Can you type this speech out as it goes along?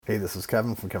Hey, this is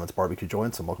Kevin from Kevin's Barbecue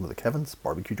Joints, and welcome to the Kevin's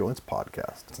Barbecue Joints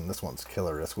podcast. And this one's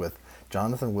killer. It's with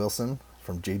Jonathan Wilson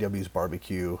from JW's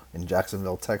Barbecue in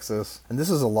Jacksonville, Texas. And this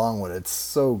is a long one. It's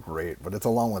so great, but it's a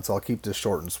long one, so I'll keep this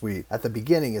short and sweet. At the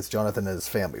beginning, it's Jonathan and his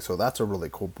family, so that's a really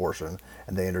cool portion,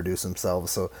 and they introduce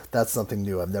themselves, so that's something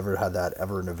new. I've never had that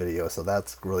ever in a video, so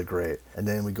that's really great. And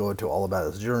then we go into all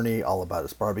about his journey, all about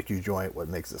his barbecue joint, what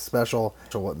makes it special,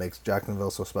 so what makes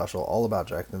Jacksonville so special, all about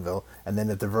Jacksonville. And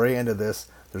then at the very end of this,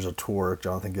 there's a tour.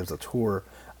 Jonathan gives a tour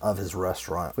of his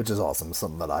restaurant, which is awesome. It's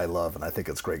something that I love, and I think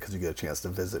it's great because you get a chance to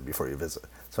visit before you visit.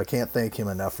 So I can't thank him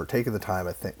enough for taking the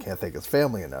time. Can't thank his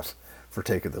family enough for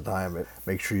taking the time.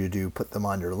 Make sure you do put them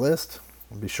on your list.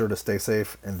 And be sure to stay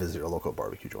safe and visit your local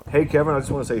barbecue joint. Hey Kevin, I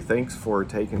just want to say thanks for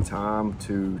taking time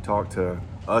to talk to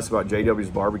us about JW's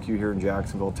Barbecue here in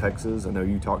Jacksonville, Texas. I know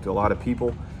you talk to a lot of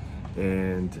people,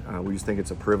 and we just think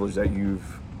it's a privilege that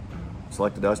you've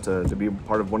selected us to be a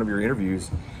part of one of your interviews.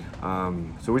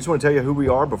 So we just want to tell you who we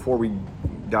are before we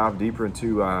dive deeper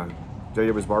into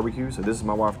JW's Barbecue. So this is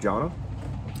my wife, Jonna.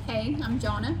 Hey, I'm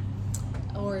Jonna,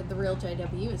 or the real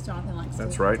JW, as Jonathan likes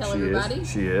That's to right, tell she everybody. is.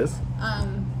 She is.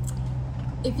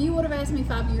 If you would have asked me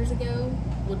 5 years ago,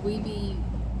 would we be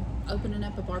opening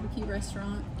up a barbecue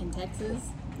restaurant in Texas?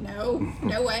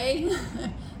 No way.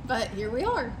 But here we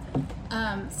are.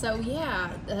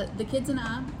 The kids and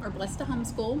I are blessed to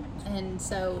homeschool, and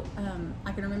so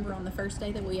I can remember on the first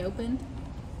day that we opened,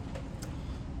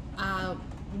 I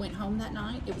went home that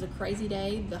night. It was a crazy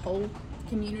day. The whole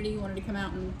community wanted to come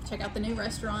out and check out the new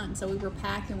restaurant, and so we were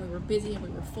packed and we were busy and we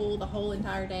were full the whole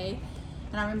entire day.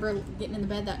 And I remember getting in the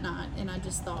bed that night, and I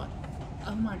just thought,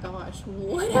 oh my gosh,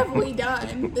 what have we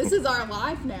done? This is our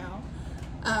life now.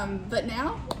 But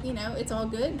now, it's all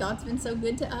good. God's been so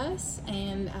good to us,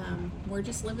 and we're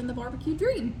just living the barbecue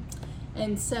dream.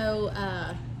 And so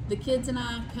the kids and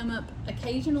I come up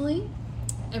occasionally,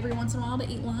 every once in a while, to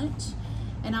eat lunch.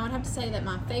 And I would have to say that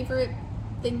my favorite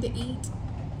thing to eat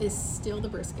is still the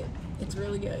brisket. It's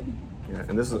really good. Yeah,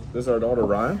 and this is our daughter,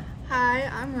 Ryan. Hi,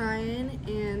 I'm Ryan,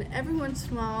 and every once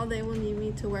in a while they will need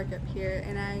me to work up here,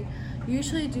 and I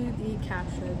usually do the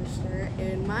cash register,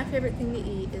 and my favorite thing to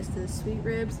eat is the sweet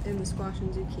ribs and the squash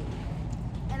and zucchini.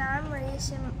 And I'm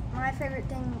Reese, and my favorite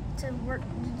thing to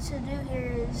do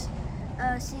here is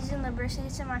season the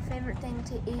briskets, and my favorite thing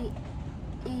to eat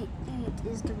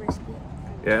is the brisket.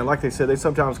 Yeah, and like they said, they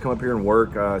sometimes come up here and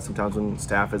work. Sometimes when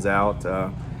staff is out,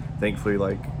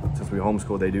 thankfully, since we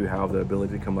homeschool, they do have the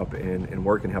ability to come up and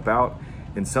work and help out.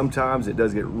 And sometimes it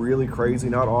does get really crazy,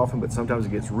 not often, but sometimes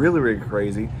it gets really, really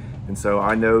crazy. And so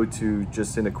I know to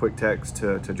just send a quick text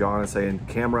to John saying,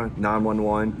 camera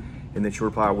 911, and then she'll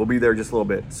reply, we'll be there just a little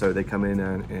bit. So they come in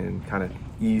and kind of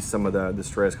ease some of the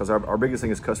stress, because our biggest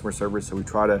thing is customer service. So we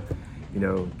try to,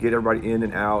 get everybody in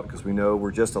and out, because we know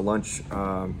we're just a lunch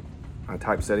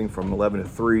type setting from 11 to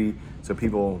 3. So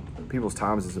people's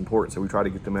times is important. So we try to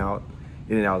get them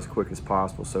in and out as quick as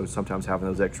possible. So sometimes having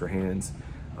those extra hands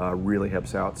really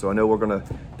helps out. So I know we're going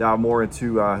to dive more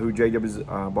into who JW's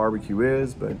Barbecue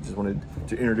is, but just wanted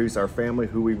to introduce our family,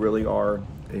 who we really are,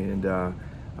 and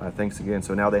thanks again.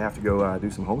 So now they have to go do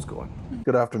some homeschooling.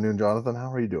 Good afternoon, Jonathan.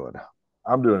 How are you doing?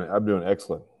 I'm doing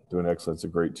excellent. Doing excellent. It's a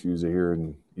great Tuesday here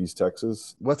in East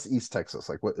Texas. What's East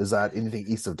Texas? What is that? Anything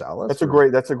east of Dallas? That's a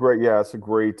great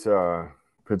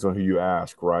depends on who you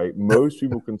ask, right? Most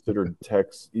people consider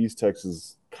East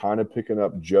Texas kind of picking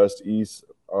up just east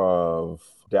of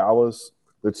Dallas.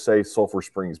 Let's say Sulphur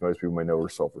Springs. Most people may know where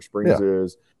Sulphur Springs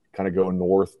is. Kind of going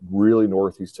north, really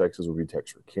northeast Texas would be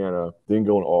Texarkana. Then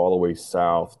going all the way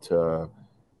south to,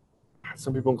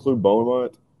 some people include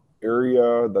Beaumont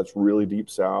area. That's really deep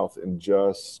south, and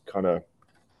just kind of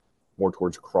more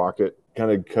towards Crockett.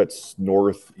 Kind of cuts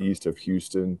northeast of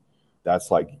Houston.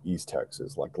 That's like East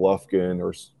Texas, like Lufkin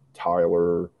or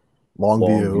Tyler.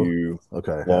 Longview.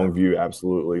 Okay. Longview,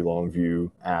 absolutely. Longview,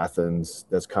 Athens.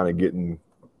 That's kind of getting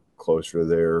closer to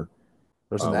there.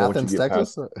 There's an Athens,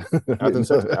 Texas? Athens,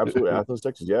 Texas. Absolutely. Athens,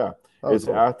 Texas. Yeah. Oh, it's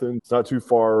cool. Athens. It's not too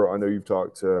far. I know you've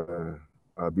talked to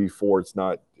before. It's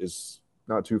not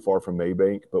too far from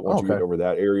Maybank, but once you get over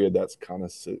that area, that's kind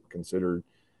of considered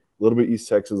a little bit East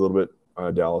Texas, a little bit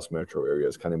Dallas metro area.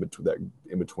 It's kind of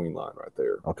in between line right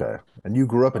there. Okay. And you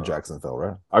grew up in Jacksonville,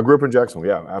 right? I grew up in Jacksonville.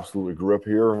 Yeah, absolutely. Grew up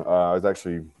here. I was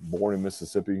actually born in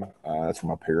Mississippi. That's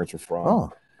where my parents are from.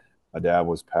 Oh. My dad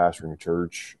was pastoring a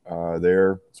church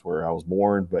there. That's where I was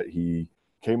born, but he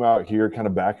came out here kind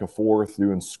of back and forth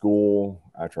doing school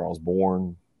after I was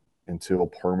born until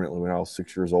permanently when I was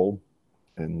 6 years old.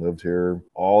 and lived here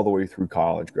all the way through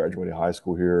college. Graduated high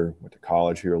school here, went to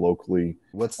college here locally.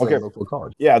 What's the local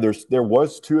college? Yeah, there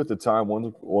was two at the time.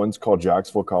 One's called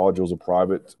Jacksonville College. It was a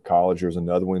private college. There's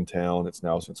another one in town. It's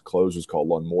now since closed. It's called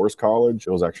Lund Morris College.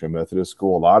 It was actually a Methodist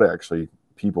school. A lot of actually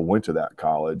people went to that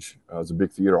college. It was a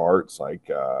big theater arts, like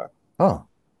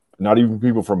not even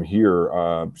people from here.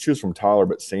 She was from Tyler,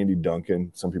 but Sandy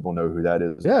Duncan. Some people know who that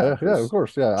is. Yeah, of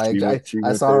course. Yeah,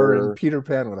 I saw her in Peter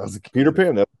Pan when I was a kid. Peter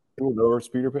Pan. People know her as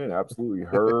Peter Pan. Absolutely,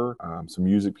 her. Some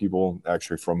music people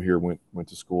actually from here went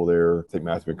to school there. I think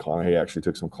Matthew McConaughey actually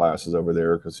took some classes over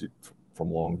there because he from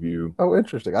Longview. Oh,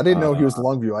 interesting. I didn't know he was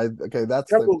Longview.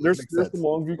 There's some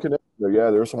Longview connection.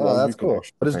 Yeah, there's some Longview that's cool.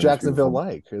 What is Jacksonville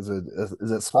like? Is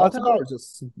it small town or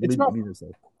just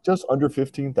just under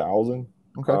 15,000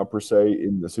 per se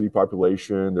in the city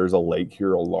population? There's a lake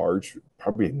here, a large,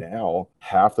 probably now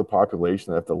half the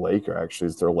population at the lake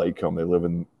is their lake home. They live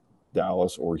in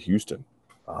Dallas or Houston.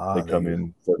 They come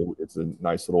in. It's a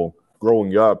nice little.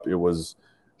 Growing up,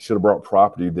 should have brought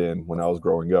property then when I was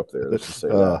growing up there. Let's just say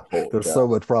that. There's so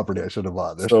much property I should have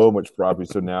bought there. So much property.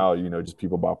 So now, just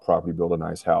people buy property, build a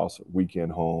nice house,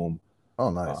 weekend home. Oh,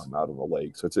 nice. Out of the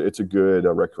lake. So it's a good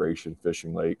recreation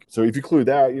fishing lake. So if you include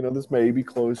that, this may be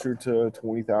closer to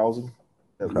 20,000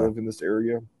 that live in this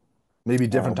area. Maybe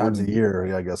different times of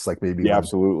year, I guess, like maybe. Yeah,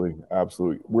 absolutely.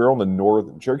 We're on the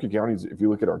north. Cherokee County, if you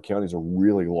look at our county, is a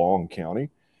really long county.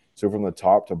 So from the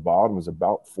top to bottom is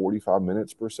about 45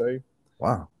 minutes per se.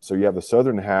 Wow. So you have the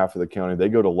southern half of the county. They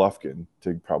go to Lufkin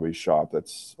to probably shop.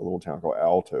 That's a little town called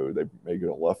Alto. They may go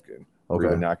to Lufkin or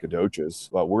even Nacogdoches.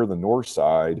 But we're the north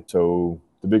side. So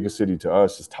the biggest city to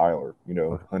us is Tyler,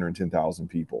 110,000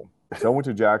 people. So I went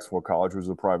to Jacksonville College, which was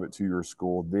a private 2-year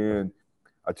school. Then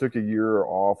I took a year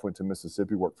off, went to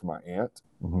Mississippi, worked for my aunt,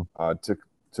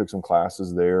 took some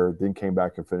classes there, then came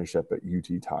back and finished up at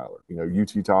UT Tyler.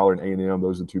 UT Tyler and A&M,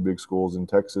 those are the two big schools in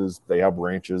Texas. They have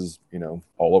branches,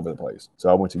 all over the place. So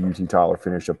I went to UT Tyler,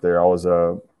 finished up there.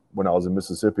 When I was in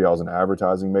Mississippi, I was an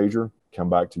advertising major. Come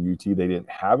back to UT, they didn't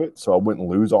have it, so I wouldn't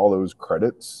lose all those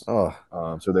credits.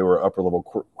 So they were upper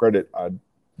level credit. I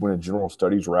went a general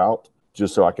studies route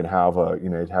just so I can have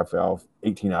have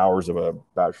 18 hours of a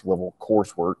bachelor level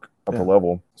coursework upper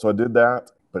level. So I did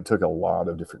that, but took a lot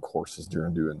of different courses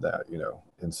during doing that,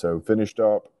 And so finished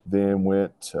up, then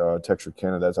went to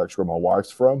Texarkana. That's actually where my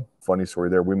wife's from. Funny story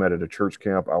there. We met at a church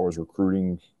camp. I was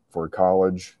recruiting for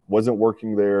college. Wasn't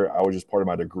working there. I was just part of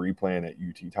my degree plan at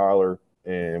UT Tyler.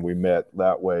 And we met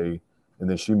that way. And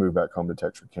then she moved back home to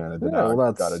Texarkana. Then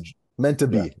that's meant to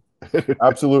be.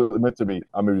 Absolutely meant to be.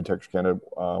 I moved to Texarkana,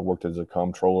 worked as a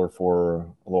comptroller for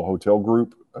a little hotel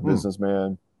group, a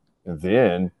businessman, and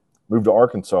then moved to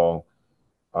Arkansas,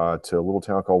 to a little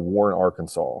town called Warren,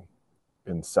 Arkansas,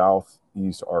 in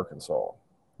southeast Arkansas.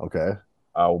 Okay.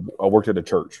 I worked at a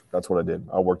church. That's what I did.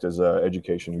 I worked as an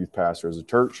education youth pastor as a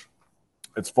church.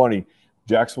 It's funny.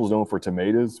 Jacksonville's known for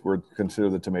tomatoes. We're considered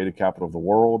the tomato capital of the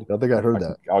world. I think I heard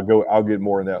that. I'll get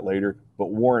more in that later. But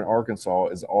Warren, Arkansas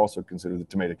is also considered the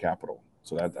tomato capital.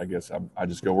 So that, I guess I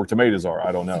just go where tomatoes are.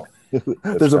 I don't know.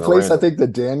 There's a place random. I think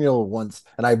that Daniel once,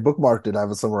 and I bookmarked it. I have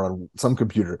it somewhere on some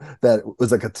computer that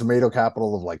was like a tomato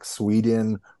capital of like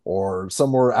Sweden or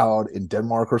somewhere out in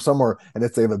Denmark or somewhere. And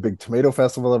they have a big tomato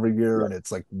festival every year. And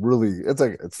it's like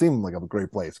it seemed like a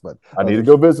great place, but I need to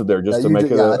go visit there just to make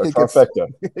it a trifecta.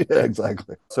 Yeah,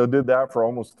 exactly. So did that for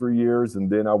almost 3 years. And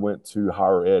then I went to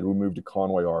higher ed. We moved to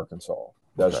Conway, Arkansas.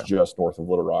 That's just north of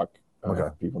Little Rock.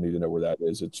 People need to know where that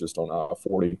is. It's just on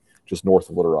I-40, just north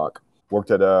of Little Rock.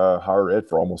 Worked at higher ed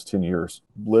for almost 10 years.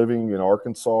 Living in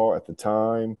Arkansas at the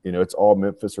time, it's all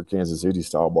Memphis or Kansas City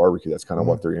style barbecue. That's kind of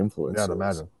what their influence is. I'd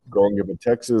imagine. Growing up in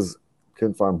Texas,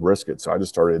 couldn't find brisket. So I just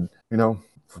started, trying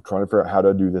to figure out how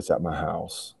to do this at my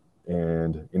house.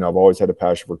 And, I've always had a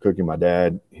passion for cooking. My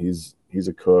dad, he's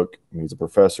a cook. He's a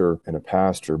professor and a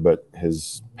pastor, but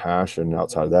his passion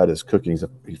outside of that is cooking.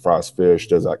 He fries fish,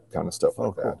 does that kind of stuff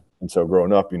like that. And so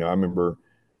growing up, I remember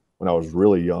when I was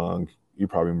really young, you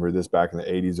probably remember this back in the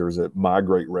 80s, there was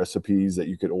migrate recipes that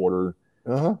you could order,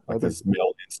 like this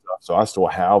milk and stuff. So I still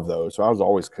have those. So I was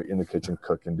always in the kitchen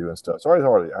cooking, doing stuff. So I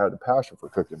had a passion for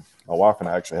cooking. My wife and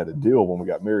I actually had a deal when we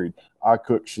got married. I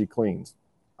cook, she cleans.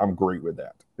 I'm great with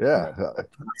that. Yeah.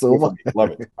 So love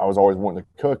it. I was always wanting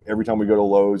to cook. Every time we go to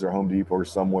Lowe's or Home Depot or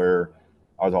somewhere,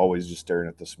 I was always just staring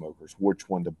at the smokers. Which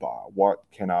one to buy? What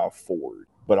can I afford?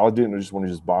 But I didn't just want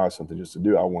to just buy something just to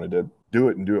do it. I wanted to do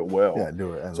it and do it well. Yeah,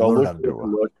 do it. And so learn how to do it well.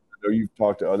 I know you've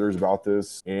talked to others about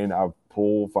this, and I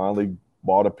finally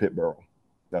bought a pit barrel.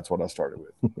 That's what I started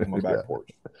with on my back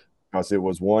porch. Because it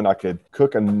was one, I could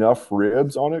cook enough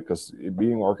ribs on it, because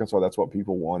being Arkansas, that's what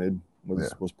people wanted.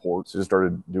 was pork. So just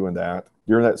started doing that.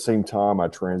 During that same time, I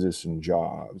transitioned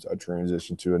jobs. I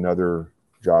transitioned to another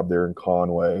job there in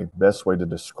Conway. Best way to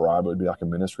describe it would be like a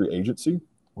ministry agency.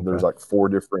 Okay. There's like 4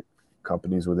 different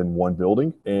companies within one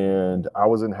building. And I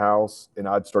was in-house, and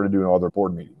I'd started doing all their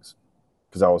board meetings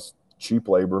because I was cheap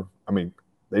labor. I mean,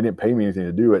 they didn't pay me anything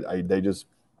to do it. They just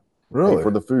paid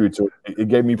for the food. So it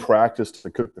gave me practice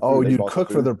to cook the food. Oh, you'd cook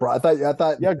for their bride. I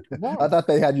thought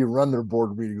they had you run their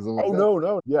board meetings. Oh,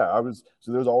 no. Yeah,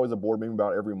 so there's always a board meeting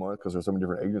about every month because there's so many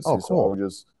different agencies. Oh, cool. So I would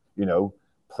just,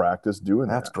 practice doing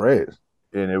that. That's great.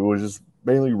 And it was just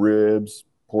mainly ribs,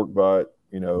 pork butt,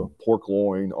 pork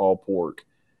loin, all pork.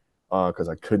 Because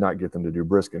I could not get them to do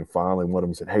brisket. And finally, one of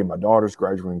them said, "Hey, my daughter's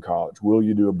graduating college. Will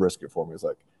you do a brisket for me?" It's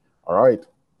like, "All right,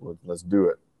 well, let's do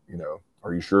it.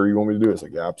 Are you sure you want me to do it?" It's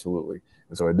like, "Yeah, absolutely."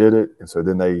 And so I did it. And so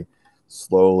then they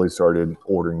slowly started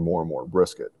ordering more and more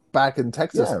brisket. Back in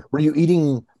Texas, were you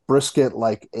eating brisket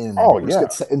like in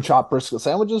in chopped brisket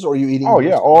sandwiches, or are you eating? Oh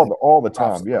yeah, all the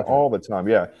time. Yeah, all the time.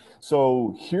 Yeah.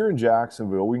 So here in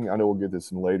Jacksonville, I know we'll get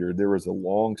this in later. There was a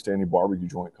long-standing barbecue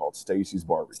joint called Stacy's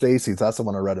Barbecue. Stacy's, that's the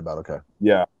one I read about. Okay.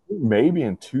 Yeah, maybe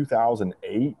in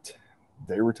 2008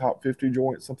 they were top 50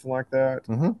 joint, something like that.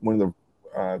 Mm-hmm. One of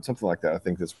the something like that. I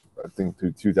think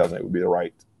 2008 would be the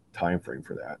right time frame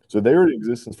for that. So they were in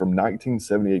existence from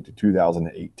 1978 to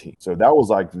 2018. So that was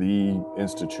like the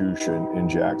institution in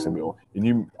Jacksonville.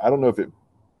 And I don't know if it.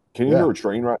 Can you hear a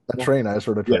train right now? A train. I just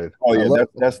heard a train. Yeah. Oh yeah,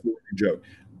 that's the joke.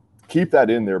 Keep that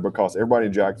in there because everybody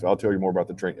in Jacksonville, I'll tell you more about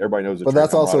the train. Everybody knows the train. But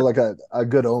that's also like a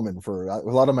good omen for a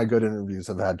lot of my good interviews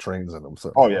have had trains in them.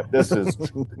 So. Oh yeah, this is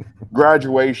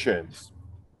graduations.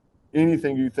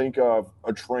 Anything you think of,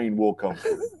 a train will come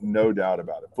through. No doubt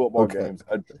about it. Football games,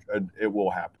 it will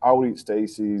happen. I would eat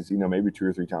Stacy's, maybe 2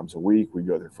 or 3 times a week. We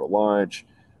go there for lunch.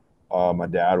 My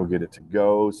dad will get it to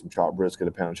go, some chopped brisket,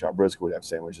 a pound of chopped brisket. We'd have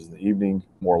sandwiches in the evening.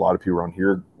 A lot of people around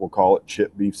here will call it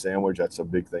chip beef sandwich. That's a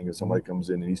big thing. If somebody comes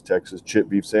in East Texas, chip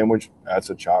beef sandwich, that's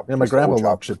a chop. Yeah, my grandpa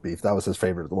loved chip beef. That was his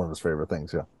favorite, one of his favorite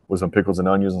things, yeah. With some pickles and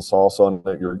onions and salsa on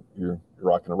it, you're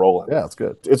rocking and rolling. Yeah, it's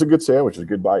good. It's a good sandwich. It's a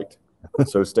good bite.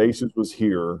 So Stacy's was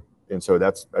here, and so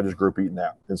I just grew up eating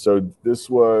that. And so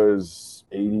this was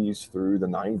 80s through the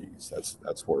 90s.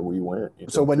 That's where we went.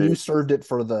 So when you served it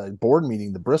for the board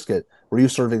meeting, the brisket, were you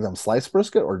serving them sliced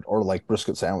brisket or like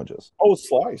brisket sandwiches? Oh,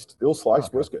 sliced. It was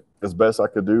sliced brisket. As best I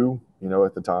could do,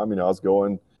 at the time. I was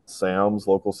going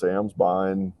local Sam's,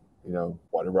 buying,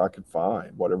 whatever I could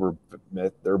find, whatever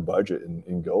met their budget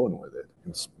and going with it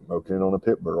and smoking it on a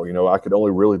pit barrel. I could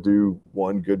only really do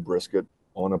one good brisket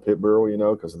on a pit barrel,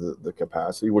 because of the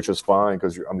capacity, which is fine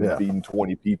because I'm feeding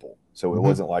 20 people. So it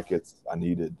wasn't like I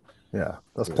needed. Yeah,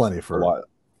 that's plenty for a lot.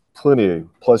 Plenty,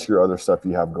 plus your other stuff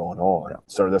you have going on. Yeah.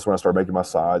 So that's when I started making my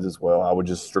sides as well. I would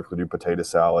just strictly do potato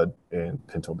salad and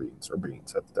pinto beans or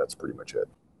beans. That's pretty much it.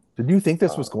 Did you think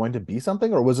this was going to be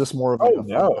something, or was this more of like a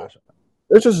fun passion?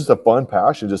 It's just a fun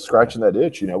passion, just scratching that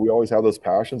itch. We always have those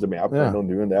passions. I mean, I planned on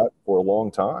doing that for a long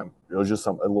time. It was just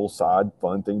a little side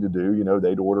fun thing to do.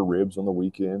 They'd order ribs on the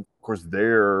weekend. Of course, you've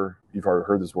already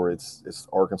heard this word. It's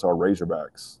Arkansas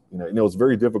Razorbacks. It's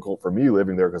very difficult for me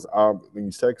living there because I'm in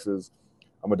East Texas.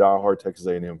 I'm a diehard Texas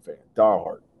A&M fan,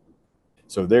 diehard.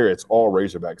 So there, it's all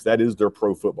Razorbacks. That is their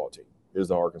pro football team. Is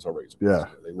the Arkansas Razorbacks. Yeah,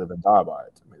 they live and die by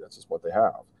it. I mean, that's just what they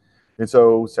have. And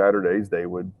so Saturdays they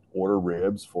would order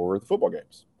ribs for the football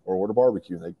games or order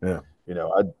barbecue. And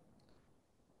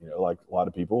like a lot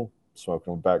of people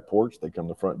smoking on the back porch, they come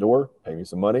to the front door, pay me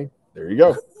some money. There you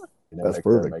go. That's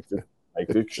perfect. Make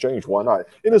the exchange. Why not?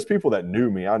 And there's people that knew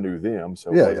me. I knew them.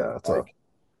 So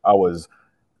I was,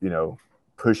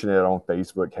 pushing it on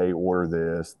Facebook. Hey, order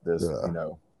this.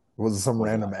 Was it some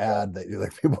random ad that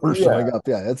people were showing up?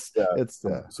 Yeah, it's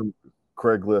some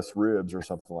Craigslist ribs or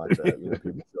something like that.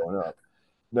 People showing up.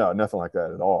 No, nothing like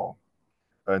that at all.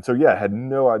 And so, I had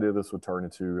no idea this would turn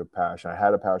into a passion. I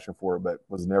had a passion for it, but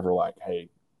was never like, hey,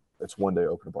 let's one day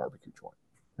open a barbecue joint.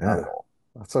 Not at all.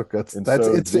 That's okay.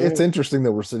 It's interesting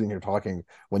that we're sitting here talking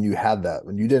when you had that,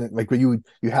 when you didn't like when you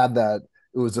had that.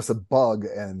 It was just a bug,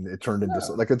 and it turned into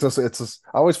it's just.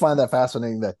 I always find that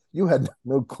fascinating that you had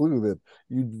no clue that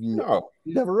you'd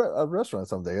have a restaurant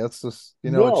someday. That's just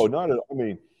no, not at all. I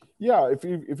mean,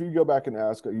 if you go back and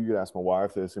ask, you could ask my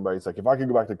wife this. Anybody's like, if I could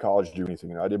go back to college, do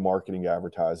anything. I did marketing,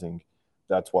 advertising.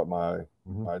 That's what my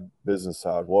business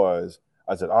side was.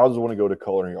 I said I just want to go to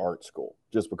culinary art school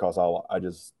just because I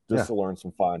just to learn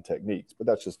some fine techniques. But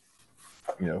that's just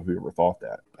whoever thought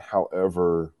that.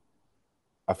 However,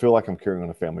 I feel like I'm carrying on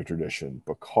a family tradition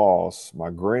because my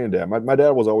granddad, my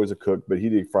dad was always a cook, but he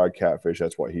did fried catfish.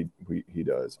 That's what he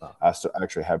does. Oh. I still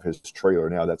actually have his trailer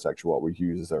now. That's actually what we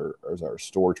use as our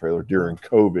store trailer during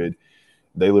COVID.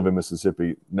 They live in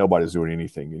Mississippi. Nobody's doing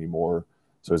anything anymore.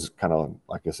 So it's kind of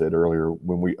like I said earlier,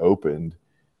 when we opened,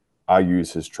 I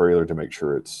use his trailer to make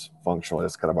sure it's functional.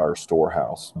 It's kind of our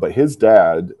storehouse. But his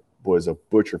dad was a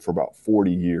butcher for about 40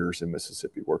 years in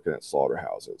Mississippi, working at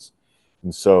slaughterhouses.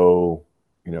 And so,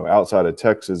 outside of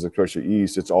Texas, especially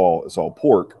east, it's all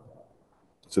pork.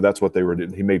 So that's what they were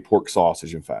doing. He made pork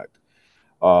sausage, in fact.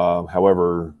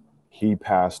 However, he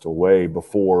passed away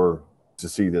before to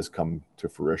see this come to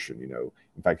fruition.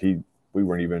 In fact, we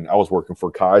weren't even. I was working for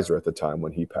Kaiser at the time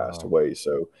when he passed away.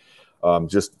 So,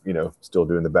 just still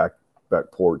doing the back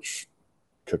porch,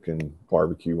 cooking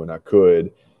barbecue when I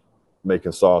could.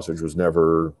 Making sausage was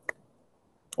never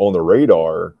on the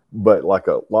radar, but like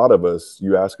a lot of us,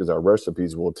 you ask us our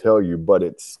recipes, we'll tell you, but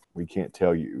we can't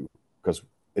tell you because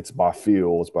it's by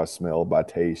feel, it's by smell, by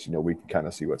taste. We can kind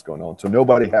of see what's going on. So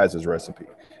nobody has his recipe.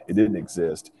 It didn't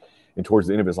exist. And towards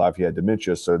the end of his life, he had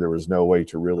dementia, so there was no way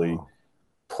to really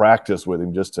practice with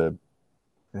him just to,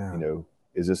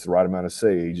 is this the right amount of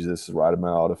sage? Is this the right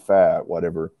amount of fat?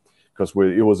 Whatever. Because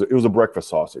it was a breakfast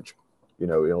sausage. It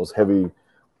was heavy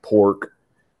pork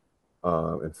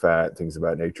and fat, things of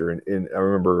that nature. And I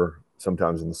remember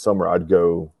sometimes in the summer,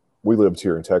 we lived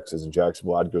here in Texas, in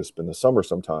Jacksonville. I'd go spend the summer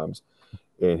sometimes,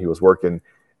 and he was working.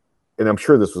 And I'm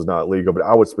sure this was not legal, but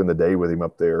I would spend the day with him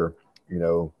up there,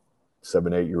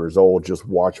 7, 8 years old, just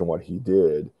watching what he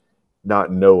did,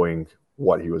 not knowing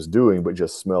what he was doing, but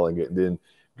just smelling it. And then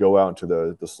go out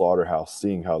into the slaughterhouse,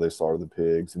 seeing how they slaughter the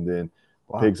pigs, and then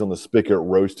pigs on the spigot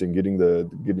roasting, getting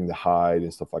the hide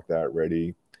and stuff like that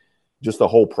ready. Just the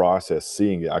whole process,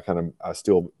 seeing it, I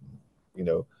still,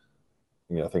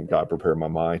 I think God prepared my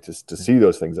mind to see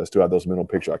those things. I still have those mental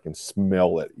pictures. I can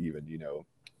smell it even,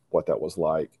 what that was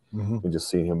like, and just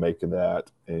seeing him making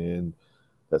that and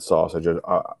that sausage. At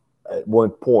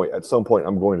some point,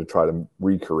 I'm going to try to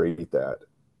recreate that.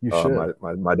 You should.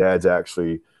 My dad's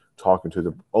actually talking to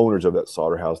the owners of that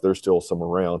slaughterhouse. There's still some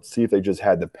around. See if they just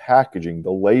had the packaging,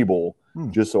 the label,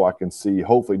 just so I can see.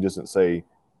 Hopefully, it doesn't say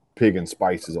pig and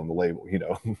spices on the label,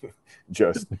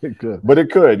 just. But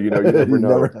it could, you never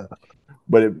know.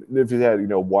 But if it had,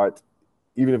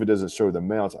 even if it doesn't show the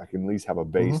amounts, I can at least have a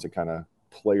base to kind of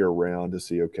play around to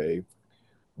see, okay,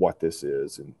 what this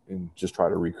is, and just try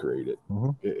to recreate it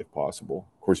if possible.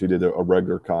 Of course, he did a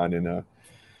regular kind and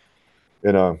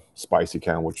a spicy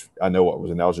kind, which I know what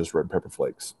was, and that was just red pepper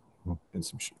flakes and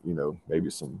some, maybe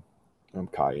some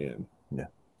cayenne. Yeah,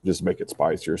 just make it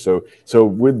spicier. So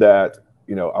with that,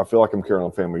 I feel like I'm carrying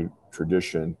on family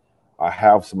tradition. I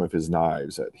have some of his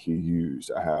knives that he used.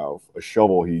 I have a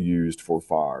shovel he used for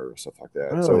fire, stuff like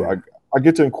that. Really? So I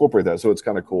get to incorporate that. So it's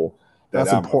kind of cool.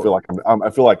 That's important. I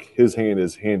feel like his hand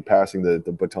is passing the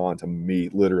baton to me,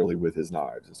 literally with his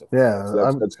knives and stuff. Yeah, like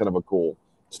that. So that's kind of a cool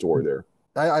story there.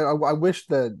 I wish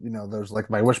that there's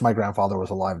I wish my grandfather was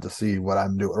alive to see what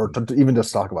I'm doing, or to even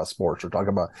just talk about sports or talk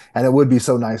about, and it would be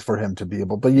so nice for him to be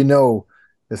able. But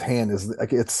his hand is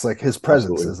like, it's like his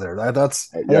presence is there.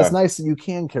 That's nice that you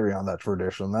can carry on that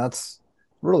tradition. That's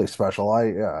really special.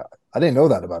 I didn't know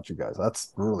that about you guys.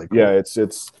 That's really cool. Yeah, it's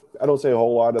I don't say a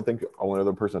whole lot. I think only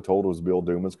other person I told was Bill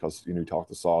Dumas, because he talked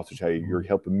the sausage. Hey, you're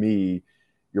helping me.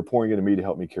 You're pouring into me to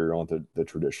help me carry on the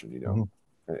tradition.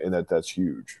 And that's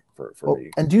huge for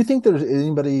me. And do you think there's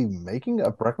anybody making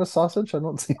a breakfast sausage? I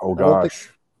don't see. Oh gosh,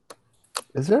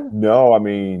 is there? No, I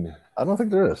mean, I don't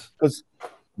think there is. Because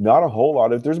not a whole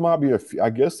lot. If there's might be I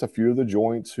guess a few of the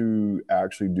joints who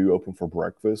actually do open for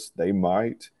breakfast, they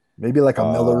might. Maybe like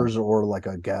a Miller's or like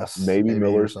a Guess. Maybe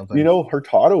Miller's. Or something.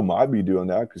 Hurtado might be doing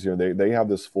that because they have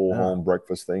this full home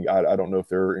breakfast thing. I don't know if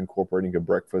they're incorporating a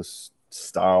breakfast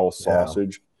style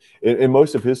sausage. And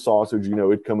most of his sausage,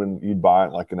 it'd come in, you'd buy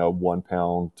it like in a 1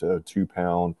 pound to 2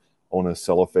 pound on a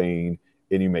cellophane,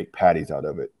 and you make patties out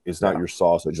of it. It's not your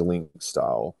sausage link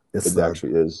style. It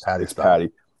actually is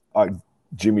patty.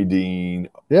 Jimmy Dean,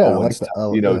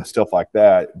 stuff like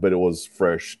that. But it was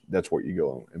fresh. That's what you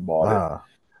go and bought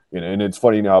it. And it's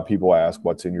funny how people ask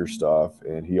what's in your stuff,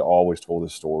 and he always told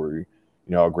this story.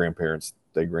 Our grandparents,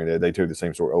 they told the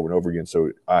same story over and over again.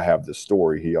 So I have this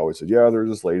story. He always said, "Yeah, there's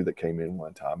this lady that came in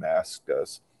one time, asked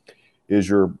us, is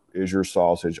your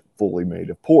sausage fully made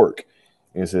of pork?"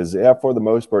 And he says, "Yeah, for the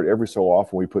most part. Every so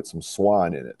often we put some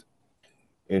swine in it."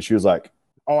 And she was like,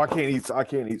 "Oh, I can't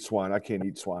eat swine. I can't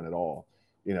eat swine at all."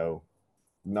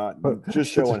 not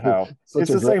just showing how such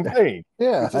it's a the great, same thing.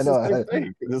 yeah, It's I just know. the same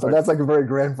thing. It's But like, that's like a very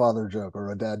grandfather joke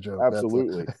or a dad joke.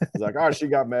 absolutely. It's like, oh, she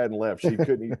got mad and left. She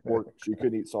couldn't eat pork. She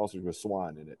couldn't eat sausage with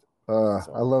swine in it.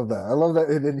 I love that. I love that.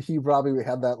 And he probably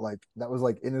had that like that was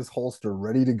like in his holster,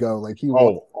 ready to go. Like he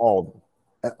was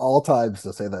at all times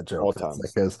to say that joke. All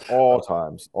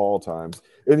times. All times.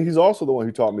 And he's also the one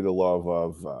who taught me the love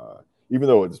of, even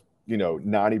though it's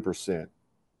 90%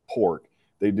 pork,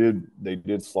 they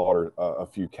did slaughter a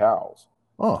few cows.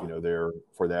 There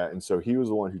for that. And so he was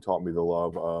the one who taught me the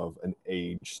love of an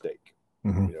aged steak.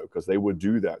 Because they would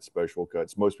do that special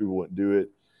cuts. Most people wouldn't do it.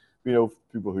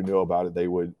 People who know about it, they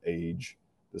would age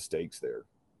the steaks there.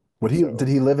 Did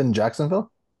he live in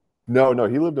Jacksonville? No,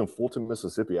 he lived in Fulton,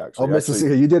 Mississippi, actually. Oh,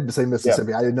 Mississippi. You did say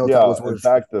Mississippi. Yeah, I didn't know if that was where. In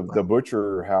fact, the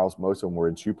butcher house, most of them were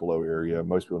in Tupelo area.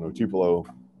 Most people know Tupelo,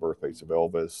 birthplace of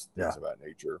Elvis, things of that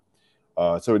nature.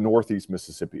 So in Northeast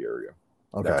Mississippi area.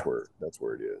 Okay. That's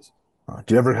where it is.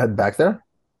 Do you ever head back there?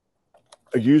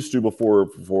 I used to before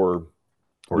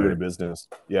doing a business.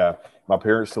 Yeah. My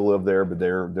parents still live there, but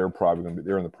they're probably going to be,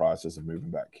 they're in the process of moving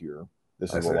back here.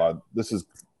 This is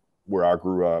where I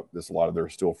grew up. A lot of their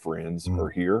still friends are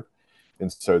here.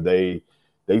 And so they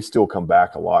still come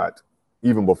back a lot,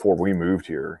 even before we moved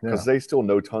here, because they still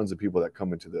know tons of people that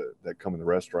come in the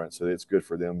restaurant. So it's good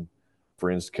for them,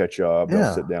 friends to catch up.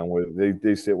 They'll sit down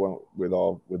they sit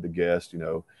with the guests,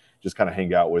 just kind of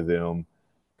hang out with them,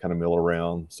 kind of mill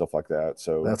around, stuff like that.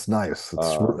 So that's nice.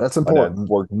 That's important.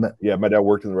 My dad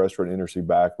worked in the restaurant industry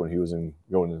back when he was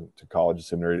going to college and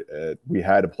seminary. We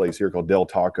had a place here called Del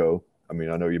Taco. I mean,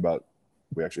 I know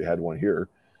we actually had one here.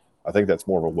 I think that's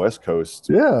more of a West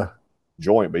Coast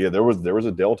joint, but there was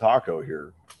a Del Taco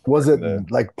here. Was it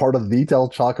like part of the Del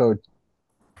Taco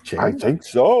chain? I think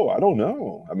so. I don't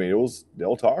know. I mean, it was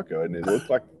Del Taco, and it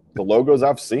looked like the logos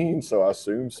I've seen, so I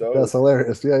assume so. That's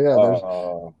hilarious.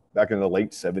 Yeah. Back in the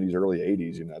late 70s, early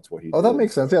 80s, that's what he did. That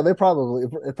makes sense. Yeah,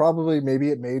 maybe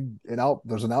it made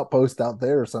there's an outpost out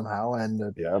there somehow, and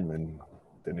and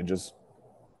then it just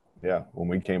when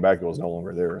we came back, it was no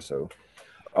longer there. So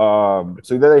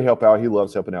they help out. He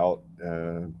loves helping out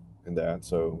in that.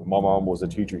 So my mom was a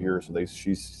teacher here, so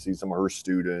she sees some of her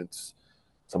students,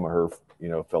 some of her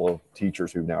fellow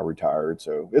teachers who've now retired.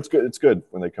 So it's good. It's good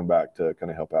when they come back to kind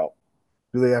of help out.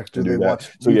 Do they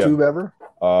watch YouTube ever?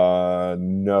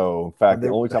 No. In fact, the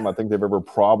only time I think they've ever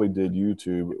probably did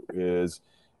YouTube is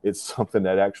it's something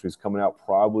that actually is coming out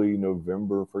probably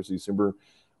November, 1st of December.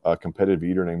 A competitive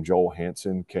eater named Joel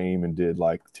Hansen came and did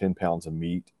like 10 pounds of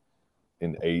meat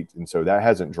and ate. And so that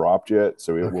hasn't dropped yet.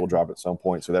 So it will drop at some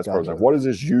point. So that's probably like, what is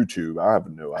this YouTube? I have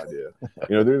no idea.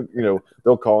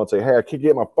 They'll call and say, hey, I can't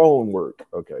get my phone work.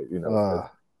 Okay.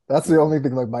 That's the only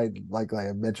thing like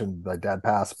I mentioned, my dad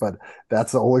passed, but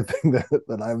that's the only thing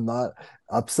that I'm not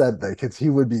upset because he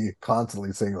would be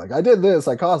constantly saying like, I did this,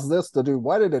 I caused this to do.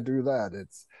 Why did it do that?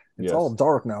 It's all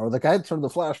dark now. Or like I had to turn the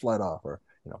flashlight off or,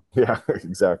 Yeah,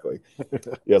 exactly.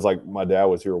 It's like my dad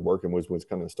was here working, was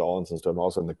kind of installing some stuff. And all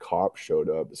of a sudden the cop showed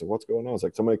up. It's like, what's going on? It's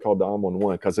like somebody called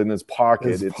 911 because in his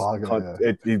pocket, he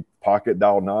pocket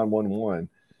dialed 911,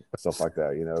 stuff like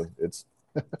that.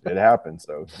 It happens.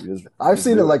 So I've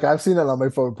seen it. I've seen it on my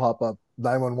phone pop up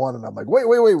 911, and I'm like, wait,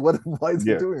 why is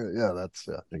he doing it? Yeah, that's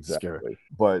exactly. Scary.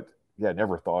 But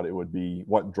never thought it would be.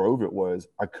 What drove it was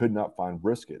I could not find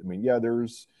brisket. I mean,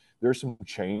 there's some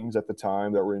chains at the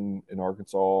time that were in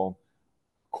Arkansas,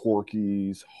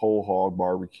 Corky's, Whole Hog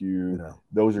Barbecue.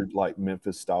 Those are like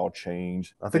Memphis style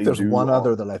chains. I think there's one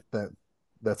other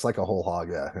that's like a whole hog.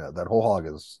 Yeah, that whole hog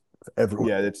is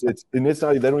everywhere. Yeah, it's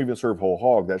not. They don't even serve whole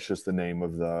hog. That's just the name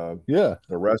of the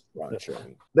restaurant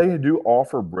chain. They do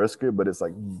offer brisket, but it's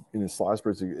like in a sliced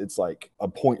brisket, it's like a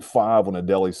 0.5 on a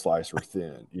deli slicer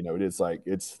thin.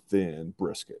 It's thin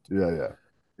brisket. Yeah.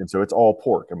 And so it's all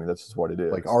pork. I mean, that's just what it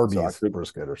is. Like Arby's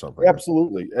brisket or something.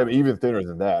 Absolutely. I mean, even thinner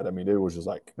than that. I mean, it was just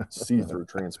like see-through,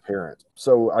 transparent.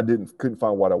 So I couldn't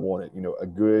find what I wanted. A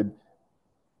good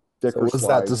thicker so it was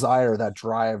slice. That desire, that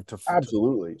drive to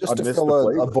absolutely just to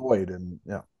fill a void, and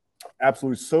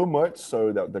absolutely. So much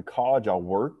so that the college I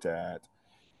worked at,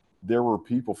 there were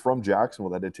people from Jacksonville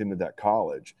that attended that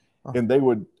college, and they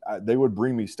would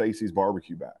bring me Stacy's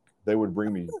barbecue back. They would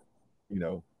bring me,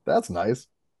 That's nice.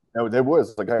 No, there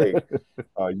was like, hey,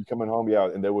 you coming home? Yeah.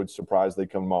 And they would surprisingly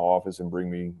come to my office and bring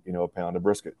me, a pound of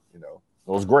brisket. It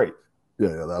was great.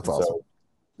 Yeah, that's awesome.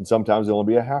 And sometimes it'll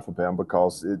be a half a pound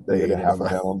because they had a half a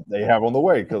pound they have on the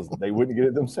way because they wouldn't get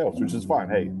it themselves, which is fine.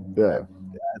 Hey,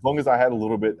 as long as I had a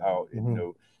little bit,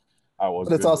 I was.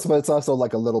 But it's also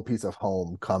like a little piece of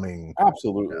home coming.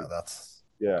 Absolutely.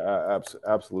 Yeah, that's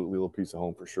absolutely a little piece of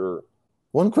home for sure.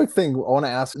 One quick thing I want to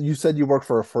ask. You said you worked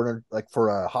for for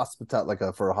a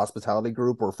hospitality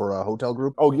group or for a hotel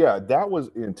group. Oh yeah, that was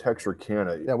in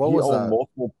Texarkana. Yeah, what was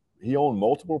that? He owned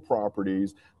multiple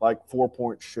properties, like Four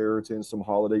Point Sheraton, some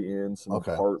Holiday Inns, some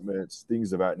Okay. apartments,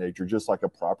 things of that nature. Just like a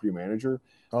property manager,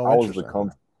 Oh, I was the interesting.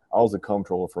 com- I was the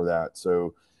comptroller for that.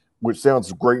 So, which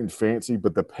sounds great and fancy,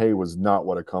 but the pay was not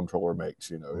what a comptroller makes.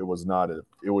 You know, it was not a.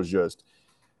 It was just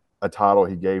a title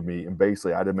he gave me, and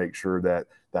basically I had to make sure that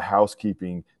the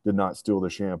housekeeping did not steal the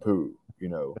shampoo. You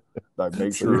know, like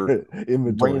make So sure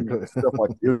inventory. bringing stuff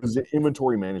like it was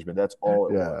inventory management. That's all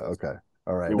it Yeah. was. Okay.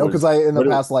 All right. It No, because was, I in the but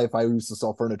it, past life I used to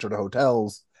sell furniture to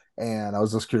hotels, and I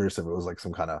was just curious if it was like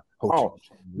some kind of oh hotel.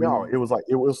 no, it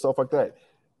was stuff like that.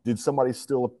 Did somebody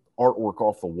steal artwork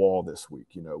off the wall this week?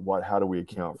 You know what? How do we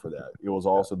account for that? It was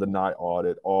also the night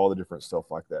audit, all the different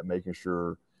stuff like that, making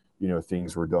sure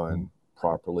things were done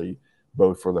properly,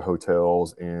 both for the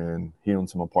hotels and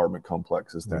some apartment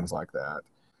complexes, things like that.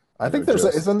 I think Just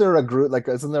isn't there a group like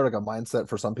isn't there like a mindset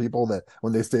for some people that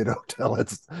when they stay at a hotel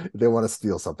it's they want to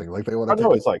steal something like they I want to know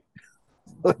take it's like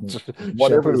whatever. It's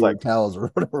shampoo or like towels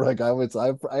or whatever. Like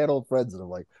I had old friends and I'm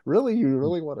like, really, you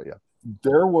really want to? Yeah.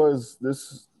 there was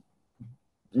this.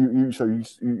 You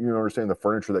understand the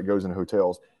furniture that goes in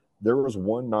hotels. There was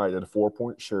one night at a Four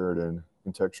Point Sheraton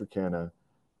in Texarkana.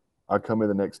 I come in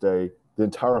the next day, the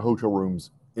entire hotel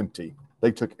room's empty.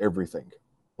 They took everything.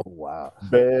 Oh, wow,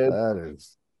 Bed, that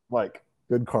is like,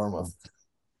 good karma.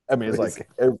 I mean, it's Crazy.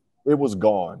 like it was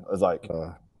gone. I was like,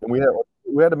 Uh, and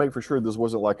we had to make for sure this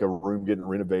wasn't like a room getting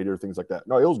renovated or things like that.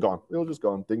 No, it was gone. It was just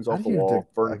gone. Things how off do the you do? wall,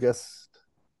 I furniture. guess.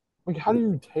 Like, how do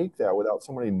you take that without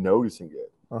somebody noticing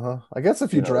it? Uh-huh. I guess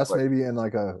if you It's dress like maybe in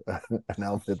like a an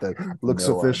outfit that looks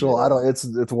no official, I idea.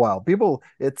 don't. It's wild. People,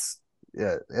 it's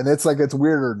yeah, and it's like it's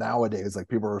weirder nowadays. Like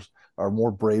people are more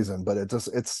brazen, but it's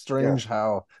Yeah, strange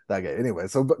how that get. Anyway,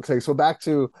 so back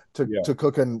yeah. to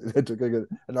cooking to cooking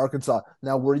in Arkansas.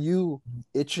 Now, were you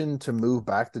itching to move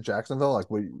back to Jacksonville? Like,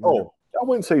 Oh, I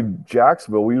wouldn't say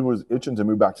Jacksonville. We was itching to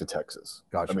move back to Texas.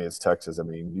 I gotcha. mean, it's Texas. I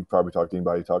mean, you probably talk to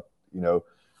anybody.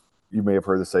 You may have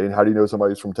heard the saying, "How do you know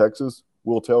somebody's from Texas?"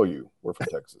 We'll tell you we're from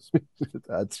Texas.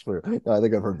 That's true. No, I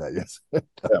think I've heard that. Yes,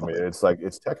 I mean, it's like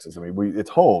it's Texas. I mean, it's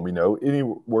home.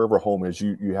 Wherever home is,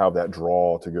 you have that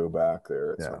draw to go back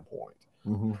there at yeah. some point.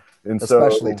 Hmm. And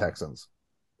Especially so Texans.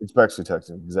 it's actually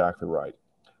Texas, exactly right.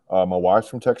 My wife's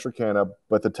from Texarkana,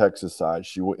 but the Texas side,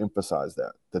 she will emphasize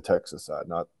that the Texas side,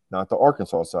 not the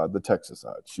Arkansas side, the Texas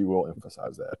side. She will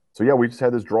emphasize that. So yeah, we just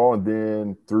had this draw, and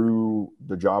then through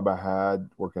the job I had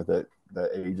working at that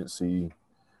agency,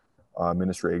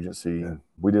 ministry agency, Yeah.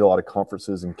 we did a lot of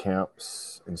conferences and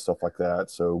camps and stuff like that.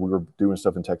 So we were doing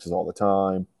stuff in Texas all the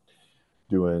time,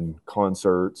 doing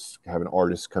concerts, having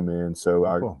artists come in. So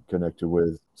I Cool. connected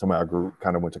with somebody I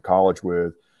kind of went to college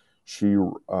with. She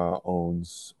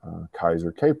owns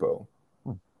Kaiser Capo,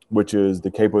 Hmm. which is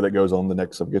the capo that goes on the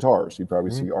necks of guitars. You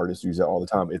probably Mhm. see artists use that all the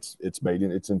time. It's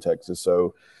in Texas.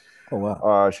 So Oh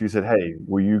wow. she said, "Hey,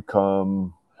 will you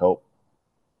come help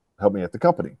me at the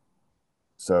company?"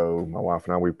 So my wife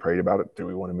and I, we prayed about it. Do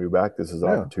we want to move back? This is an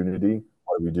Yeah. opportunity.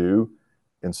 What do we do?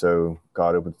 And so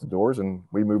God opens the doors, and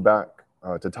we moved back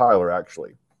to Tyler.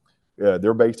 Actually, yeah,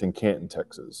 they're based in Canton,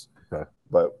 Texas, Okay.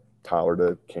 but Tyler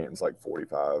to Canton's like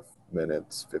 45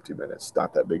 minutes, 50 minutes.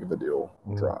 Not that big of a deal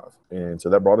Mhm. drive. And so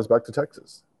that brought us back to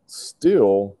Texas.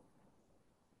 Still,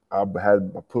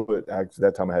 actually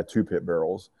that time I had two pit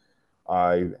barrels.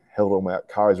 I held them at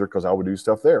Kaiser because I would do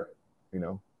stuff there, you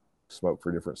know, smoke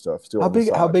for different stuff still on the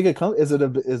How side. big a company is it?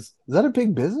 Is that a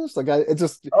big business? Like it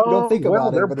just you don't think Well,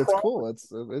 about it, but it's cool.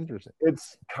 It's interesting.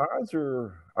 it's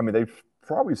Kaiser. I mean, they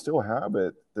probably still have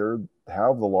it.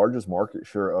 Have the largest market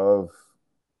share of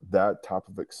that type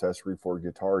of accessory for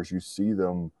guitars. You see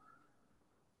them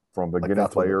from Like beginning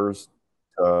that's what players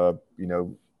to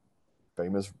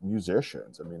famous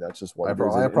musicians. I mean, that's just what it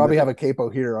is. I And probably have a capo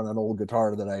here on an old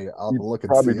guitar that I'll have you to look and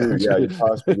probably see. do, yeah. You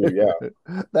possibly do,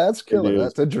 yeah. That's It killer. is.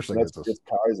 That's interesting. That's It's just it's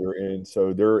Kaiser, and so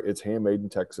it's handmade in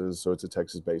Texas, so it's a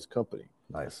Texas-based company.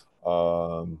 nice.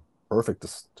 Um, Perfect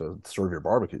to serve your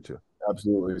barbecue too.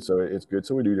 Absolutely. So it's good.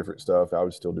 So we do different stuff. I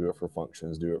would still do it for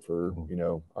functions, do it for,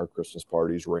 Mhm. our Christmas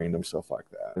parties, random stuff like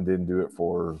that. And then do it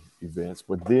for events.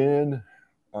 But then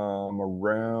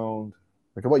around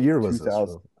Like what year was this?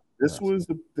 2000, this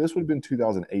would have been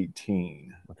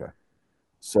 2018. Okay.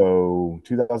 So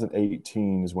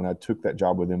 2018 is when I took that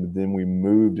job with them. But then we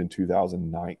moved in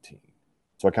 2019.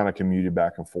 So I kind of commuted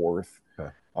back and forth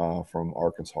Okay. from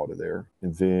Arkansas to there.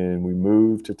 And then we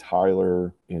moved to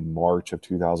Tyler in March of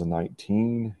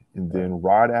 2019. And then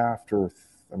right after,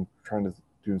 I'm trying to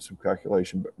do some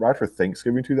calculation, but right after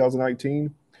Thanksgiving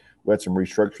 2019, We had some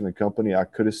restructuring the company. I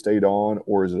could have stayed on,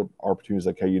 or is it an opportunity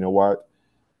like, hey, you know what?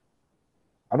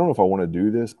 I don't know if I want to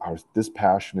do this. This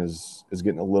passion is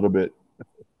getting a little bit,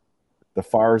 the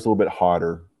fire's a little bit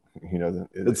hotter,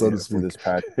 for this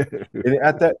passion. And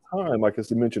at that time, like I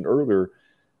mentioned earlier,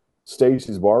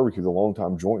 Stacy's Barbecue, the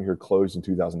longtime joint here, closed in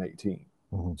 2018.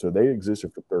 Mm-hmm. So they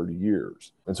existed for 30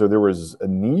 years. And so there was a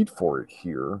need for it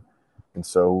here. And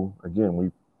so,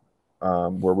 again,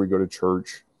 where we go to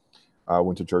church, I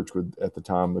went to church with, at the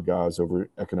time, the guys over at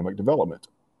Economic Development.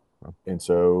 And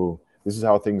so this is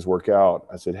how things work out.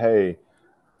 I said, hey,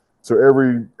 so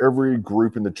every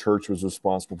group in the church was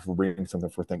responsible for bringing something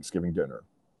for Thanksgiving dinner.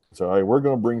 So, hey, we're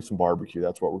going to bring some barbecue.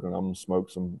 That's what I'm going to smoke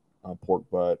some pork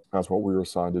butt. That's what we were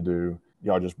assigned to do.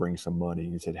 Y'all just bring some money.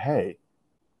 He said, hey,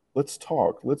 let's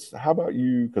talk. How about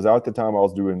you? Because at the time I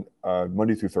was doing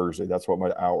Monday through Thursday. That's what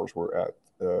my hours were at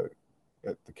the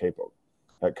Capo,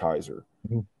 at Kaiser.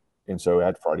 Mm-hmm. And so I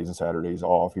had Fridays and Saturdays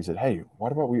off. He said, hey, why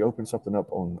about we open something up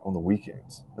on the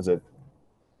weekends? I said,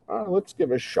 let's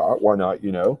give it a shot. Why not,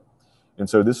 And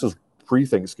so this is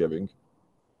pre-Thanksgiving,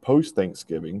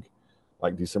 post-Thanksgiving,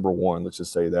 like December 1, let's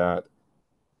just say that.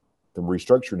 The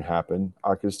restructuring happened.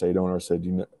 I could have stayed on or said,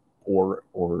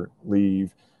 or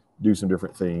leave, do some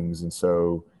different things. And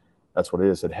so that's what it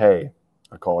is. I said, hey,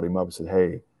 I called him up and said,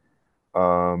 hey,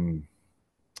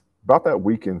 about that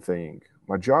weekend thing,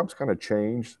 my job's kind of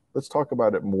changed. Let's talk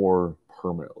about it more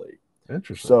permanently.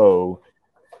 Interesting. So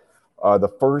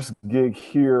the first gig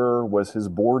here was his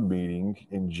board meeting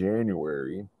in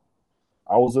January.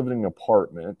 I was living in an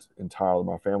apartment in Tyler,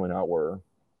 my family and I were.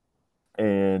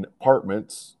 And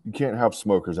apartments, you can't have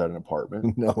smokers at an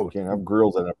apartment. No. You can't have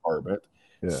grills at an apartment.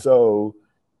 Yeah. So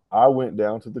I went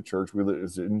down to the church. We live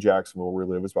in Jacksonville, where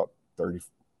we live. It's about 30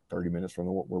 minutes from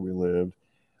where we lived.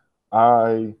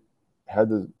 I had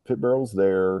the pit barrels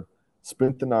there,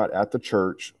 spent the night at the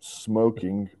church,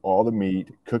 smoking all the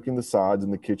meat, cooking the sides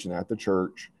in the kitchen at the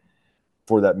church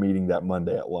for that meeting that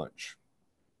Monday at lunch.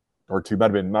 Or might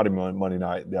have been Monday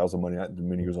night. That was a Monday night. The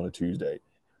meeting was on a Tuesday.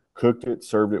 Cooked it,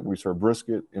 served it. We served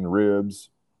brisket and ribs,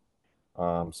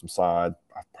 some side,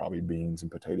 probably beans and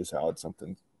potato salad,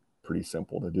 something pretty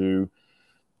simple to do.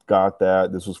 Got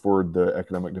that. This was for the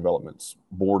Economic Development's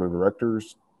board of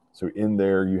directors. So in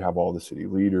there, you have all the city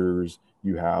leaders.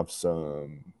 You have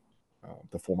some,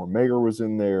 the former mayor was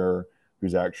in there,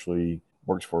 who's actually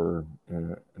works for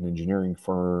an engineering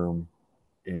firm.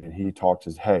 And he talked to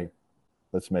us, hey,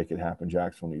 let's make it happen.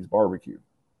 Jacksonville needs barbecue.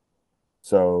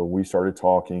 So we started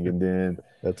talking, and then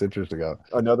that's interesting.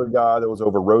 Another guy that was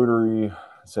over Rotary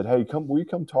said, hey, will you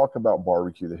come talk about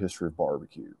barbecue, the history of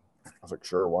barbecue? I was like,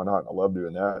 sure, why not? I love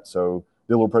doing that. So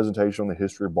did a little presentation on the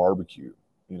history of barbecue,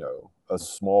 a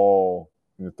small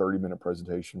 30-minute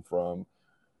presentation from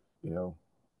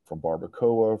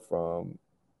barbacoa, from,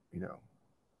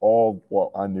 all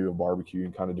what I knew of barbecue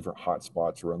and kind of different hot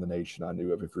spots around the nation I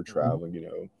knew of if you're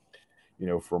traveling,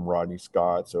 from Rodney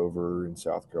Scott's over in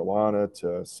South Carolina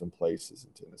to some places in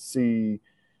Tennessee.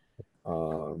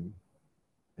 And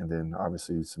then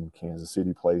obviously some Kansas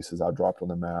City places I dropped on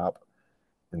the map.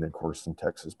 And then, of course, some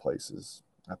Texas places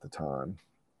at the time.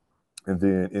 And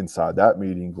then inside that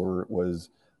meeting was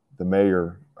the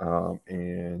mayor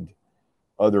and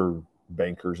other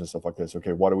bankers and stuff like this.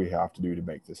 Okay, what do we have to do to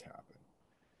make this happen?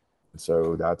 And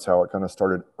so that's how it kind of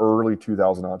started early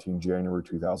 2019, January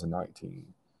 2019.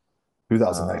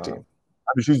 2019. I mean,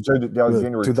 she's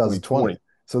January 2020.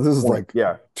 So this is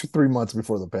 2-3 months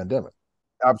before the pandemic.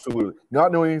 Absolutely.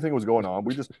 Not knowing anything was going on.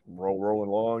 We just rolling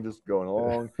along, just going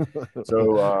along.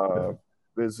 So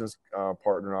business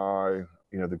partner and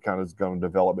I, the kind of going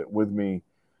development with me,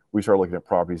 we started looking at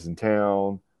properties in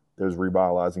town. They was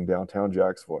revitalizing downtown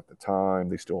Jacksonville at the time.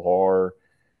 They still are.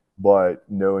 But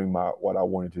knowing what I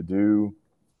wanted to do,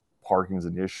 parking is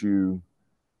an issue,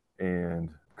 and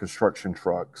construction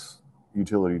trucks,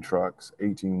 utility trucks,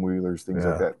 18-wheelers, things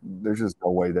like that. There's just no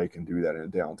way they can do that in a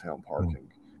downtown parking,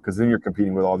 because then you're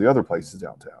competing with all the other places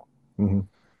downtown. Mm-hmm.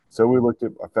 So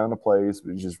I found a place,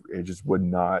 but it just would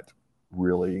not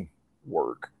really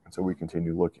work. And so we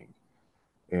continued looking,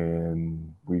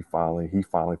 and he finally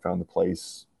found the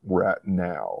place we're at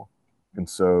now. And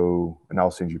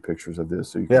I'll send you pictures of this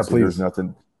so you can see. Please.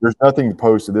 There's nothing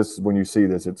posted. This is when you see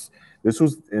this. This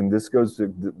goes to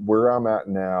where I'm at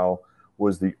now.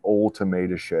 Was the old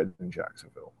tomato shed in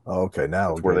Jacksonville. Oh, okay, now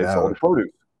that's where they sold the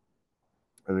produce.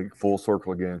 I think full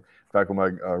circle again. In fact, one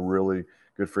of my really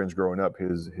good friends growing up,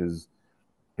 his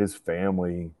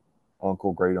family,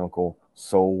 uncle, great uncle,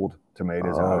 sold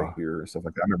tomatoes out of here and stuff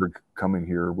like that. I remember coming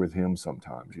here with him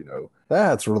sometimes.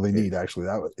 That's really neat. Actually,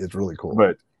 it's really cool.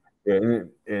 But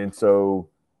and so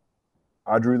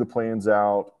I drew the plans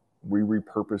out. We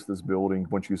repurposed this building.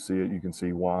 Once you see it, you can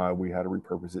see why we had to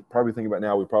repurpose it. Probably thinking about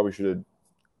now, we probably should have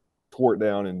tore it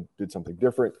down and did something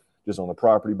different just on the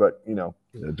property. But,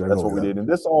 that's what we did. And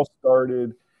this all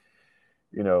started,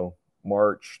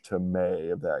 March to May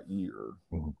of that year,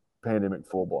 pandemic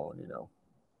full blown,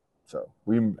 So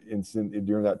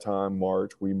during that time,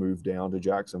 March, we moved down to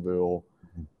Jacksonville,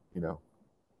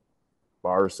 by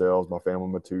ourselves, my family,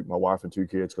 my wife and 2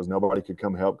 kids, because nobody could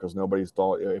come help, because nobody's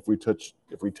thought if we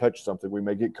touch something, we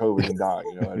may get COVID and die.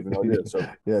 Even though it is. So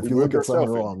yeah, if you look at something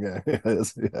wrong,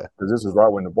 because this is right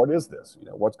when what is this?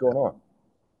 What's going on?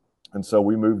 And so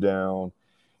we moved down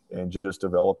and just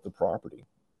developed the property.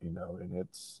 And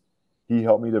he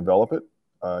helped me develop it.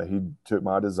 He took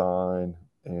my design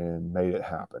and made it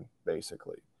happen,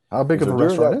 basically. How big of a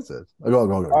restaurant is it? Go.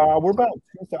 We're about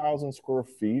 2,000 square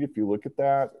feet. If you look at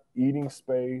that eating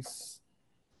space,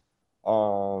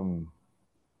 of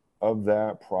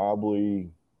that, probably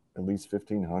at least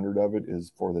 1,500 of it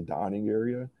is for the dining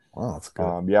area. Wow, that's good.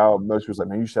 Most people say,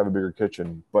 man, you should have a bigger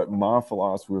kitchen. But my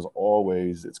philosophy was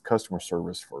always, it's customer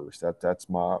service first. That's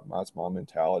my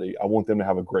mentality. I want them to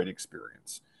have a great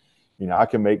experience. I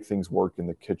can make things work in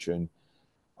the kitchen.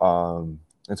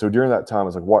 And so during that time, I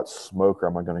was like, what smoker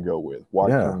am I going to go with? What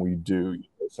can we do?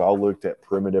 So I looked at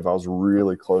Primitive. I was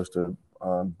really close to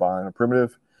buying a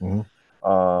Primitive. And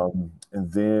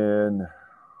then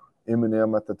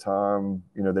M&M at the time,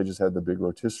 they just had the big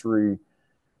rotisserie.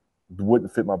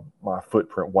 Wouldn't fit my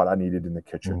footprint, what I needed in the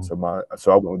kitchen. So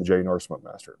I went with the J&R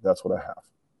Smokemaster. That's what I have.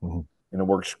 And it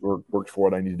works for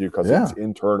what I need to do, because it's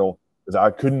internal, because I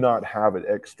could not have it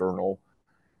external.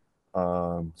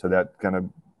 So that kind of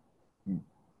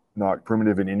knocked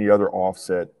Primitive and any other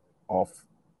offset off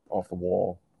the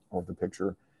wall of the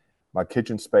picture. My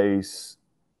kitchen space,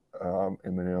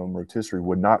 M&M rotisserie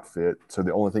would not fit. So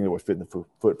the only thing that would fit in the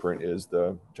footprint is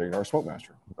the J&R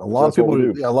Smokemaster. A lot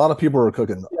of people are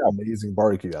cooking amazing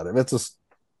barbecue out of it.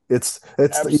 It's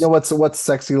what's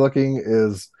sexy looking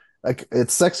is, like,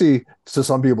 it's sexy to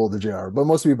some people, the JR, but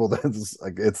most people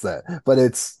it's that. But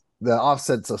it's the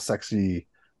offset's a sexy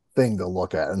thing to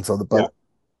look at, and so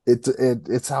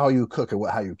it's how you cook and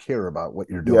how you care about what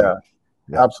you're doing. Yeah.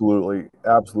 Absolutely.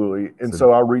 And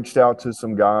so I reached out to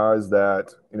some guys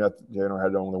that JR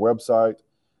had it on their website.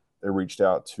 They reached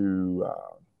out to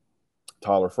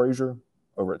Tyler Frazier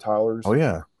over at Tyler's. Oh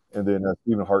yeah. And then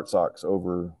Stephen Hartsocks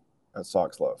over at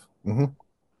Socks Love.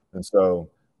 And so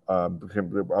I've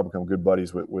become good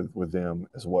buddies with them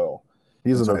as well.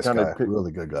 He's a nice guy,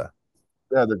 really good guy.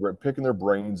 Yeah, they're picking their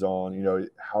brains on,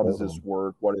 how does this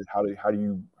work? How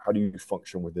do you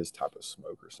function with this type of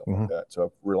smoke or something like that? So I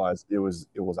realized it was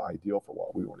ideal for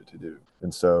what we wanted to do,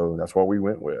 and so that's what we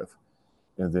went with,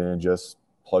 and then just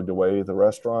plugged away at the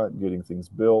restaurant, getting things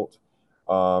built.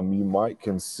 You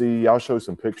can see, I'll show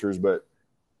some pictures, but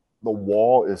the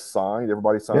wall is signed.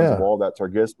 Everybody signs the wall. That's our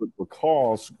guest book,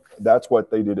 because that's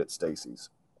what they did at Stacy's.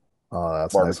 Oh,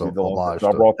 that's barbecue. Nice. So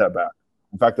I brought that back.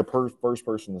 In fact, the first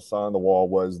person to sign the wall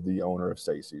was the owner of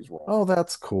Stacy's. Oh,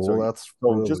 that's cool. So,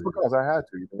 really just because I had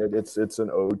to, it's an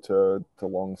ode to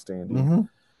long-standing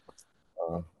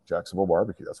Jacksonville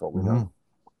barbecue. That's what we know,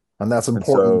 and that's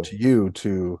important to you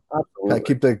to kind of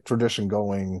keep the tradition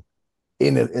going.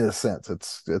 In a sense,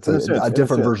 it's a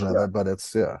different version of it, but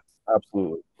it's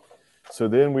absolutely. So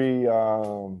then we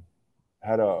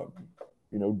had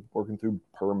working through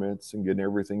permits and getting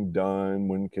everything done.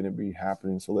 When can it be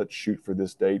happening? So let's shoot for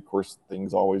this date. Of course,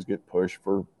 things always get pushed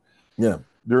for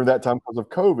during that time because of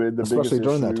COVID. Especially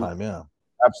during that time,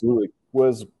 absolutely,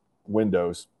 was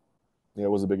windows. It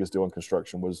was the biggest deal in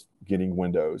construction, was getting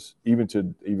windows.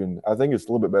 Even I think it's a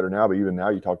little bit better now, but even now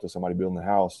you talk to somebody building the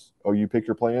house. Oh, you pick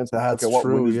your plans? That's what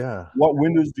true, windows, What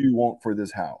windows do you want for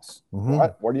this house?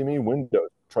 What do you mean windows?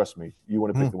 Trust me, you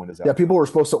want to pick the windows out. Yeah, people were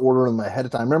supposed to order them ahead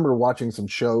of time. I remember watching some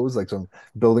shows, like some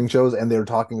building shows, and they were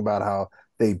talking about how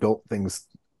they built things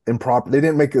improper. They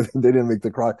didn't make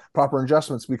the proper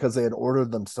adjustments because they had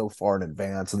ordered them so far in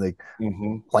advance, and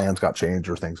plans got changed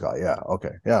or things got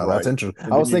right. That's interesting.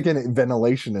 And I was thinking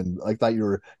ventilation, and I thought you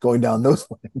were going down those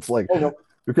lines. Like,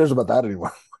 who cares about that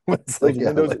anymore? It's like,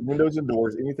 windows and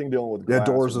doors, anything dealing with glass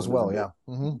doors as well.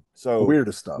 So the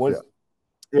weirdest stuff.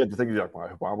 Yeah, the thing is,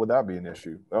 why would that be an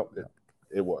issue? Well,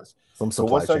 it was. So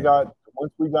once we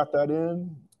got that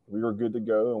in, we were good to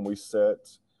go, and we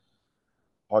set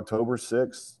October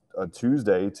 6th, a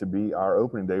Tuesday, to be our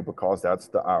opening day, because that's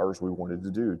the hours we wanted to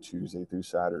do, Tuesday through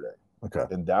Saturday. Okay.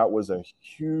 And that was a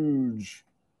huge,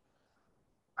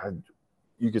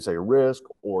 you could say, risk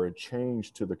or a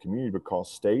change to the community,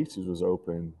 because Stacy's was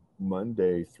open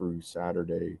Monday through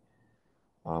Saturday,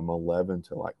 11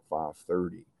 to like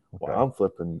 5:30. Well, I'm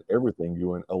flipping everything,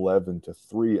 doing 11 to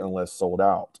 3 unless sold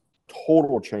out.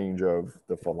 Total change of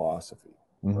the philosophy,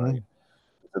 right?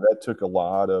 So that took a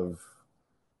lot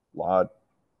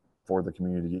for the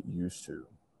community to get used to.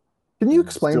 Can you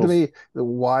explain to me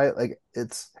why, like,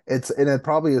 it's and it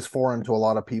probably is foreign to a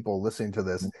lot of people listening to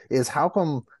this, is how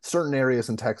come certain areas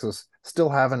in Texas still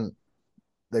haven't,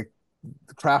 like,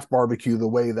 craft barbecue the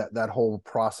way that whole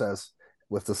process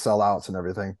with the sellouts and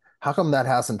everything? How come that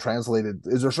hasn't translated?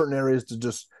 Is there certain areas that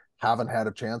just haven't had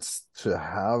a chance to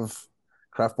have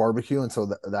craft barbecue, and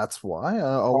so that's why? I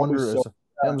Probably wonder. so.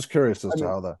 I'm just curious as I to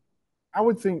mean, how that. I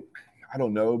would think, I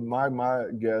don't know. My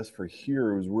guess for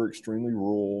here is we're extremely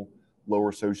rural,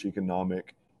 lower socioeconomic.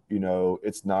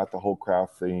 It's not the whole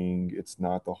craft thing. It's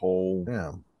not the whole.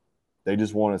 Yeah. They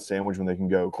just want a sandwich when they can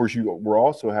go. Of course, we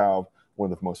also have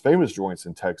one of the most famous joints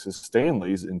in Texas,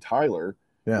 Stanley's in Tyler.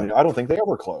 Yeah. I don't think they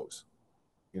ever close.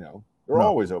 They're No.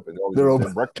 always open. They're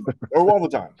open. All the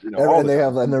time. And they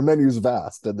have, and their menu's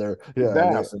vast, and they're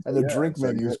vast, and the drink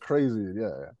menu is crazy.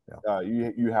 Yeah.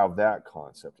 You have that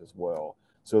concept as well.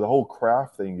 So the whole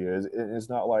craft thing it's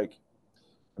not like,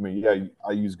 I mean, yeah,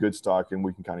 I use good stock, and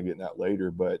we can kind of get in that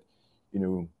later, but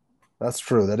that's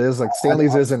true. That is, like,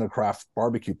 Stanley's isn't a craft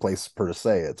barbecue place per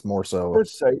se. It's more so. Per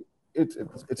se, it's an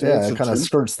it kind of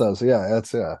skirts those. Yeah.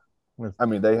 I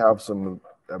mean, they have some.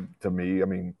 To me, I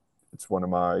mean, it's one of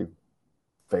my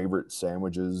favorite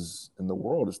sandwiches in the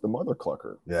world. It's the Mother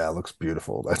Clucker. Yeah, it looks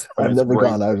beautiful. I've never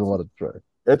gone. I just want to try.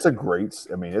 It's a great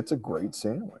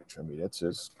sandwich. I mean, it's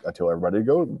just, I tell everybody to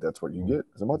go, that's what you get,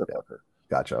 is a Mother Clucker.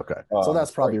 Gotcha. Okay. So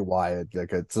that's probably why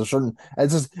it's a certain,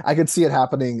 it's just, I could see it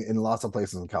happening in lots of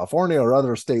places in California or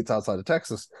other states outside of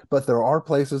Texas, but there are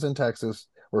places in Texas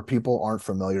where people aren't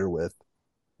familiar with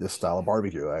this style of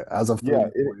barbecue as of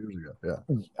 4 years ago. Yeah,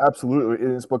 absolutely.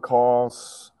 It's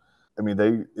because, I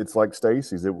mean, it's like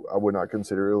Stacy's. I would not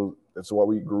consider it. It's what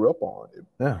we grew up on.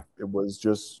 It was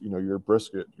just, your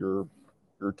brisket, your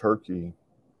turkey,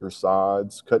 your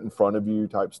sides, cut in front of you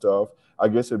type stuff. I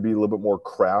guess it'd be a little bit more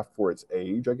craft for its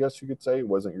age, I guess you could say. It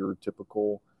wasn't your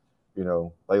typical,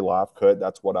 lay live cut.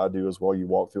 That's what I do as well. You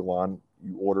walk through the line,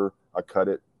 you order, I cut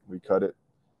it, we cut it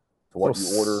to what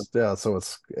you order. Yeah, so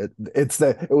it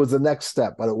was the next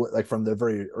step, but like from the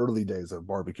very early days of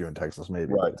barbecue in Texas,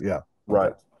 maybe. Right. Yeah.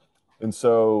 Right. And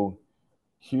so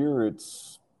here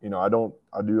it's, I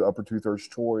do upper 2/3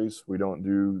 choice. We don't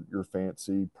do your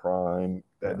fancy prime.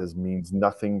 That means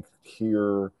nothing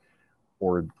here.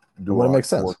 Or do what makes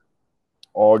sense.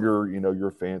 All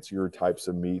your fancier types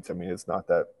of meats. I mean, it's not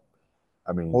that.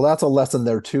 I mean, well, that's a lesson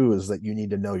there too, is that you need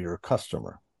to know your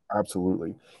customer.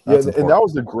 Absolutely. That's and that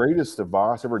was the greatest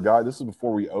advice I ever got. This is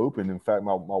before we opened. In fact,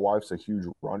 my wife's a huge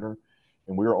runner,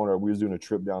 and we was doing a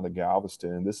trip down to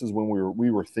Galveston. And this is when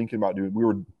we were thinking about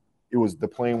doing. The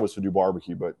plan was to do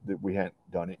barbecue, but we hadn't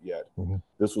done it yet. Mm-hmm.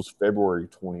 This was February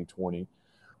 2020.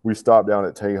 We stopped down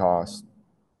at Tejas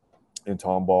in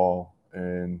Tomball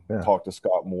and talked to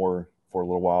Scott Moore for a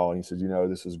little while, and he said,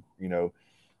 this is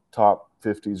top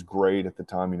 50 is great at the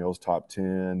time. It was top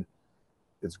 10.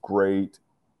 It's great.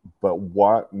 But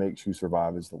what makes you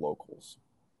survive is the locals,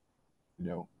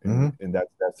 and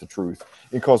that's the truth.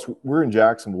 Because we're in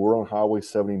Jacksonville, we're on Highway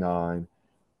 79.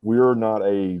 We're not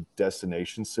a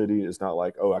destination city. It's not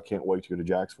like, oh, I can't wait to go to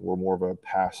Jacksonville. We're more of a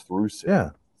pass-through city. Yeah.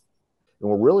 And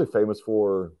we're really famous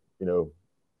for, kind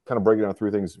of breaking down 3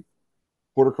 things: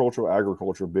 horticulture,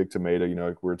 agriculture, big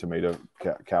tomato. We're a tomato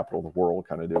capital of the world,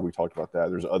 kind of did. We talked about that.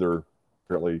 There's other,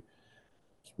 apparently,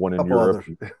 one in Europe,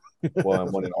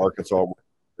 one in Arkansas.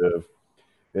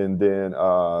 And then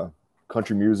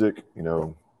country music,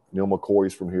 Neil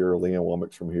McCoy's from here, Leanne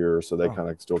Womack's from here, so they kind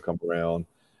of still come around.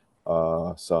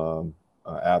 Some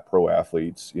pro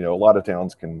athletes, a lot of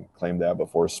towns can claim that, but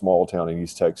for a small town in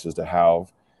East Texas to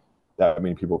have that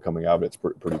many people coming out of it's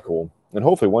pretty cool. And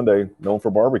hopefully one day known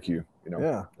for barbecue,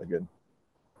 again.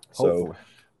 So,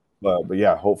 but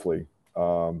yeah, hopefully.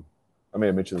 I may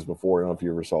have mentioned this before. I don't know if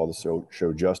you ever saw the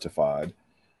show Justified.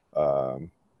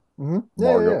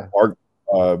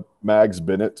 Mags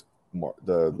Bennett,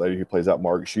 the lady who plays out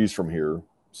Margaret, she's from here,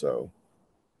 so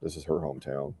this is her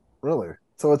hometown. Really?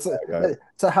 So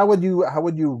so how would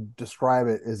you describe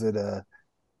it? Is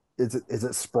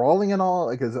it sprawling and all?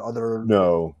 Like, is it other?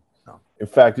 No. In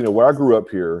fact, where I grew up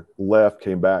here,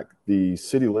 came back. The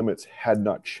city limits had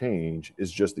not changed.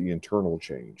 It's just the internal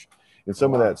change, and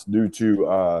some of that's due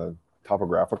to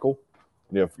topographical.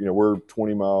 We're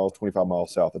 20 miles, 25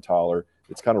 miles south of Tyler.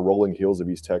 It's kind of rolling hills of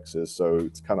East Texas, so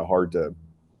it's kind of hard to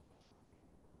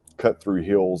cut through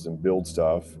hills and build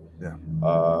stuff. Yeah.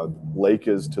 Lake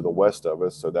is to the west of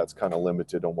us, so that's kind of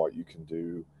limited on what you can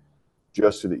do.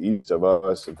 Just to the east of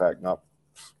us, in fact, not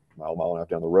mile and a half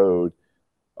down the road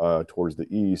towards the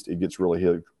east, it gets really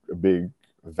hit a big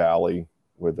valley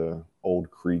with a old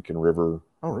creek and river.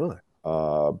 Oh, really?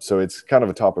 So it's kind of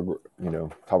a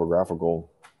topographical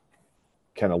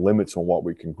kind of limits on what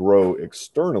we can grow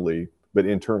externally, but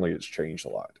internally it's changed a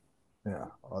lot. Yeah.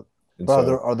 And But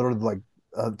so, are there like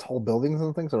tall buildings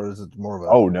and things, or is it more of a?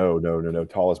 oh no.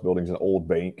 Tallest building's an old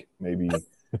bank, maybe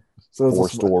So it's 4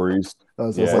 stories.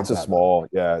 Oh, so it's Yeah, like it's a that. small.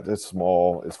 Yeah, it's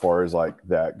small as far as like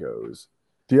that goes.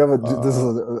 Do you have this is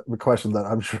Uh, a question that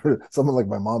I'm sure someone like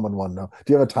my mom would want to know.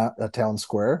 Do you have a town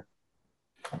square?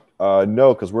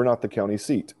 no, because we're not the county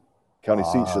seat. County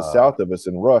seat's just Uh, south of us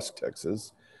in Rusk,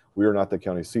 Texas. We are not the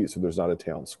county seat, so there's not a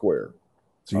town square.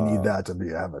 so you need that to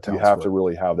have a You town have to square.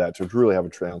 really have that to really have a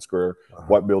town square. Uh-huh.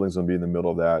 What building's going to be in the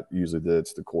middle of that? Usually,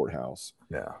 it's the courthouse.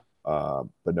 Yeah.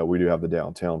 But no, we do have the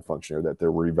downtown function there that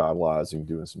they're revitalizing,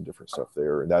 doing some different stuff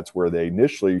there. And that's where they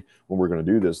initially, when we are going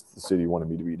to do this, the city wanted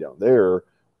me to be down there,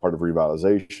 part of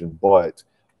revitalization. But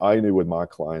I knew with my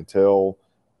clientele,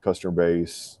 customer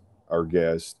base, our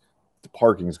guests, the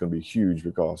parking is going to be huge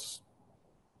because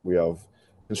we have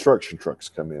construction trucks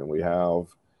come in. We have,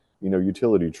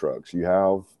 utility trucks. You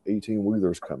have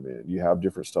 18-wheelers come in. You have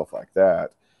different stuff like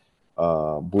that.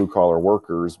 Blue collar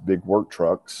workers, big work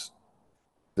trucks.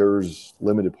 There's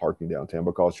limited parking downtown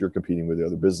because you're competing with the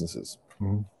other businesses.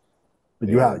 Mm-hmm. But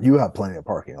you have plenty of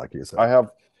parking, like you said. I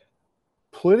have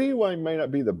plenty. May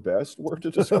not be the best word to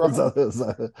describe,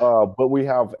 but we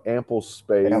have ample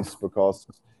space because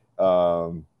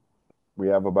we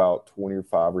have about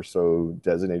 25 or so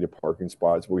designated parking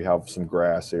spots. We have some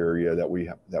grass area that we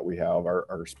have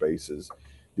our spaces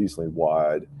decently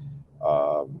wide.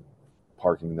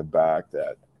 Parking in the back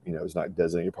that it's not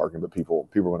designated parking, but people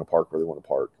want to park where they want to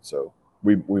park. So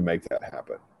we make that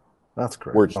happen. That's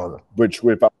great. Which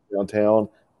if I was downtown,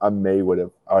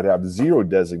 I'd have 0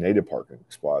 designated parking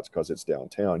spots because it's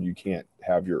downtown. You can't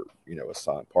have your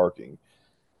assigned parking.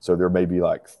 So there may be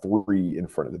like 3 in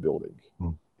front of the building,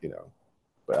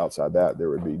 but outside that there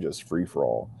would be just free for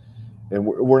all. And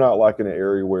we're not like in an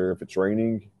area where if it's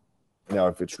raining,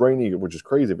 which is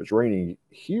crazy, if it's raining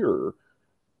here,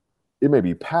 it may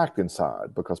be packed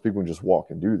inside because people can just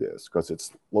walk and do this because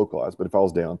it's localized. But if I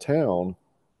was downtown,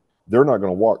 they're not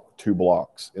going to walk 2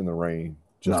 blocks in the rain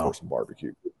just for some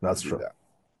barbecue. That's true.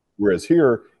 Whereas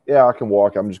here, I can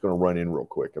walk. I'm just going to run in real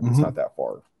quick. It's not that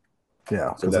far.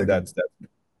 Yeah. So that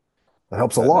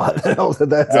helps a lot.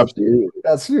 That's absolutely.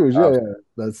 That's huge. Yeah.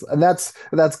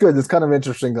 That's good. It's kind of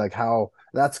interesting, like how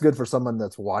that's good for someone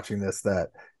that's watching this that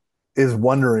is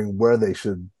wondering where they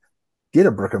should get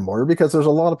a brick and mortar, because there's a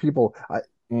lot of people.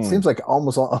 Seems like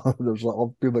almost all, there's a lot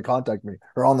of people that contact me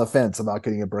are on the fence about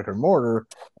getting a brick and mortar,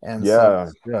 and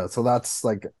so that's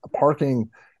like parking.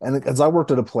 And as I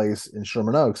worked at a place in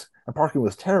Sherman Oaks, and parking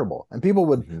was terrible, and people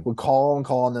would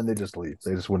call and then they just leave.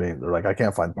 They just wouldn't. They're like, I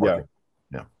can't find parking.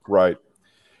 Yeah. Right.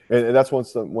 And that's one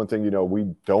thing.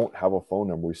 We don't have a phone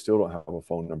number. We still don't have a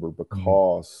phone number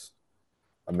because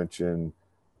I mentioned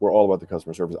we're all about the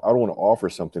customer service. I don't want to offer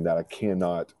something that I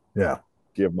cannot. Yeah.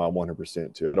 Give my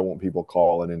 100% to. I don't want people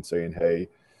calling and saying, "Hey,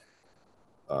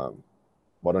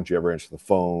 why don't you ever answer the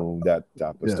phone?" That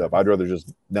type of stuff. I'd rather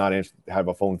just not have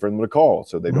a phone for them to call,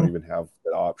 so they don't even have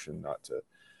that option not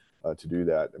to do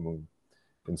that.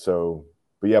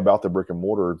 But about the brick and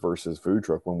mortar versus food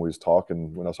truck. When I was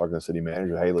talking to the city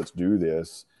manager, hey, let's do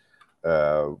this.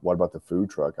 What about the food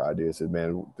truck idea? I said,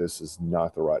 man, this is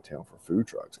not the right town for food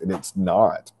trucks, and it's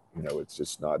not. It's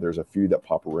just not. There's a few that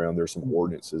pop around. There's some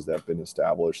ordinances that have been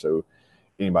established, so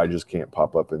anybody just can't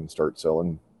pop up and start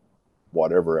selling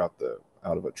whatever out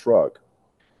of a truck.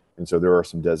 And so there are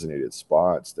some designated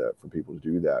spots that for people to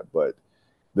do that. But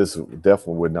this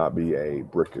definitely would not be a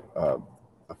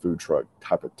food truck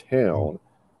type of town.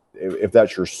 If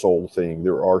that's your sole thing,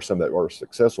 there are some that are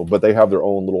successful, but they have their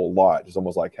own little lot. It's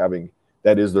almost like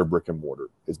that is their brick and mortar.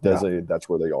 It's designated. That's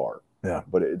where they are. Yeah.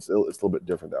 But it's a little bit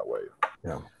different that way.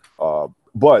 Yeah.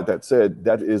 But that said,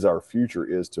 that is our future,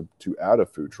 is to add a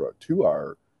food truck to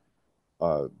our,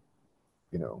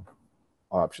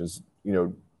 options.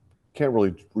 Can't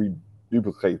really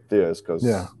duplicate this because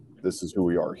this is who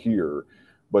we are here.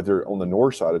 But on the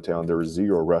north side of town, there are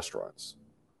 0 restaurants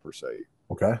per se.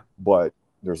 Okay. But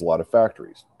there's a lot of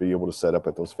factories. Be able to set up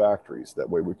at those factories. That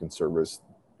way we can service,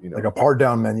 like a part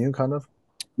down menu kind of.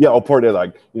 Yeah, I'll part it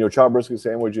like chopped brisket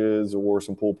sandwiches or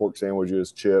some pulled pork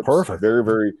sandwiches, chips. Perfect. Very,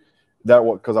 very that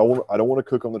one, because I don't want to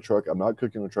cook on the truck. I'm not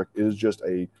cooking on the truck. It is just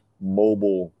a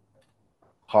mobile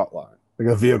hotline, like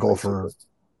a vehicle for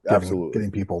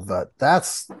getting people.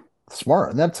 That's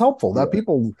smart and that's helpful. That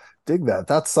people dig that.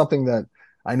 That's something that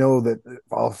I know that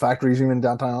all factories, even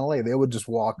downtown LA, they would just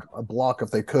walk a block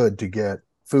if they could to get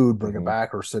food, bring it Hmm.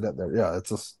 back, or sit at there. Yeah, it's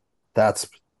just that's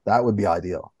that would be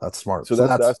ideal. That's smart. So So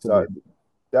that's the way.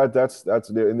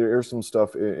 and there is some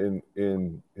stuff in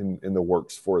the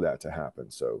works for that to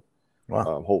happen. So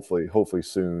Wow. hopefully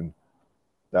soon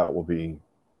that will be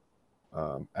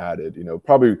added.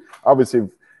 Probably obviously,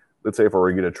 let's say if I were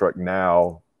to get a truck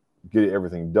now, get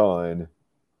everything done,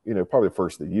 probably the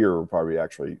first of the year will probably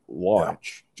actually Yeah,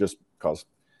 launch just because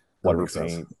that letter makes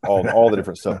sense. paint, all the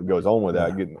different stuff Yeah, that goes on with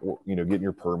that, yeah, getting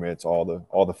your permits, all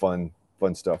the fun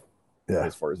stuff yeah.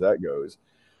 as far as that goes.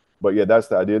 But yeah, that's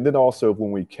the idea. And then also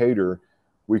when we cater,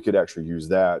 we could actually use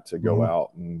that to go Hmm.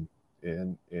 out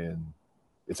and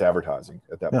it's advertising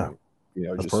at that Yeah, point.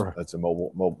 that's Just perfect. that's a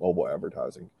mobile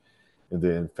advertising, and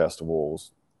then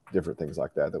festivals, different things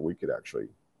like that that we could actually,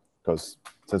 because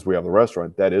since we have the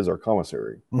restaurant, that is our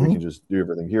commissary. We Hmm. can just do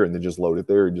everything here and then just load it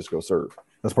there and just go serve,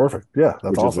 That's perfect. Yeah, that's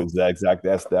which is awesome.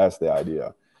 that's the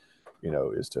idea.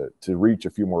 Is to reach a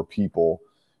few more people.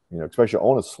 Especially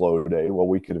on a slow day. Well,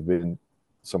 we could have been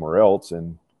somewhere else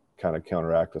and kind of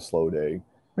counteract a slow day,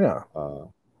 Yeah. uh,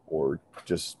 or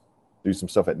just do some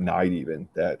stuff at night, even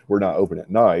that we're not open at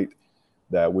night.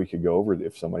 That we could go over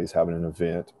if somebody's having an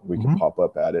event, we could Hmm. pop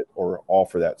up at it or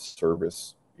offer that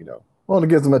service. Well, it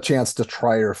gives them a chance to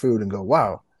try your food and go,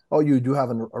 wow, oh, you do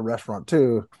have a restaurant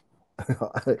too with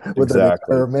an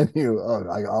Exactly, entire menu. Oh,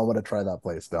 I want to try that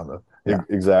place down the, yeah.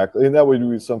 exactly, and that would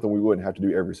be something we wouldn't have to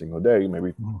do every single day.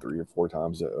 Maybe Mhm. 3 or 4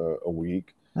 times a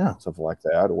week, Yeah. something like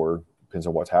that, or depends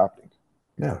on what's happening.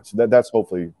 Yeah. So that's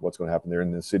hopefully what's going to happen there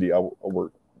in the city. I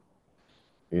work,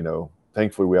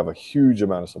 thankfully we have a huge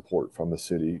amount of support from the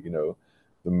city.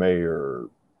 The mayor,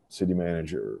 city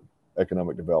manager,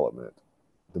 economic development,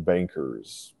 the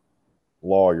bankers,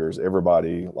 lawyers,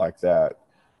 everybody like that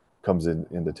comes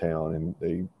into town, and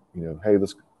they, hey,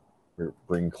 let's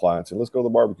bring clients and let's go to the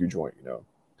barbecue joint.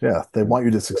 Yeah. They And want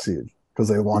you to succeed because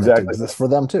they want it to exactly, exist for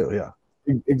them too. Yeah.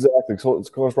 exactly. So it's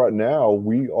because right now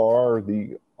we are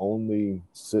the only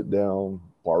sit down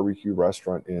barbecue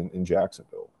restaurant in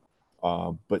Jacksonville.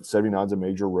 But 79 is a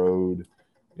major road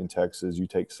in Texas. You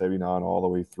take 79 all the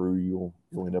way through, you'll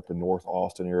end up in North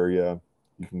Austin area.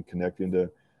 You can connect into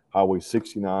Highway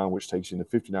 69, which takes you into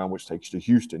 59, which takes you to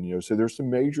Houston. So there's some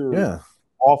major Yeah.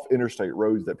 off interstate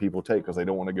roads that people take because they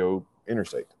don't want to go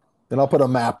interstate. And I'll put a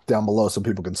map down below so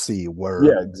people can see where.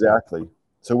 Yeah, Yeah. exactly.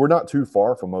 So we're not too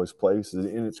far from most places,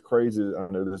 and it's crazy. I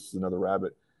know this is another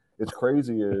rabbit. It's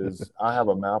crazy is I have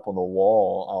a map on the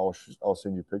wall. I'll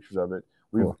send you pictures of it.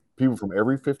 We've Cool. people from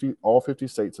all 50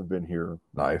 states have been here,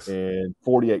 Nice. and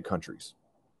 48 countries.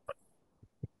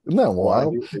 Isn't that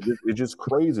Flying wild? here. It's just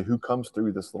crazy who comes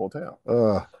through this little town.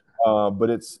 Uh, But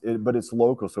it's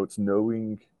local, so it's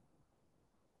knowing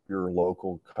your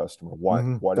local customer. What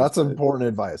is That's the important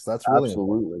advice. That's really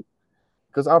important. absolutely,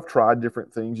 because I've tried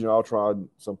different things. I'll try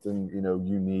something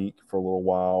unique for a little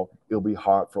while. It'll be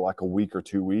hot for like a week or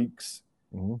 2 weeks,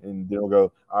 Hmm. and then it'll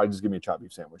go. I just give me a chopped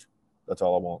beef sandwich. That's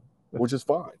all I want, which is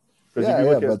fine. Because if Yeah. you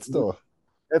Yeah. look at But still,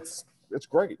 it's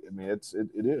great. I mean,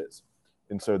 it is,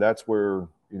 and so that's where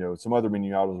some other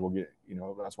menu items will get.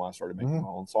 That's why I started making mhm. my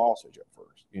own sausage at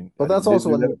first. And But I that's didn't also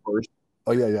do that when. at first.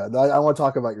 Oh yeah, yeah. I want to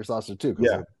talk about your sausage too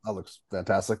because Yeah, that looks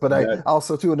fantastic. But and I that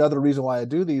also too another reason why I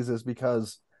do these is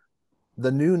because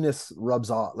the newness rubs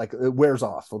off, like it wears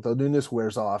off. The newness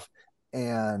wears off,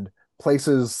 and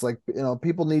places like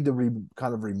people need to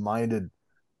kind of reminded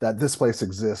that this place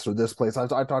exists or this place.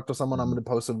 I talked to someone. I'm going to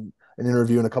post an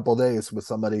interview in a couple of days with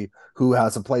somebody who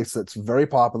has a place that's very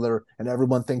popular, and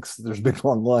everyone thinks there's big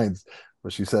long lines.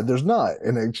 But she said there's not,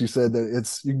 and then she said that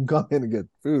it's you can come in and get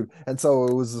food. And so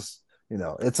it was this,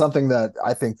 it's something that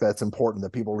I think that's important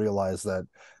that people realize that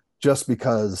just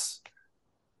because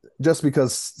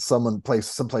some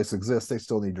place exists, they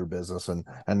still need your business, and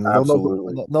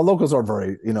absolutely. the locals are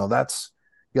very, that's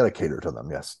you got to cater to them.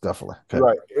 Yes, definitely. Okay.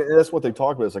 Right. And that's what they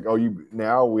talk about. It's like, oh,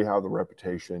 now we have the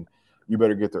reputation. You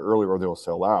better get there early or they'll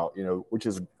sell out, which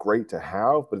is great to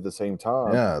have. But at the same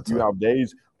time, Yeah, it's you a have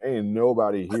days, ain't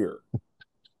nobody here.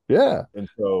 yeah, And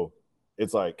so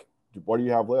it's like, what do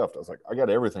you have left? I was like, I got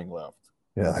everything left.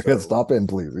 yeah. And I can so, stop in,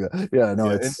 please. Yeah, yeah. No,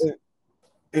 yeah. And, it's and,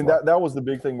 and well, that was the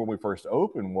big thing when we first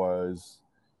opened was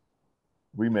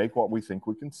we make what we think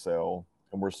we can sell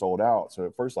and we're sold out. So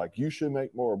at first, like, you should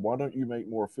make more. Why don't you make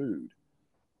more food?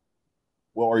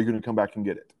 Well, are you going to come back and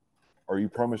get it? Or you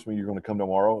promise me you're going to come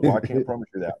tomorrow? Well, I can't promise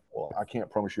you that. Well, I can't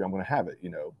promise you I'm going to have it.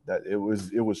 That it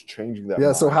was changing that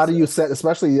yeah. So how do mindset. you set?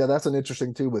 Especially, yeah, that's an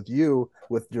interesting too with you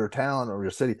with your town or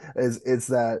your city. Is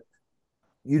that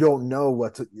you don't know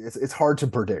it's hard to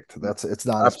predict. It's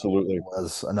not as Absolutely.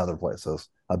 as another place, as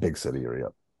a big city area.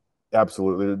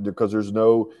 Absolutely. Because there's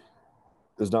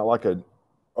not like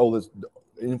this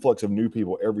influx of new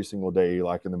people every single day,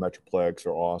 like in the Metroplex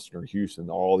or Austin or Houston,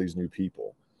 all these new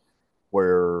people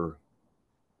where,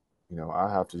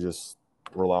 I have to just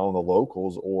rely on the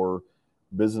locals or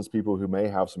business people who may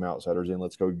have some outsiders in.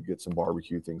 Let's go get some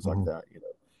barbecue, things like that.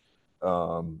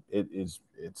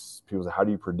 It's people say, how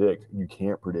do you predict? You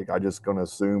can't predict. I just going to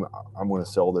assume I'm going to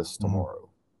sell this tomorrow.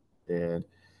 And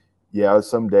yeah,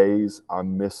 some days I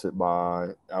miss it by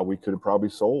we could have probably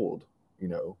sold.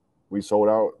 We sold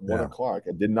out 1 o'clock.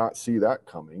 I did not see that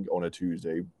coming on a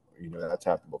Tuesday. That's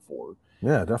happened before.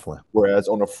 Yeah, definitely. Whereas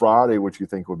on a Friday, which you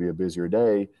think would be a busier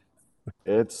day,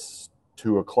 it's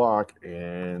 2 o'clock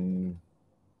and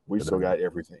we still got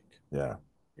everything. Yeah.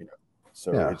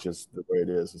 So it's just the way it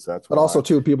is. That's but why. also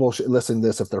too, people should listen to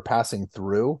this if they're passing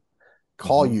through,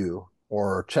 call you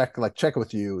or check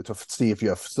with you to see if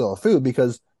you still have food,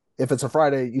 because if it's a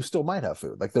Friday, you still might have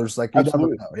food. Like there's like you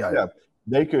Absolutely. never know. Yeah.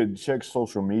 They could check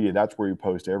social media. That's where you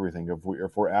post everything.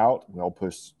 If we're out, we'll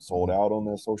push sold out on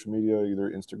the social media, either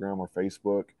Instagram or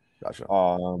Facebook. Gotcha.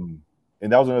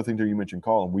 And that was another thing that you mentioned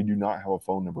calling. We do not have a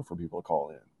phone number for people to call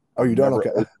in. Oh, you don't? Okay.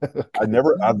 I've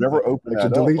never opened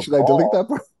that up. Should I delete that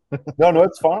part? No,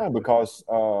 it's fine, because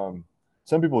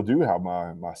some people do have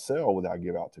my cell that I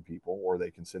give out to people, or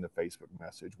they can send a Facebook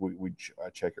message. We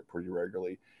check it pretty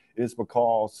regularly. It's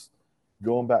because,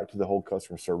 going back to the whole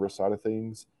customer service side of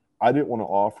things, I didn't want to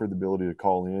offer the ability to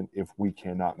call in if we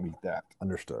cannot meet that.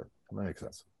 Understood. That makes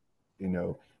sense.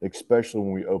 Especially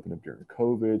when we opened up during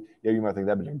COVID. Yeah, you might think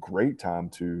that'd be a great time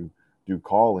to do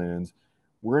call-ins.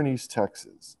 We're in East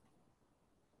Texas.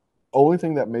 Only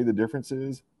thing that made the difference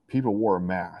is people wore a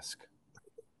mask.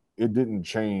 It didn't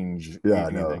change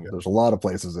anything. There's a lot of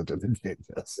places that didn't change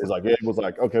this. It was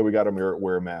like, okay, we got to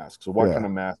wear a mask. So what kind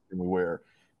of mask can we wear?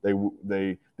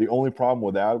 The only problem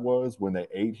with that was when they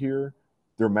ate here,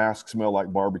 their masks smelled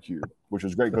like barbecue, which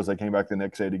was great because they came back the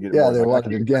next day to get it. Yeah, they walked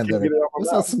it again. What's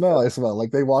that smell? I smell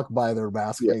like they walk by their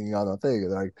mask hanging on a thing,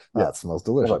 and they're like, it smells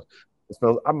delicious. It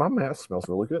smells. My mask smells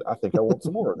really good. I think I want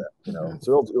some more of that.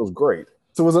 So it was great.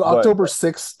 So was it October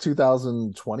 6th,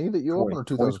 2020 that you opened, or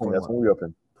 2020? That's when we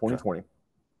opened. 2020. Okay.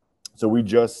 So we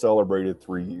just celebrated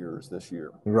 3 years this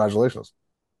year. Congratulations.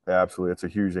 Absolutely. It's a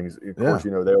huge thing. Of course,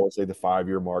 they always say the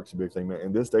 5-year mark's a big thing.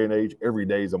 In this day and age, every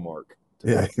day is a mark.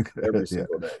 Every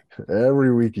single day.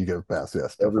 Every week you get past,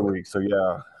 yes. Definitely. Every week. So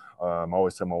I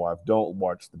always tell my wife, don't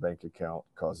watch the bank account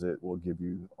because it will give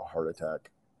you a heart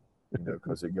attack.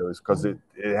 Because it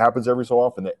happens every so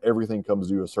often that everything comes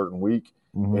due a certain week,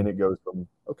 and it goes from,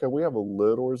 okay, we have a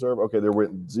little reserve. Okay, there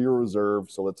went 0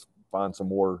 reserve, so let's find some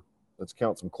more. Let's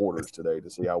count some quarters today to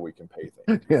see how we can pay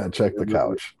things. Yeah, check the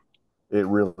couch. It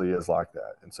really is like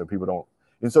that, and so people don't.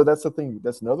 And so that's the thing.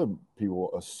 That's another,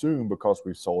 people assume because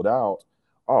we've sold out.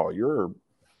 Oh, you're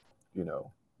going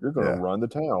to run the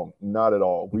town. Not at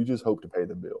all. We just hope to pay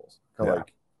the bills. Kind of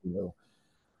like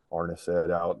Arna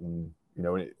said out, and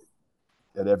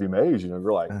at Evie Mays, you're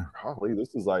like, golly,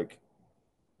 this is like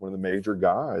one of the major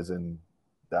guys, and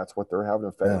that's what they're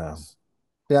having to face.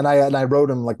 Yeah, and I wrote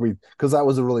him because that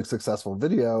was a really successful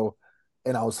video,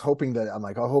 and I was hoping that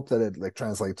I hope that it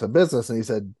translates to business. And he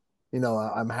said,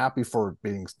 I'm happy for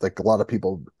being like a lot of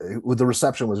people. The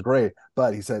reception was great,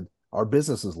 but he said our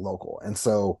business is local, and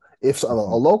so if a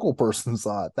local person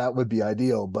saw it, that would be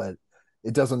ideal, but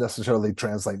it doesn't necessarily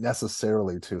translate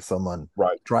to someone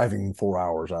driving 4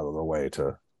 hours out of their way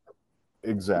to.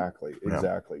 Exactly.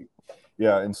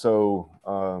 Yeah. And so,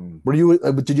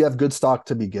 did you have good stock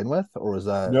to begin with, or was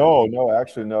that? No,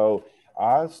 actually, no.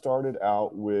 I started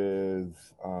out with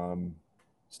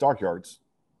Stockyards,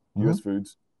 U.S.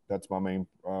 Foods. That's my main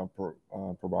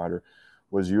provider,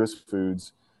 was U.S.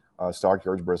 Foods,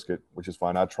 Stockyards brisket, which is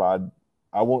fine. I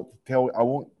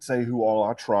won't say who all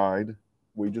I tried.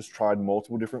 We just tried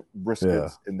multiple different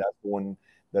briskets, and that's the one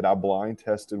that I blind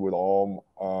tested with all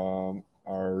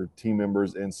our team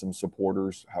members and some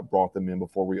supporters. I brought them in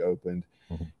before we opened,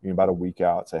 about a week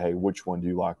out, say, hey, which one do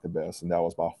you like the best? And that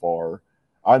was by far,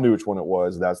 I knew which one it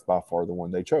was. That's by far the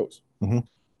one they chose.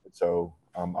 So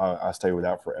I stayed with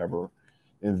that forever.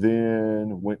 And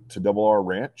then went to Double R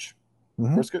Ranch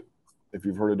brisket. If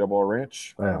you've heard of Double R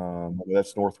Ranch,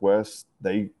 that's Northwest.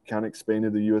 They kind of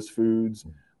expanded the U.S. Foods.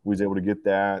 We was able to get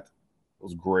that. It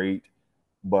was great,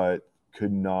 but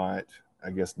could not,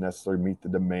 I guess, necessarily meet the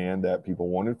demand that people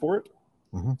wanted for it.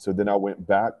 So then I went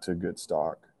back to Good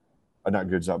Stock.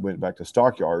 Not Good Stock, went back to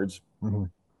Stockyards,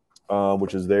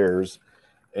 which is theirs.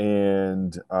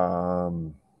 And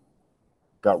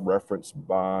got referenced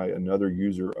by another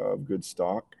user of Good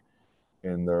Stock,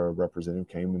 and the representative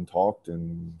came and talked,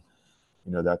 and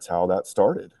that's how that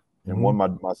started. And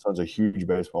Mhm. my son's a huge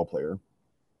baseball player,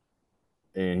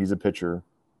 and he's a pitcher.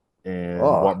 And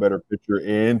Oh, what better pitcher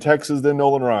in Texas than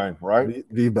Nolan Ryan, right?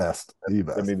 the best, the I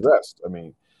best. mean, best. I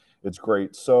mean, it's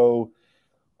great. So,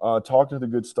 talking to the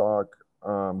Good Stock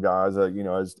guys, I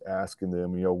was asking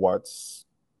them, what's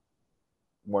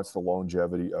the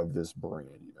longevity of this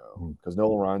brand, Mhm. because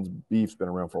Nolan Ryan's beef's been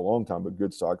around for a long time, but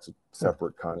Good Stock's a Yeah.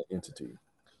 separate kind of entity.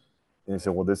 And he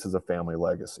said, well, this is a family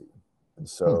legacy. And Hmm.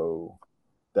 so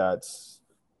that's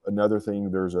another thing.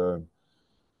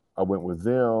 I went with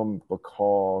them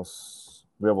because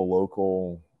we have a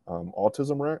local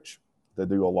autism ranch. They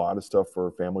do a lot of stuff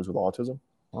for families with autism.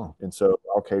 Oh. And so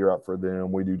I'll cater out for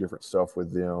them. We do different stuff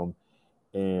with them.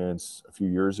 And a few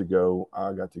years ago,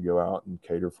 I got to go out and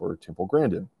cater for Temple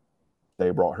Grandin.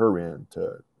 They brought her in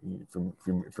to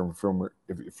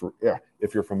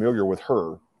if you're familiar with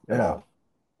her at Yeah. all.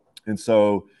 And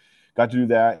so got to do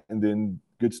that. And then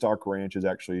Good Stock Ranch is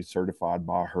actually certified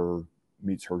by her,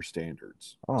 meets her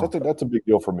standards. Oh. So that's a big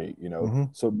deal for me,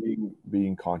 Mhm. So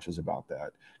being conscious about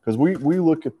that. Because we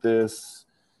look at this,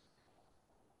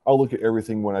 I'll look at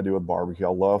everything when I do a barbecue. I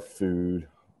love food,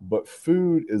 but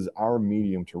food is our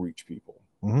medium to reach people.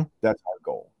 Mhm. That's our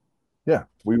goal. Yeah.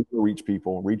 We want to reach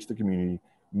people, reach the community,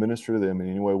 minister to them in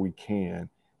any way we can.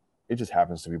 It just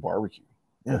happens to be barbecue.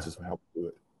 Yeah. That's just how we do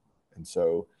it. And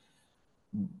so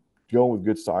going with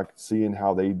Good Stock, seeing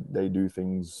how they do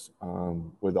things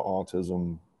with the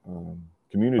autism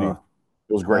community,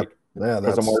 it was great.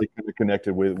 Because I'm already kind of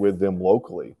connected with them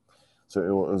locally. So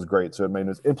it was great. So it made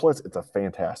us, and plus it's a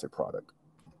fantastic product.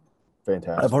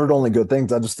 Fantastic. I've heard only good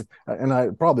things. And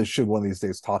I probably should one of these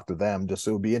days talk to them. Just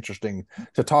it would be interesting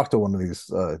to talk to one of these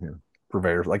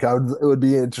purveyors. Like it would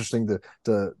be interesting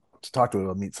to talk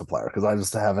to a meat supplier because I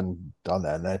just haven't done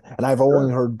that, and I've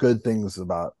only heard good things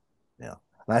about. Yeah,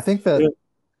 and I think that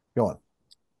go on.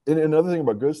 And another thing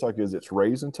about Good Stock is it's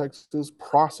raised in Texas,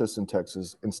 processed in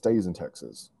Texas, and stays in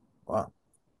Texas. Wow,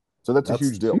 so that's a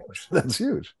huge deal. Huge. That's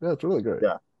huge. That's really great.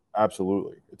 Yeah,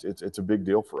 absolutely. It's a big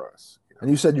deal for us. And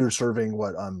you said you're serving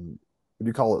what do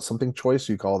you call it? Something choice?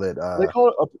 You called it they call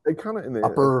it they kind of in the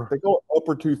upper. They call it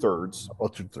upper 2/3.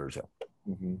 Upper 2/3. Yeah.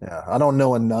 Mm-hmm. Yeah, I don't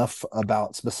know enough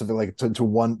about specific like to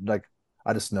one like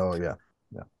I just know yeah.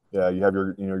 You have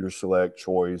your select,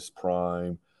 choice,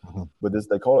 prime, mm-hmm. but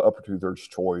they call it upper 2/3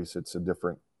 choice. It's a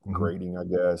different mm-hmm. grading, I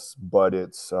guess, but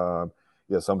it's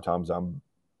sometimes I'm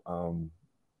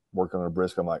working on a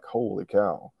brisket. I'm like, holy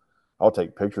cow. I'll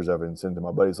take pictures of it and send to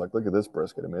my buddies. Like, look at this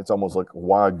brisket. I mean, it's almost like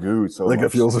wagyu. So like much,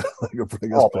 it feels like a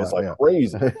it's like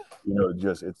crazy.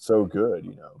 Just it's so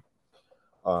good.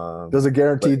 Does it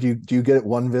guarantee? Do you get it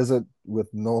one visit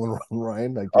with Nolan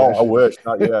Ryan? Like, I wish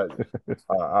not yet.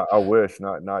 I wish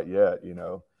not yet.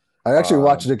 I actually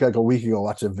watched it like a week ago.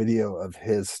 Watched a video of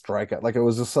his strikeout. Like it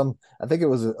was just I think it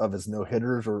was of his no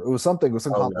hitters or it was something with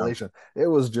some compilation. Yeah. It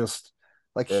was just.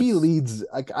 Like he leads,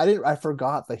 like I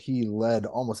forgot that he led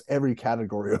almost every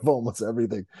category of almost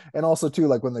everything, and also too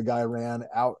like when the guy ran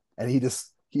out and he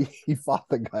fought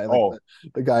the guy, like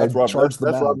the guy charged the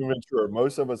mound. That's Robin Ventura.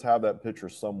 Most of us have that picture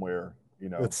somewhere.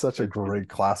 It's such a great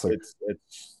classic.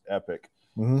 It's epic.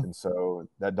 Mm-hmm. And so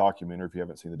that documentary, if you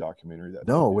haven't seen the documentary,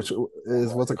 which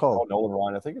is what's it called? Nolan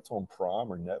Ryan. I think it's on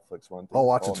Prime or Netflix. I'll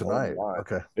watch it tonight.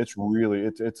 Okay, it's really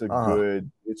it's a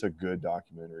good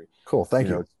documentary. Cool, thank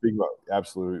you. Speaking of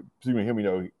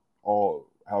him, all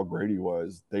how great he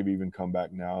was. They've even come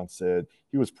back now and said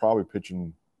he was probably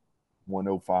pitching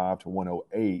 105 to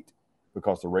 108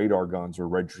 because the radar guns were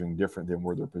registering different than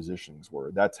where their positions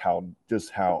were. That's how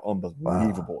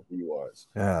unbelievable he was.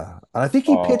 Yeah. And I think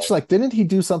he pitched didn't he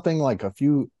do something like a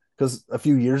few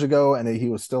years ago and he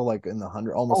was still like in the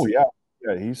 100 almost. Oh yeah.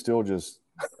 Yeah, he's still just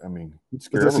he'd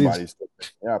scare everybody.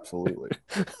 Absolutely.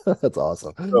 That's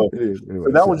awesome. So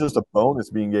that was just a bonus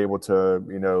being able to,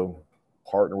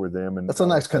 partner with them, and that's a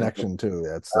nice connection too.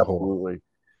 That's absolutely.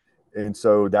 And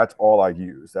so that's all I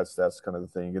use. That's kind of the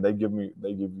thing. And they give me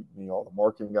all the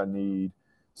marketing I need,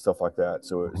 stuff like that.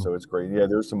 So it's great. Yeah,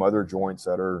 there's some other joints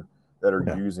that are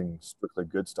using strictly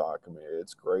Good Stock. I mean,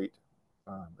 it's great.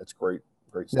 It's great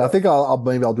stuff. Yeah, I think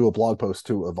I'll do a blog post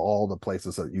too of all the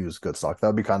places that use Good Stock.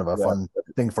 That'd be kind of a fun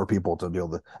thing for people to be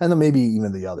able to, and then maybe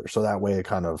even the others. So that way it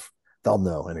kind of they'll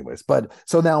know anyways. But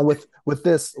so now with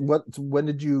this,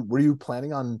 were you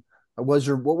planning on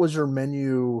what was your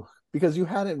menu? Because you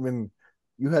had been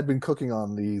cooking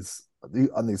on these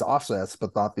offsets,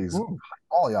 but not these high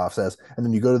quality offsets, and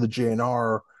then you go to the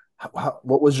JNR.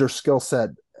 What was your skill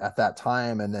set at that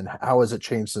time, and then how has it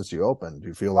changed since you opened? Do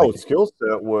you feel like skill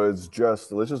set was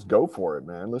just let's just go for it,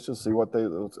 man. Let's just see what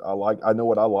I like. I know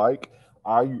what I like.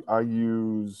 I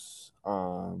use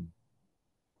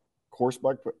coarse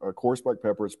black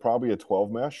pepper. It's probably a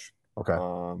 12 mesh. okay,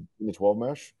 In the 12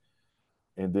 mesh,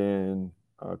 and then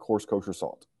coarse kosher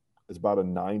salt. It's about a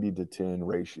 90-10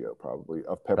 ratio, probably,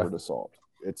 of pepper okay. to salt.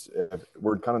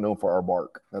 We're kind of known for our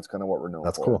bark. That's kind of what we're known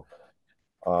That's for.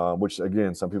 cool. Which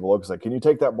again, some people look and say, "Can you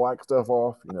take that black stuff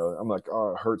off?" I'm like,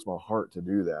 "Oh, it hurts my heart to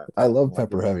do that." I love Like,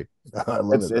 pepper heavy. I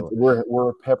love it.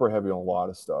 we're pepper heavy on a lot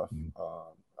of stuff. Mhm.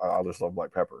 I just love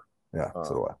black pepper. Yeah,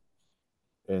 so do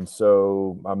I. And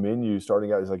so my menu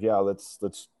starting out is like, yeah, let's.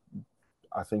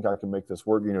 I think I can make this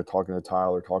work. Talking to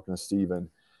Tyler, talking to Steven,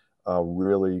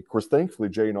 really, of course, thankfully,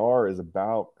 J&R is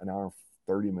about an hour and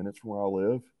 30 minutes from where I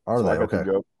live. Are So they? I got Okay. to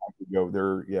go. I could go.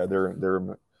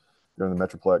 They're in the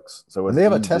Metroplex. So And it's they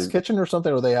have a easy. test kitchen or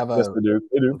something, or they have Yes, a. they do.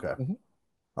 They do. Okay. Mhm.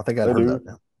 I think I'd They heard do.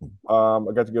 that. Yeah.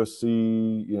 I got to go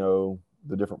see,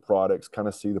 the different products, kind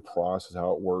of see the process,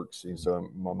 how it works. And so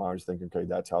my mind was thinking, okay,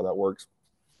 that's how that works.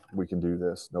 We can do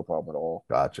this, no problem at all.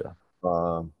 Gotcha.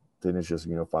 Um, then it's just,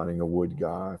 finding a wood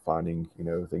guy, finding,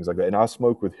 things like that. And I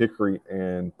smoke with hickory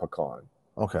and pecan,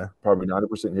 Okay. probably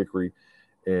 90% hickory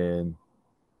and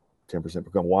 10%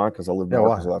 pecan. Why? Because I lived in Yeah,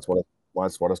 why? Arkansas.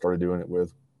 That's what I started doing it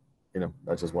with.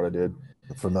 That's just what I did.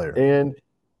 Familiar. And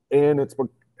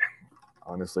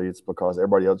honestly, it's because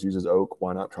everybody else uses oak.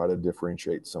 Why not try to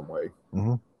differentiate some way?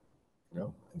 Hmm.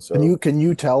 And Can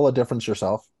you tell a difference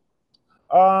yourself?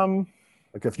 um,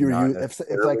 Like if you're not you if like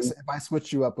necessarily. if I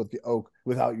switched you up with the oak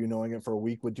without you knowing it for a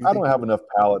week, would you I think don't you have would? enough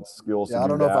palate skills to Yeah, I do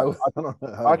don't know if I that. would. I don't know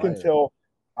I how can I. tell.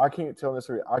 I can't tell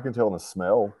necessarily. I can tell in the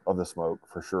smell of the smoke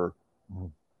for sure,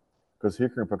 Mhm. because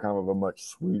hickory and pecan have a much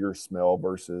sweeter smell For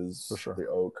versus sure. the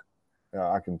oak.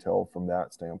 I can tell from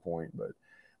that standpoint, but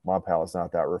my palate's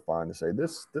not that refined to say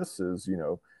this is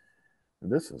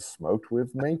this is smoked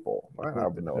with maple. I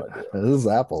have no idea. This is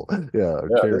apple. Yeah,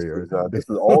 Yeah, cherry. Or, this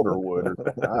is alderwood or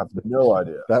something. I have no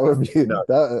idea. that would be No,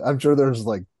 that. I'm sure there's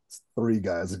like three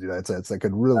guys in the United States that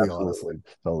could really absolutely. honestly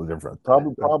tell the difference.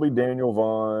 Probably Daniel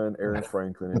Vaughn, Aaron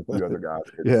Franklin, and a few other guys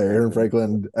Yeah, Aaron can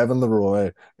Franklin, Evan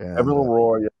Leroy, Evan and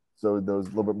Leroy. Yeah. So those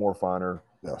little bit more finer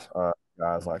yes.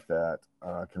 guys like that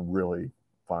can really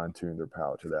fine tune their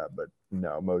palate to that. But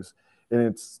no, and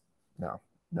it's no,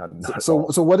 not at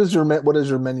all. So what is your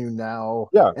menu now?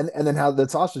 Yeah, And then how the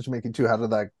sausage making too? How did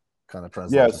that kind of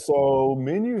yeah. translate? So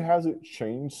menu hasn't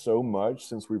changed so much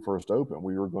since we first opened.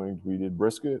 We did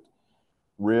brisket,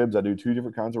 ribs. I do two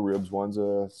different kinds of ribs. One's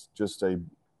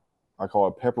I call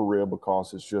it pepper rib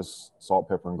because it's just salt,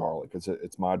 pepper, and garlic.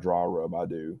 It's my dry rub I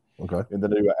do. Okay. And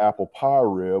then I do an apple pie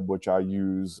rib, which I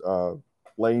use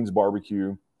Lane's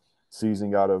barbecue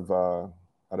seasoning out of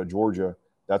Georgia.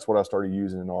 That's what I started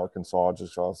using in Arkansas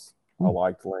just because I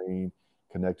liked Lane,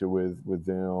 connected with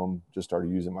them, just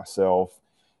started using myself.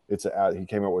 He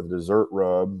came out with a dessert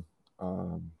rub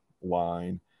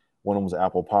line. One of them was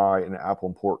apple pie, and apple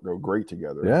and pork go great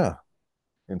together. Yeah.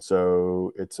 And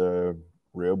so it's a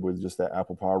rib with just that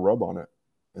apple pie rub on it.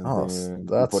 And Oh, then we put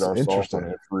that's our sauce on interesting. it.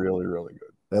 It's really, really good.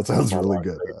 That That's sounds my really wife's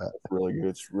good. favorite. It's really good.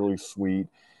 It's really sweet.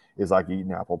 It's like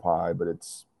eating apple pie, but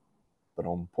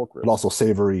on pork But ribs. also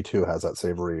savory too, has that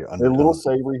savory A little undertone.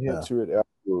 savory hint Yeah. to it,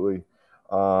 absolutely.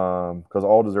 Because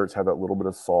all desserts have that little bit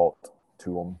of salt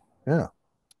to them. Yeah.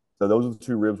 So those are the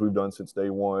two ribs we've done since day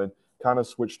one. Kind of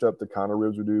switched up the kind of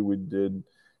ribs we do. We did,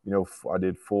 I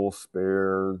did full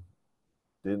spare,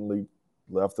 didn't leave,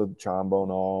 left the chine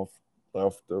bone off,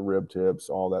 left the rib tips,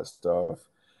 all that stuff.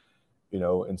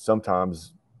 And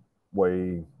sometimes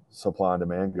way supply and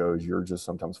demand goes, you're just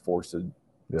sometimes forced to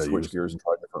Yeah. switch gears and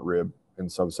try a different rib.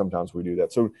 And so sometimes we do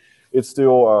that. So it's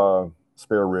still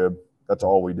spare rib. That's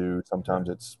all we do. Sometimes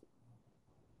it's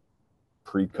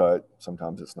pre-cut.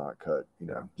 Sometimes it's not cut.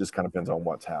 Just kind of depends on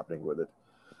what's happening with it.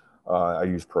 I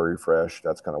use Prairie Fresh.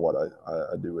 That's kind of what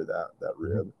I do with that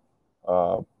rib.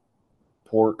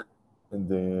 Pork, and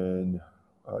then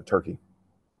turkey.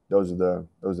 Those are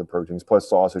the proteins plus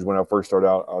sausage. When I first started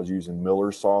out, I was using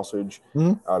Miller's sausage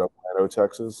out of Plano,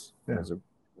 Texas. Yeah. It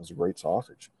was a great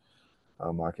sausage.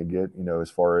 I could get as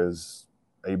far as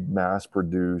a mass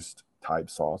produced type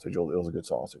sausage. It was a good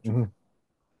sausage. Mm-hmm.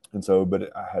 And so,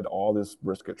 but I had all this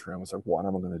brisket trim. I was like, what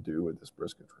am I going to do with this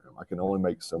brisket trim? I can only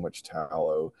make so much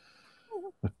tallow.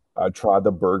 I tried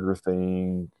the burger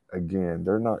thing. Again,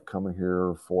 they're not coming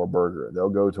here for a burger. They'll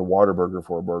go to Whataburger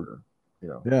for a burger.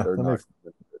 Yeah. They're not.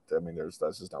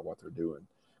 That's just not what they're doing,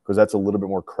 because that's a little bit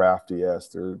more crafty. Yes,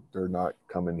 they're not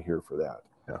coming here for that.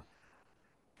 Yeah.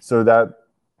 So that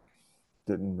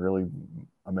didn't really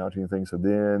amount to anything. So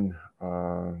then,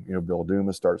 Bill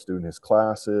Dumas starts doing his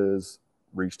classes.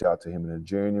 Reached out to him in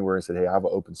January and said, "Hey, I have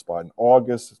an open spot in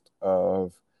August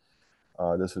of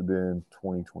this had been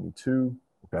 2022."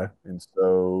 Okay. And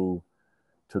so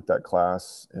took that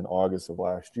class in August of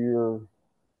last year,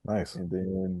 Nice. and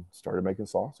then started making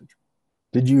sausage.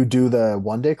 Did you do the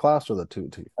 1 day class or the two?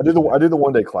 I did the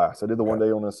 1 day class. I did the Okay. 1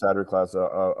 day on a Saturday class.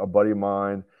 A buddy of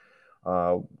mine,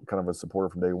 kind of a supporter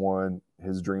from day one.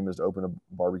 His dream is to open a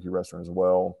barbecue restaurant as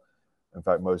well. In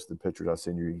fact, most of the pictures I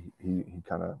send you, he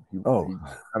kind Oh.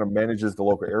 of manages the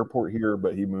local airport here,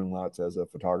 but he moonlights as a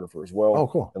photographer as well, Oh,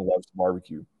 cool. and loves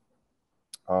barbecue.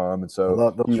 And Well, so he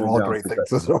those are went all down great to things.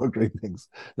 Those are all great things.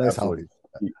 Nice hobby.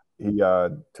 absolutely. He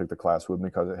took the class with me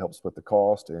because it helped split the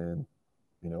cost, and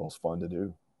it was fun to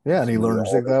do. Yeah, and So he we did learns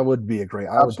all like of it. that would be a great.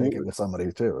 I would take it Absolutely, with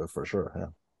somebody too, for sure. Yeah.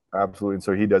 absolutely. And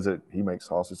so he does it. He makes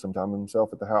sausage sometime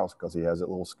himself at the house because he has that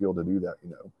little skill to do that.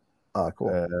 Cool.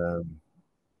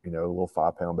 And a little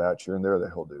 5 pound batch here and there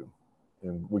that he'll do.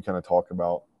 And we kind of talk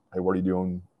about, hey, what are you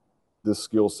doing? This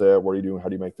skill set, what are you doing? How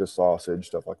do you make this sausage?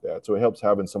 Stuff like that. So it helps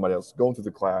having somebody else going through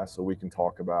the class so we can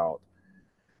talk about,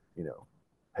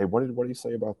 hey, what do you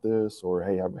say about this? Or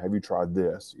hey, have you tried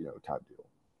this? Type deal.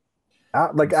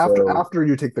 Like And so, after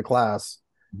you take the class,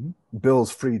 Mhm.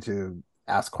 Bill's free to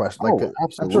ask questions. Like Oh,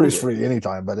 I'm sure he's absolutely. free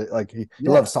anytime, but he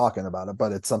loves Yes, talking about it.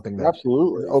 But it's something that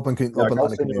absolutely. Like open I'll line of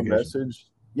send him a communication. message.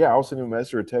 Yeah, I'll send him a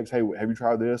message or a text. Hey, have you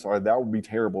tried this? Or that would be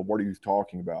terrible. What are you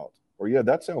talking about? Or yeah,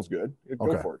 that sounds good. Yeah, go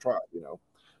Okay. for it. Try it.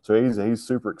 So he's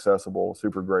super accessible,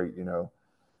 super great.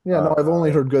 Yeah, no, I've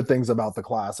only Uh, heard good things about the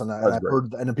class, and that's I've great.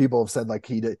 heard and people have said like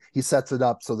he sets it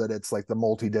up so that it's like the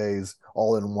multi days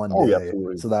all in one Oh, yeah, day,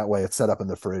 absolutely. so that way it's set up in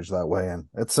the fridge that way, and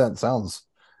sounds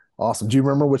awesome. Do you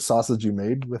remember which sausage you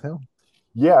made with him?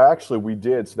 Yeah, actually, we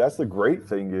did. So that's the great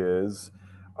thing is,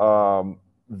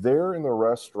 there in the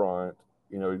restaurant,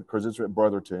 because it's at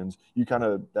Brotherton's, you kind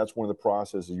of that's one of the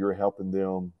processes. You're helping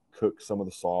them cook some of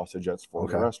the sausage that's for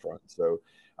the Okay. restaurant. So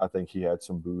I think he had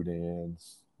some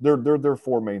boudins. They're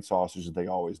four main sausages that they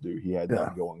always do. He had Yeah.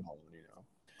 that going on.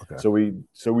 Okay. So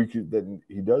we could then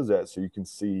he does that so you can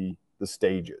see the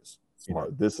stages.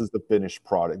 Smart. This is the finished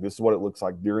product. This is what it looks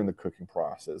like during the cooking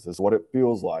process. This is what it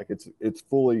feels like. It's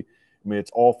fully. I mean,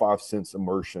 it's all 5 sense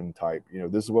immersion type.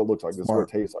 This is what it looks like. This is what it Smart.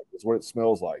 tastes like. This is what it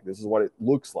smells like. This is what it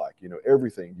looks like.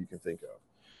 Everything you can think of.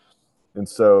 And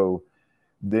so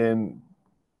then,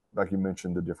 like you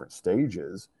mentioned, the different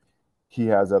stages, he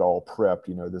has that all prepped.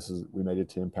 We made a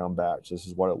 10 pound batch. This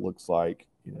is what it looks like.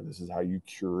 This is how you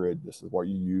cure it. This is what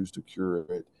you use to cure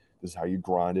it. This is how you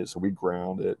grind it. So we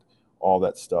ground it, all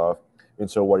that stuff. And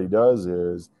so what he does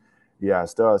is he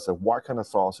asked us, so what kind of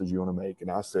sausage you want to make? And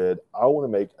I said, I want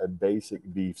to make a basic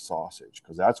beef sausage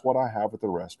because that's what I have at the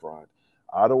restaurant.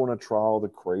 I don't want to try all the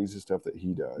crazy stuff that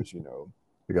he does. Like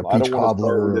a I peach don't want to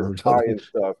start with cobbler this or something. high-end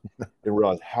stuff and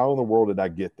realize how in the world did I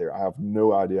get there? I have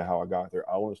no idea how I got there.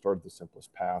 I want to start at the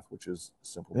simplest path, which is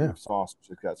simple Yeah. beef sausage.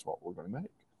 If that's what we're going to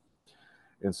make.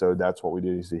 And so that's what we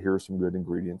did. He said, here are some good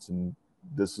ingredients. And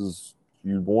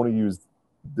you want to use,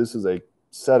 this is a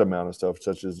set amount of stuff,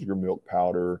 such as your milk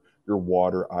powder, your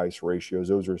water, ice ratios.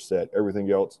 Those are set. Everything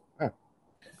else,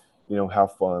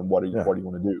 have fun. What do you Yeah.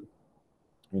 want to do?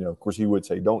 Of course, he would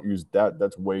say, don't use that.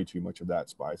 That's way too much of that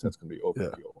spice. That's going to be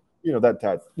overkill.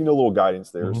 Little guidance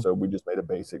there. Mhm. So we just made a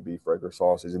basic beef regular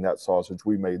sausage, and that sausage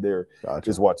we made there Gotcha.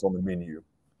 is what's on the menu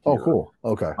Oh, here. cool.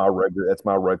 Okay. That's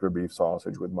my regular beef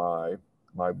sausage with my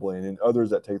blend. And others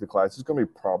that take the class, it's going to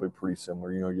be probably pretty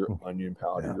similar. Your onion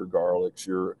powder, Yeah. your garlics,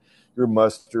 your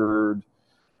mustard,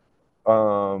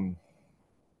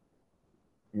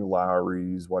 your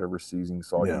Lowry's, whatever seasoning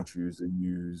salt Yeah. you choose to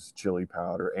use, chili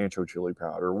powder, ancho chili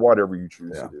powder, whatever you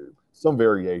choose Yeah. to do. Some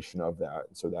variation of that.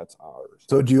 So that's ours.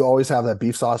 So do you always have that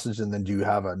beef sausage and then do you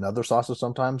have another sausage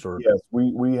sometimes or? Yes,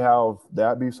 we have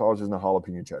that beef sausage and the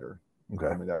jalapeno cheddar. Okay.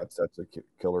 I mean, that's a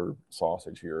killer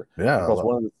sausage here. Yeah. Because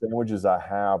one of the sandwiches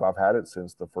I've had it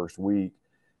since the first week.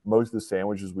 Most of the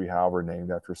sandwiches we have are named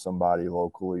after somebody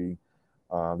locally.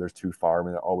 There's two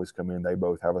firemen that always come in. They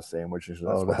both have a sandwich. And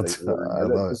so that's what they order. I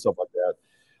love it. Stuff like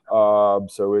that.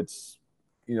 So it's,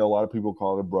 a lot of people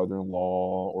call it a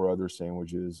brother-in-law or other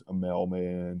sandwiches, a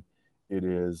mailman. It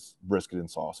is brisket and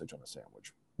sausage on a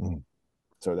sandwich. Mhm.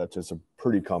 So that's just a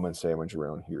pretty common sandwich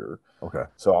around here. Okay.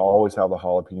 So I always have the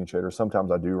jalapeno cheddar.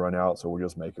 Sometimes I do run out, so we'll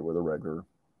just make it with a regular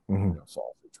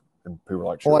sausage. And people are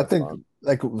like, sure, Well, I that's think fine.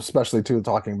 like especially too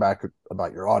talking back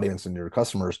about your audience and your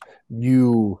customers,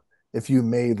 if you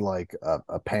made like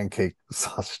a pancake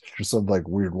sausage or some like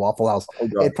weird Waffle House, Oh,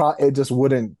 God. it just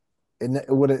wouldn't And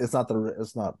it's not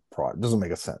it doesn't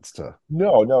make a sense to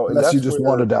No, and unless you that's just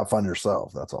where wanted to have fun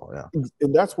yourself. That's all. Yeah.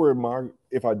 and that's where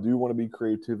if I do want to be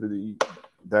creativity,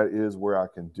 that is where I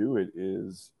can do it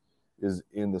is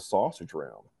in the sausage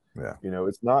realm. Yeah.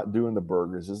 It's not doing the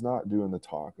burgers, it's not doing the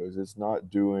tacos, it's not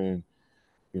doing,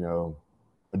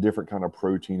 a different kind of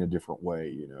protein a different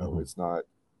way. Mm-hmm. It's not,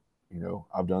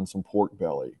 I've done some pork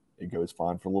belly. It goes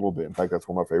fine for a little bit. In fact, that's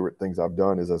one of my favorite things I've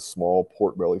done is a small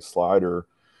pork belly slider,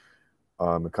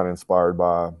 kind of inspired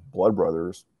by Blood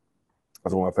Brothers.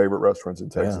 That's one of my favorite restaurants in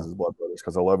Texas is Blood Brothers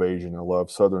because I love Asian, I love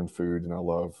Southern food, and I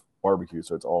love barbecue.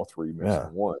 So it's all three mixed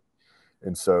in one.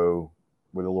 And so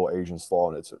with a little Asian slaw,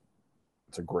 and it's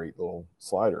a great little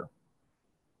slider.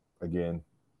 Again,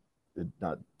 it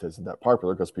isn't that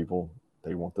popular because people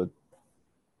they want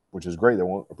which is great. They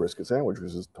want a brisket sandwich,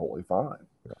 which is totally fine.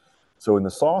 Yeah. So in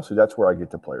the sausage, that's where I get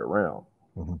to play around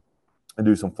Mm-hmm. and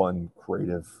do some fun,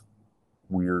 creative,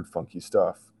 weird, funky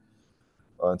stuff.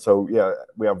 And so, yeah,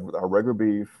 we have our regular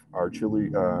beef, our chili,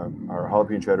 our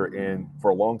jalapeno cheddar, and for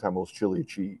a long time it was chili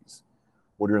cheese.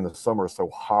 Well, during the summer, it's so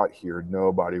hot here,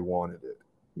 nobody wanted it.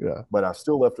 Yeah. But I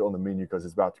still left it on the menu because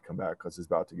it's about to come back because it's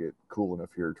about to get cool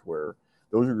enough here to where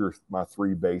those are my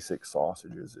three basic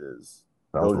sausages.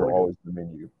 Those are always the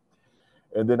menu.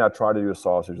 And then I try to do a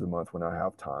sausage of the month when I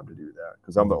have time to do that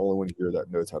because I'm the only one here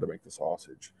that knows how to make the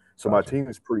sausage. So my team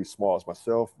is pretty small. It's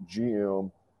myself,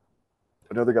 GM,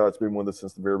 another guy that's been with us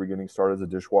since the very beginning, started as a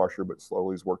dishwasher, but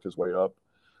slowly has worked his way up,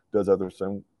 does other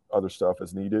stuff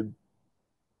as needed,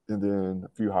 and then a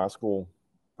few high school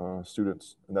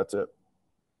students, and that's it.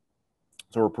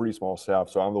 So we're a pretty small staff.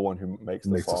 So I'm the one who makes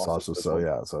the sausage. So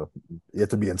yeah, so you have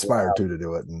to be inspired to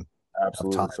do it and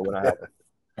absolutely. So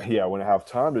when I have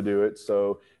time to do it,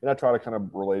 and I try to kind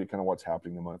of relate it kind of what's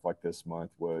happening the month. Like this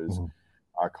month was,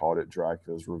 I called it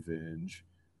Dracula's Revenge.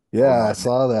 Yeah, I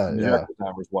saw that. Jack's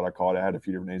Nightmare is what I called it. I had a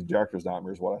few different names. Jack's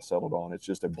Nightmare is what I settled on. It's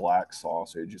just a black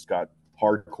sausage. It's got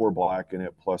hardcore black in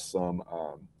it, plus some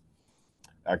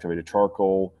activated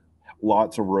charcoal,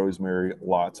 lots of rosemary,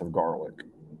 lots of garlic.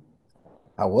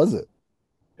 How was it?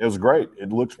 It was great. It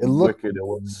looked wicked. It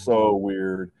looked so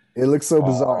weird. It looks so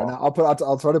bizarre. And I'll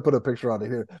try to put a picture on it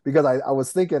here because I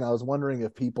was wondering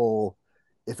if people,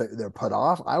 if they're put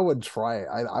off, I would try it.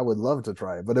 I would love to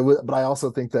try it, but I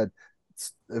also think that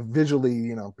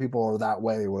visually, people are that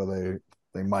way where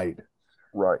they might.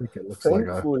 Right.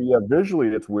 Thankfully, visually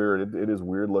it's weird. It is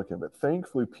weird looking, but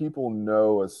thankfully people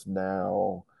know us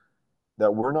now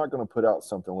that we're not going to put out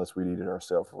something unless we eat it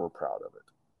ourselves and we're proud of it.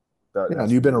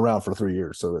 And you've been around for 3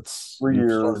 years, so it's 3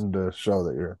 years starting to show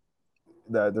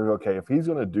that they're okay. If he's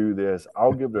going to do this,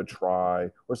 I'll give it a try.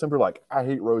 Or some people are like, I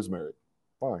hate rosemary.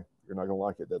 Fine, you're not going to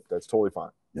like it. That's totally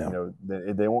fine. Yeah.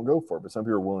 They won't go for it, but some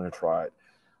people are willing to try it.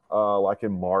 Like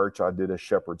in March, I did a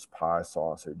shepherd's pie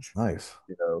sausage. Nice.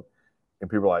 And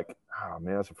people are like, oh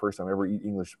man, that's the first time I ever eat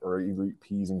English or eat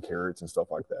peas and carrots and stuff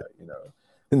like that.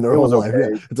 In their whole life, yeah.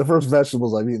 It's the first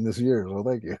vegetables I've eaten this year, so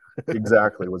thank you.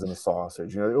 Exactly, it was in a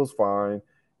sausage. It was fine.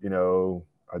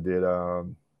 I did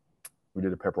we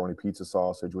did a pepperoni pizza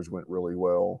sausage, which went really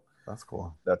well. That's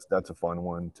cool. That's a fun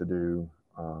one to do.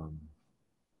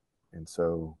 And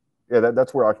so yeah,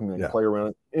 that's where I can play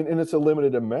around. And it's a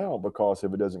limited amount because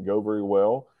if it doesn't go very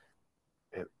well,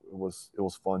 it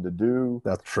was fun to do.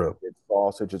 That's true. It's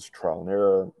sausage, it's trial and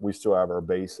error. We still have our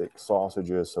basic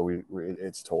sausages, so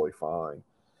it's totally fine.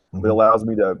 But it allows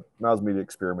me to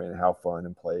experiment and have fun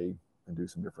and play and do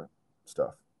some different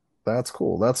stuff. That's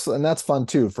cool. That's fun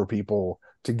too for people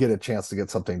to get a chance to get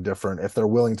something different if they're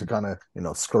willing to kind of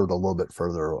skirt a little bit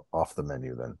further off the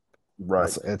menu. Then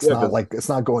right, it's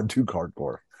not going too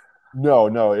hardcore.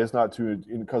 No, it's not too,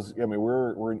 because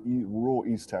we're in rural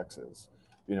East Texas.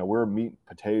 We're meat and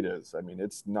potatoes.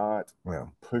 It's not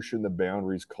pushing the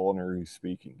boundaries culinary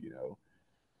speaking.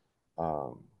 To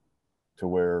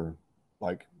where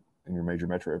like in your major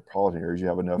metropolitan areas, you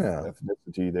have enough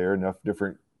ethnicity there, enough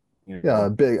different. A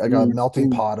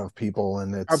melting pot of people,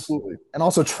 and it's absolutely, and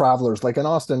also travelers. Like in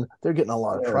Austin, they're getting a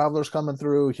lot of travelers coming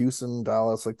through. Houston,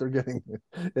 Dallas, like they're getting.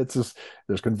 It's just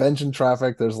there's convention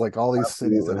traffic. There's like all these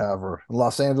cities that have, or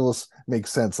Los Angeles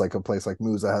makes sense. Like a place like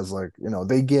Musa has, like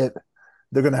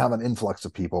they're going to have an influx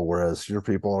of people, whereas your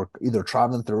people are either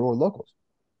traveling through or locals.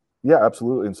 Yeah,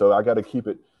 absolutely. And so I got to keep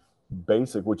it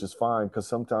basic, which is fine because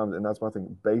sometimes, and that's my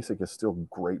thing, basic is still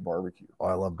great barbecue. Oh,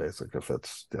 I love basic. If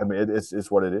it's,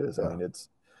 it's what it is. Yeah.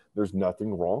 There's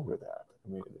nothing wrong with that.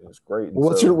 It's great. Well,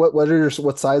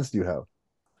 what sides do you have?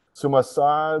 So my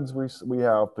sides, we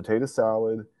have potato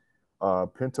salad,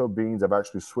 pinto beans. I've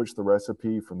actually switched the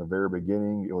recipe from the very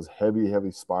beginning. It was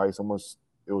heavy spice.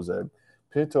 It was a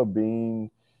pinto bean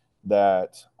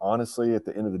that honestly, at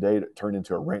the end of the day, it turned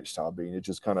into a ranch style bean. It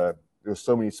just kind of, there's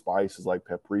so many spices like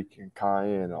paprika and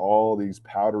cayenne and all these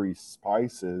powdery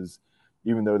spices,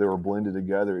 even though they were blended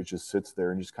together, it just sits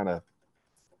there and just kind of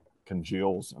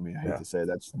congeals. I mean, I hate to say it,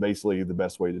 that's basically the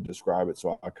best way to describe it.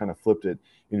 So I kind of flipped it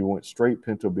and we went straight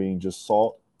pinto bean, just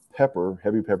salt, pepper,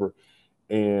 heavy pepper,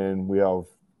 and we have,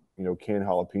 canned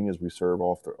jalapenos we serve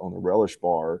on the relish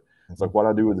bar. It's like, what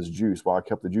I do with this juice? Well, I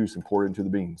kept the juice and poured it into the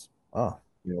beans. Oh,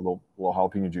 Little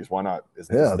jalapeno juice. Why not? It's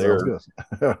yeah, that there. sounds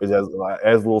good. It has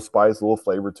a little spice, a little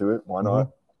flavor to it. Why not?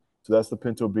 Mhm. So that's the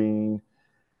pinto bean.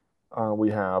 We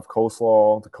have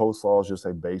coleslaw. The coleslaw is just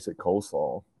a basic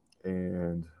coleslaw.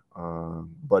 And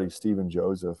buddy Stephen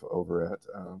Joseph over at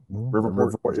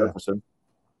Riverport, Jefferson.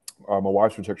 My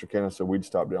wife's from Texarkana, so we'd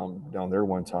stop down there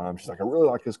one time. She's like, I really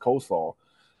like his coleslaw.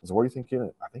 I said, what do you think in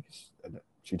it? I think it's.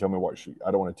 She told me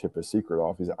I don't want to tip his secret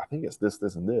off. He's like, I think it's this,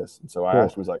 this, and this. And so I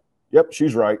asked, was like, yep,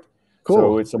 she's right. Cool.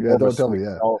 So it's don't tell me.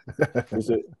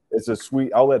 It's a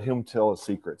sweet. I'll let him tell his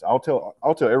secrets. I'll tell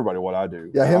everybody what I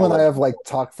do. Yeah, him and I have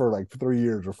talked for 3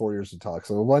 years or 4 years to talk.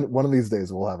 So one of these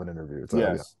days we'll have an interview. So,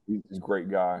 yes, he's a great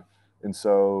guy. And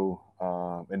so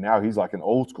and now he's like an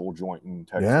old school joint in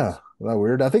Texas. Yeah, isn't that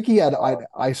weird? I think he had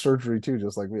eye surgery too,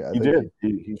 just like me. He did.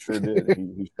 He sure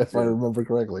did. If I remember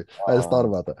correctly, I just thought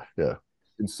about that. Yeah.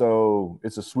 And so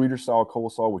it's a sweeter style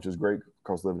coleslaw, which is great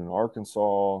because living in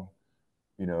Arkansas,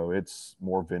 it's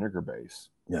more vinegar based.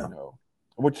 Yeah.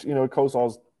 Which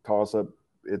coleslaw's toss up.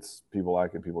 It's people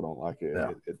like it, people don't like it.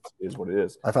 Yeah. It is what it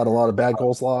is. I've had a lot of bad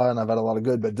coleslaw and I've had a lot of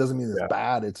good, but it doesn't mean it's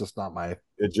bad. It's just not my.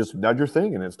 It's just not your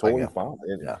thing, and it's totally fine.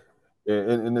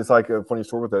 And it's like a funny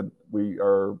story with that.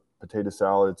 Our potato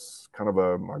salad. It's kind of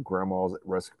my grandma's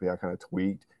recipe. I kind of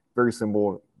tweaked. Very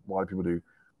simple. A lot of people do.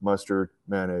 Mustard,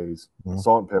 mayonnaise,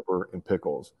 salt and pepper, and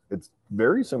pickles. It's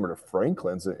very similar to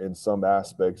Franklin's in some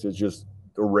aspects. It's just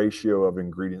the ratio of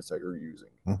ingredients that you're using.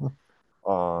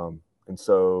 And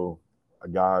so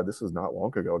this is not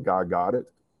long ago, a guy got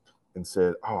it and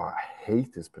said, oh, I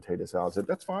hate this potato salad. I said,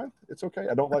 that's fine. It's okay.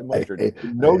 I don't like mustard.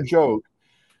 No joke.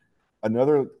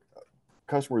 Another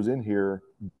customer's in here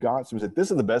got some, said, this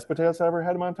is the best potatoes I've ever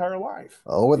had in my entire life.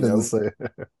 Oh, what did they say?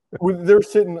 They're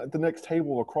sitting at the next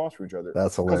table across from each other.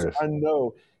 That's hilarious. I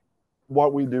know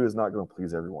what we do is not going to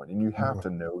please everyone, and you have to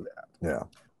know that. Yeah.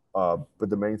 But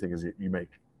the main thing is you make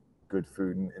good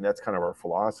food, and that's kind of our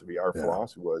philosophy. Our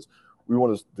philosophy was we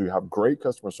want to have great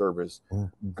customer service,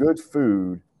 good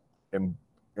food, and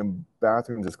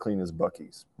bathrooms as clean as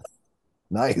Buc-ee's.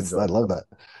 Nice. I love that.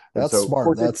 That's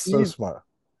smart. That's so smart.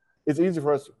 It's easy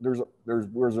for us.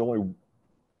 There's only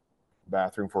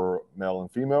bathroom for male and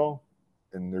female,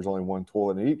 and there's only one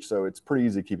toilet in each, so it's pretty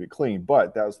easy to keep it clean.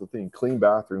 But that was the thing. Clean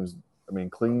bathrooms,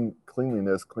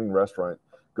 cleanliness, clean restaurant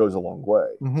goes a long way.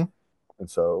 And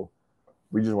so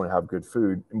we just want to have good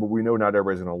food. But we know not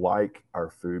everybody's going to like our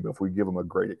food, but if we give them a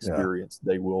great experience,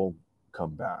 they will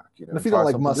come back. And if you don't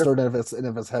like mustard, and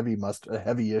if it's heavy mustard,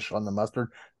 heavy-ish on the mustard,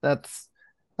 that's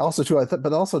also true.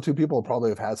 But also too, people probably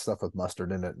have had stuff with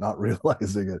mustard in it, not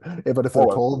realizing it. But if they're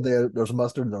told there's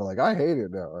mustard, and they're like, I hate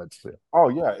it. No, Oh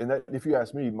yeah, and if you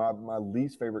ask me, my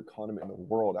least favorite condiment in the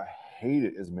world, I hate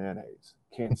it, is mayonnaise.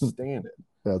 Can't stand it.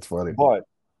 That's funny. But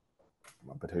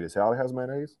my potato salad has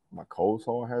mayonnaise. My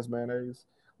coleslaw has mayonnaise.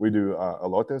 We do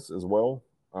elotes as well.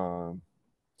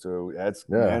 So that's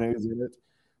mayonnaise in it.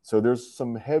 So there's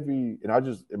some heavy,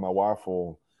 and my wife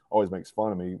will always makes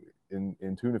fun of me.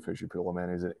 In tuna fish, you put a little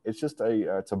mayonnaise in it. It's just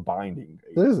it's a binding.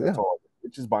 That's all.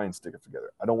 It just binds stuff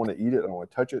together. I don't want to eat it. I don't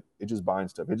want to touch it. It just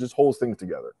binds stuff. It just holds things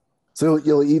together. So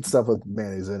you'll eat stuff with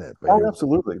mayonnaise in it. Oh,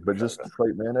 absolutely. But just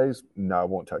straight mayonnaise, no, I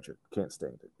won't touch it. Can't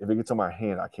stand it. If it gets on my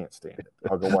hand, I can't stand it.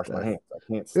 I'll go wash my hands. I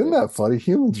can't stand it. Isn't that funny?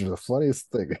 Humans are the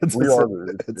funniest thing. It's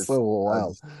so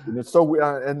wild. And it's so weird.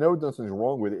 I know nothing's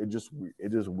wrong with it. It just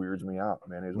weirds me out.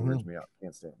 Mayonnaise weirds me out.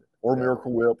 Can't stand it. Or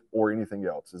Miracle Whip or anything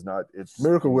else. It's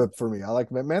Miracle Whip for me. I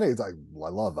like mayonnaise. I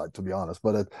love that, to be honest.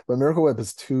 But Miracle Whip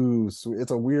is too sweet.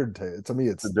 It's a weird taste. To me,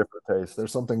 it's a different taste.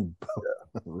 There's something.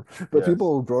 But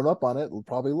people who've grown up on it will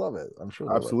probably love it. I'm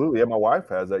sure. Absolutely. Yeah, my wife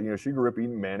has that. She grew up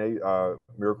eating mayonnaise,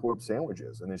 Miracle Whip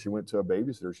sandwiches, and then she went to a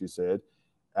babysitter. She said,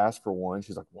 asked for one.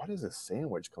 She's like, "What is this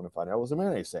sandwich?" Come to find out, it was a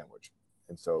mayonnaise sandwich,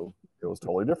 and so it was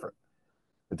totally different.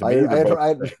 I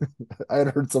had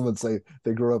heard someone say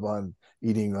they grew up on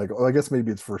eating I guess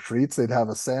maybe it's for treats. They'd have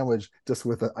a sandwich just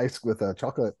with a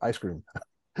chocolate ice cream.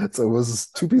 So it was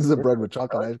 2 pieces of bread with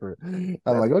chocolate ice cream.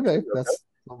 I'm like, okay, that's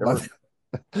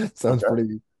sounds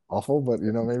pretty awful, but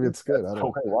maybe it's good. I don't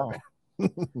know. Wow.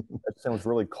 That sounds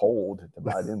really cold to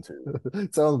bite into.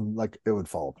 It sounds like it would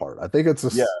fall apart. I think it's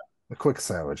just a quick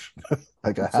sandwich,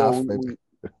 like a half.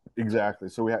 Exactly.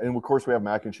 So and of course we have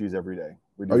mac and cheese every day.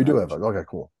 We Oh, do you do mac and have it. cheese. Okay,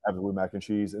 cool. Absolutely mac and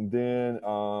cheese. And then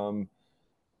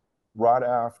right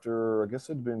after, I guess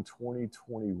it'd been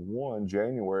 2021,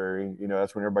 January,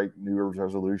 that's when everybody New Year's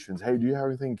resolutions. Hey, do you have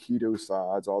anything keto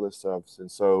sides, all this stuff?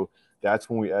 And so that's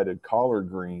when we added collard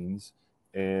greens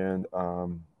and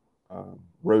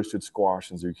roasted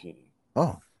squash and zucchini.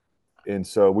 Oh, And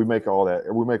so we make all that.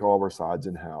 We make all of our sides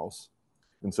in house.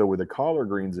 And so with the collard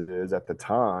greens, at the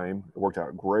time, it worked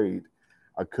out great.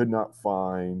 I could not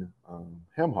find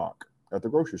hem hock at the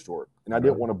grocery store, and I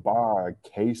didn't want to buy a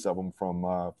case of them from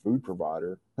my food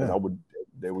provider because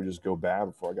they would just go bad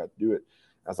before I got to do it.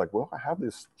 I was like, well, I have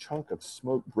this chunk of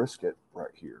smoked brisket right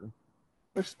here.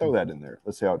 Let's throw that in there.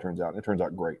 Let's see how it turns out. And it turns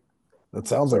out great. that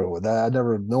sounds like it.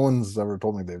 That no one's ever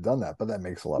told me they've done that, but that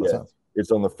makes a lot of sense.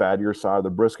 It's on the fattier side of the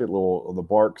brisket, little on the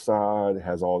bark side. It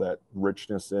has all that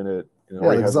richness in it.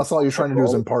 Yeah, because that's all you're trying to do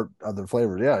is impart other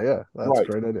flavors. Yeah, that's a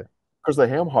great idea. Because the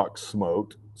ham hock's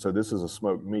smoked, so this is a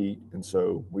smoked meat, and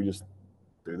so we just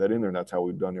threw that in there, and that's how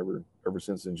we've done ever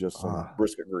since, in just some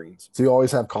brisket greens. So you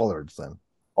always have collards then?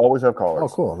 Always have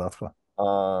collards. Oh, cool. That's fun.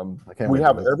 We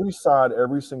have every side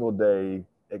every single day,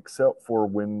 except for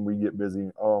when we get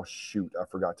busy. Oh shoot, I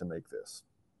forgot to make this.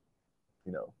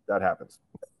 That happens.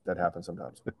 That happens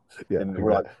sometimes. Yeah, and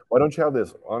we're like, why don't you have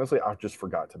this? Honestly, I just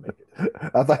forgot to make it.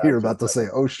 I thought you were about to say,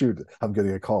 "Oh shoot, I'm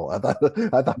getting a call." I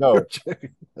thought no.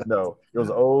 It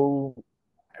was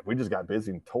we just got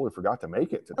busy and totally forgot to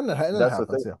make it. And that's happens,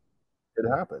 the thing. It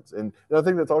happens, and I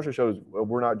think that also shows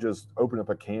we're not just opening up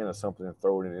a can of something and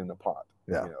throwing it in the pot.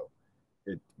 Yeah.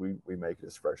 We make it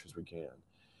as fresh as we can.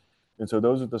 And so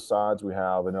those are the sides we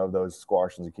have, and of those,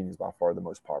 squash and zucchini is by far the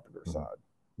most popular side.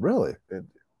 Really?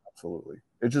 Absolutely.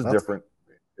 It's just different.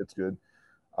 It's good.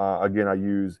 Again, I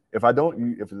use if I'm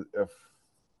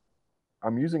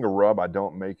using a rub I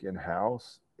don't make in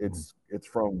house. It's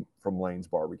from Lane's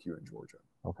Barbecue in Georgia.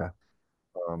 Okay.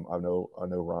 I know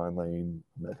Ryan Lane.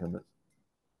 Met him.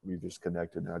 We just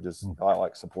connected, and I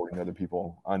like supporting other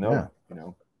people I know.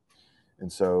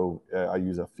 And so I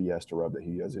use a Fiesta rub that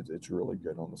he has. It's really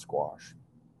good on the squash.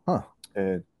 Huh.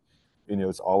 And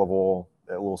it's olive oil,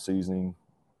 that little seasoning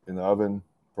in the oven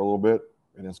for a little bit,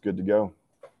 and it's good to go.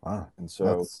 Wow. And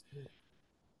so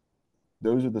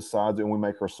those are the sides, and we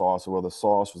make our sauce. Well, the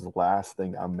sauce was the last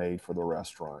thing I made for the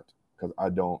restaurant because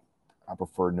I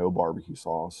prefer no barbecue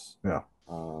sauce. Yeah.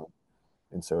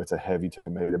 And so it's a heavy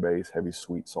tomato base, heavy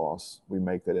sweet sauce. We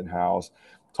make that in house.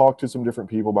 Talk to some different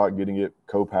people about getting it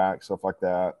co-packed, stuff like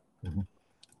that,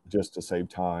 just to save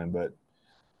time. But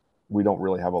we don't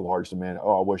really have a large demand.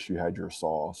 Oh, I wish you had your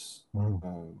sauce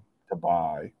to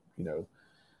buy.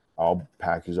 I'll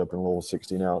package up in a little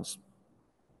 16-ounce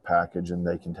package, and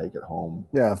they can take it home.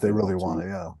 Yeah, if they really want it.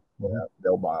 Yeah,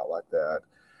 they'll buy it like that.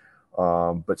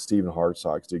 But Stephen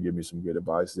Hartsox did give me some good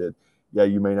advice that,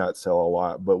 you may not sell a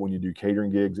lot, but when you do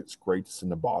catering gigs, it's great to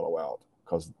send a bottle out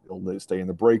because it'll stay in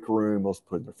the break room, they'll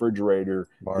put in the refrigerator,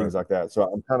 things like that. So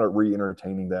I'm kind of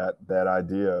re-entertaining that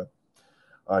idea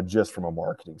just from a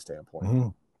marketing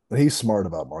standpoint. And he's smart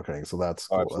about marketing, so that's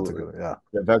cool. Absolutely. That's a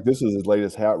good, In fact, this is his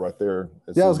latest hat right there.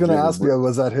 I was going to ask you,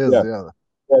 was that his? Yeah,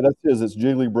 that's his. It's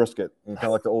Jiggly Brisket, and kind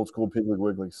of like the old school Piggly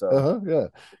Wiggly. So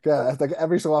yeah. Like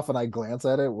every so often I glance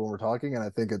at it when we're talking, and I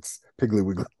think it's Piggly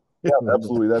Wiggly. Yeah,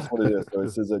 absolutely. That's what it is. So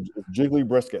it says a Jiggly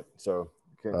Brisket. So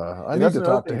I need to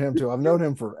talk to him too. I've known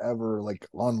him forever, like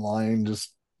online,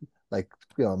 just like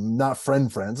not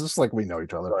friends, just like we know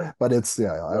each other. Right. But it's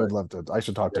I would love to. I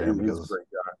should talk to him because he's a great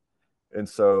guy. And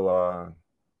so,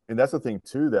 and that's the thing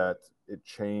too, that it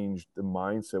changed the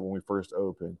mindset when we first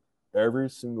opened. Every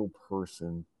single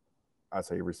person, I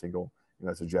say every single,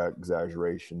 that's a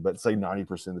exaggeration, but say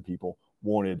 90% of the people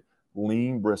wanted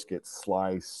lean brisket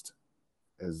sliced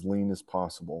as lean as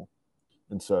possible.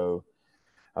 And so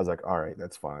I was like, all right,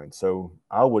 that's fine. So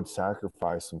I would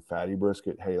sacrifice some fatty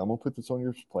brisket. Hey, I'm going to put this on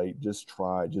your plate. Just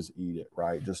try it. Just eat it,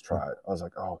 right? Just try it. I was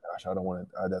like, oh, gosh, I don't want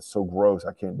to. That's so gross.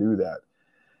 I can't do that.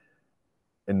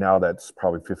 And now that's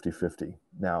probably 50-50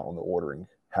 now on the ordering.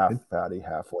 Half fatty,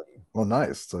 half lean. Oh,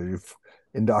 nice. So you've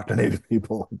indoctrinated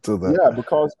people to that. Yeah,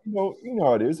 because, you know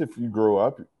how it is. If you grow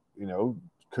up,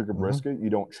 cook a brisket, you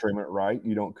don't trim it right,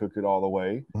 you don't cook it all the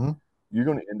way, you're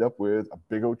going to end up with a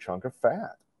big old chunk of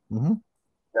fat.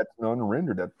 That's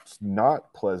unrendered. That's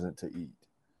not pleasant to eat.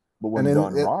 But when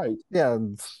done right,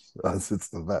 it's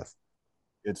the best.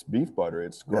 It's beef butter.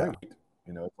 It's great.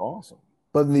 It's awesome.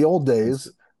 But in the old days,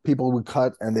 people would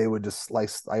cut and they would just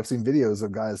slice. I've seen videos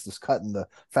of guys just cutting the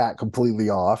fat completely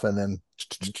off and then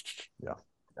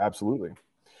absolutely.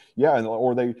 Yeah,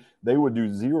 or they would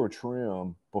do zero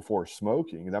trim before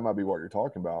smoking. That might be what you're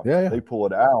talking about. Yeah. They pull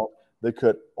it out, they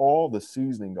cut all the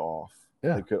seasoning off.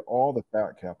 Yeah. They cut all the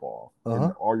fat cap off, and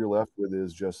Uh-huh. all you're left with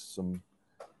is just some,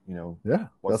 Yeah. what's That's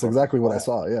left of exactly the what I fat.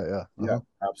 saw. Yeah, yeah. Yeah,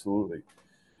 Uh-huh. absolutely.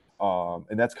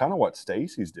 And that's kind of what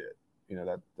Stacy's did.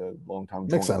 That the longtime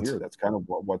Makes joint sense. here. That's kind of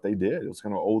what they did. It was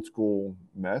kind of old school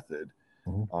method,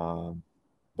 Mhm.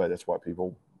 but it's what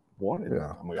people wanted.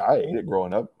 Yeah. I mean, I ate it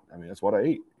growing up. I mean, that's what I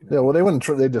ate. Yeah, well, they wouldn't.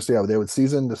 They just they would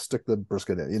season to stick the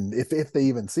brisket in, and if they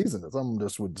even seasoned it, some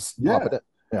just would just pop it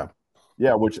Yeah, in. Yeah,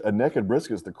 yeah. Which a naked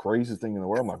brisket is the craziest thing in the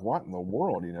world. I'm like, what in the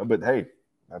world, But hey,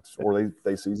 that's or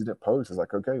they season it post. It's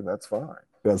like, okay, that's fine.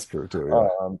 that's true too. Yeah,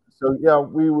 So yeah,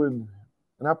 we would,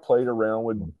 and I played around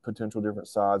with potential different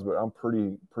sides, but I'm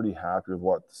pretty happy with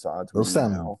what the sides we those do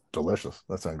sound now. delicious.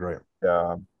 That sounds great.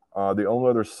 Yeah. The only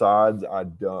other sides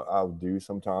I'll do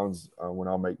sometimes when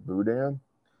I'll make boudin,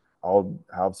 I'll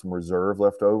have some reserve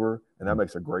left over, and that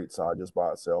makes a great side just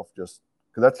by itself. Just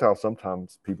because that's how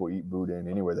sometimes people eat boudin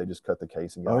anyway. They just cut the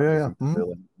casing Oh out and yeah, just yeah, eat the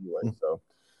filling anyway. So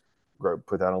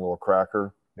put that on a little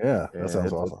cracker, yeah. That and sounds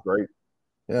it's awesome. great.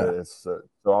 Yeah, So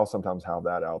I'll sometimes have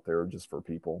that out there just for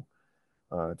people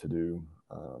to do.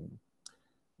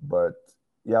 But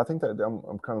yeah, I think that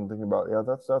I'm kind of thinking about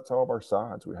that's all of our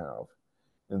sides we have,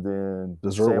 and then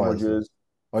dessert wise. sandwiches.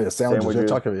 Oh yeah, sandwiches. Yeah,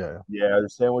 Sandwiches, talk about yeah, yeah, the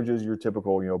sandwiches. Your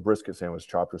typical, brisket sandwich,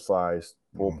 chopped or sliced,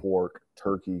 yeah. pulled pork,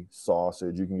 turkey,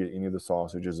 sausage. You can get any of the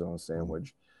sausages on a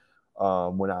sandwich.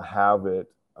 When I have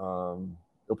it,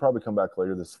 it'll probably come back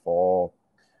later this fall.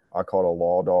 I call it a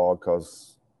law dog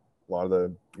because a lot of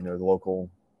the local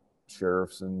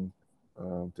sheriffs and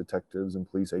detectives and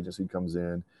police agency comes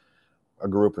in. I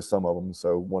grew up with some of them,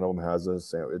 so one of them has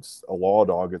it's a law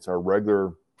dog. It's our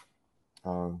regular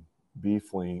um,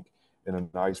 beef link in a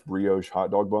nice brioche hot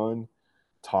dog bun,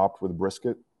 topped with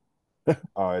brisket.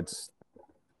 It's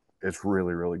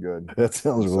really really good. That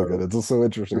sounds And really good. so It's just so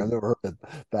interesting. I've never heard it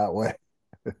that way.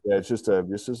 yeah, it's just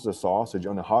a sausage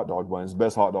on a hot dog bun. It's the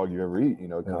best hot dog you ever eat. Kind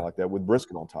Yeah, of like that with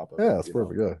brisket on top of it. yeah, it's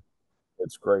perfect. Yeah,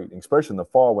 It's great, and especially in the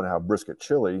fall when I have brisket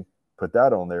chili. Put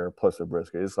that on there plus a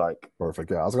brisket. It's like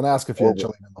perfect. Yeah, I was going to ask if you had over.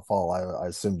 chili in the fall. I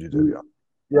assumed you did. Yeah,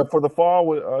 Yeah, for the fall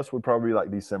with us would probably be like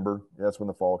December. That's when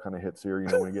the fall kind of hits here.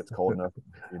 When it gets cold enough.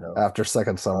 You know, after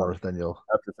second summer, um, then you'll.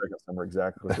 after second summer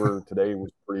exactly because we're today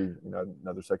was pretty.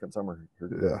 Another second summer here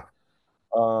today. Yeah.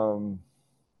 Um,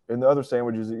 and the other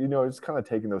sandwiches, it's kind of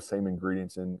taking those same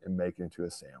ingredients and making it into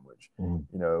a sandwich.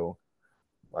 Mhm.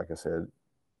 Like I said,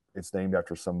 it's named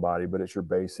after somebody, but it's your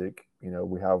basic.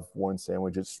 We have one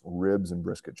sandwich. It's ribs and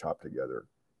brisket chopped together.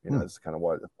 That's kind of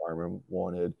what the fireman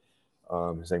wanted.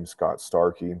 His name's Scott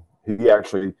Starkey. He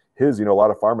actually, a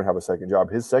lot of firemen have a second job.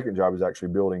 His second job is actually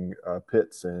building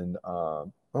pits and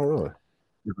Oh, really?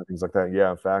 different things like that.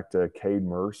 Yeah, in fact, Cade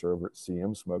Mercer over at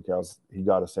CM Smokehouse, he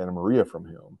got a Santa Maria from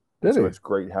him. And Did so he? it's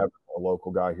great having a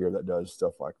local guy here that does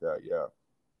stuff like that. Yeah.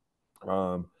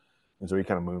 And so he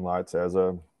kind of moonlights as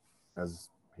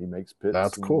he makes pits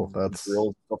That's cool. and That's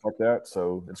grills stuff like that.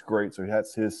 So it's great. So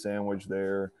that's his sandwich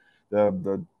there.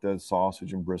 The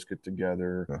sausage and brisket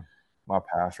together. yeah. My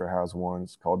pastor has one.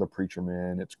 It's called the Preacher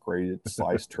Man. It's great. It's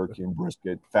sliced turkey and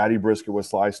brisket, fatty brisket with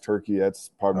sliced turkey.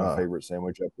 That's probably my favorite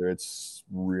sandwich up there. It's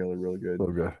really, really good. So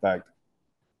good. In fact,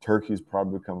 turkey's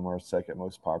probably become our second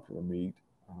most popular meat.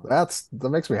 That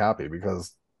makes me happy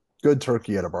because good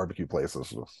turkey at a barbecue place is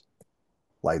just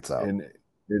lights out. And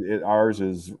ours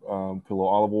is put a little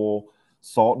olive oil,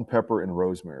 salt and pepper, and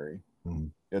rosemary.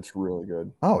 Mhm. It's really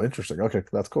good. Oh, interesting. Okay,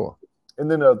 that's cool. And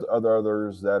then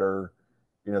others that are,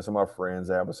 some of my friends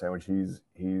that have a sandwich.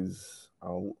 He's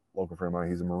a local friend of mine.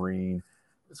 He's a Marine.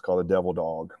 It's called a devil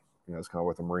dog. It's kind of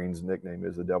what the Marine's nickname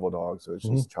is, the devil dog. So it's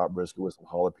Mhm. just chopped brisket with some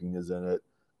jalapenos in it,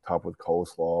 topped with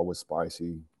coleslaw with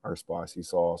spicy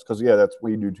sauce. Because that's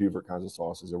we do two different kinds of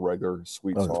sauces: a regular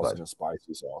sweet Oh, sauce spicy. and a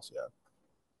spicy sauce. Yeah,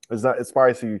 it's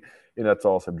spicy. It's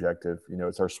all subjective.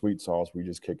 It's our sweet sauce. We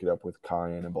just kick it up with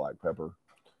cayenne and black pepper.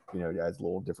 It adds a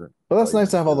little different But that's nice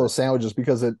to flavors have all to it. those sandwiches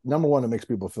because number one, it makes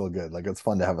people feel good. Like it's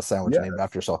fun to have a sandwich Yeah, named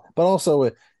after yourself. But also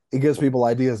it gives people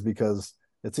ideas because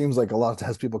it seems like a lot of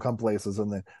times people come places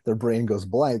and their brain goes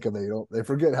blank and they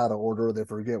forget how to order, they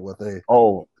forget what they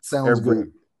Oh, it sounds every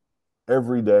good.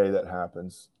 every day that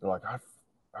happens, they're like,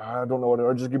 I don't know what.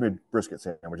 Or just give me a brisket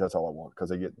sandwich. That's all I want because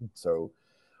they get so.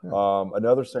 Yeah.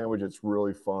 Another sandwich that's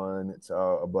really fun. It's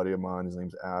a buddy of mine. His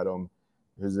name's Adam.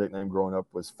 His nickname growing up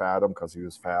was Fathom because he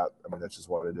was fat. I mean, that's just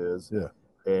what it is. Yeah.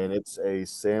 And it's a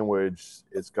sandwich.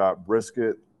 It's got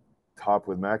brisket topped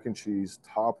with mac and cheese,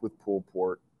 topped with pulled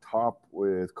pork, topped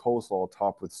with coleslaw,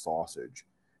 topped with sausage.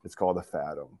 It's called a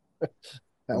Fathom. How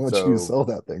And much do you so sell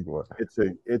that thing for?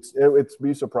 it's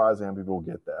be surprised how many people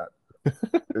get that.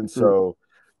 And True. so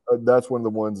That's one of the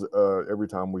ones. Every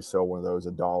time we sell one of those,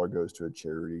 $1 goes to a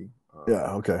charity.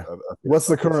 Yeah. Okay. Of What's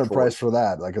the his current price choice. for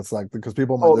that? Like, it's like because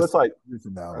people might Oh, that's listen like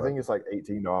from now, I but think it's like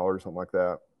 $18, something like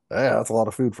that. yeah, that's a lot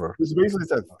of food for It's basically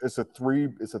it's a three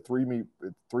meat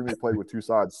plate with two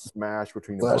sides smashed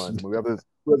between the flesh. buns. And we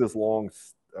have this long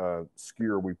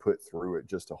skewer we put through it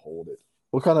just to hold it.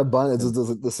 What kind of bun is And it? Is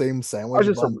it the same I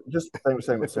sandwich bun? just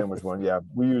same sandwich bun. Yeah,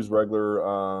 we use regular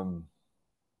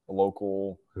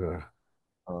local Yeah.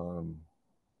 um,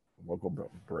 local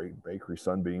bakery,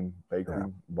 Sunbeam Yeah. bakery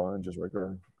bun, just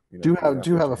regular. Do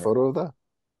you have a photo of that?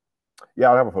 Yeah,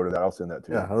 I'll have a photo of that. I'll send that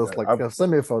to Yeah, you. I was like, I've, yeah,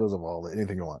 send me photos of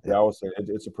anything you want. yeah, Yeah. I would say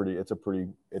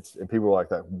it's and people are like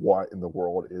that. What in the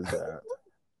world is that?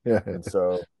 Yeah. And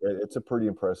so it's a pretty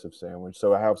impressive sandwich.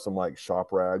 So I have some like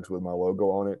shop rags with my logo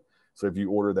on it. So if you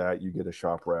order that, you get a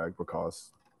shop rag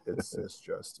because it's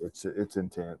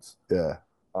intense. Yeah.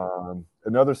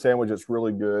 Another sandwich that's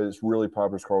really good, it's really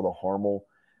popular, it's called the Harmel.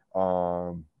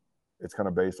 It's kind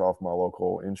of based off my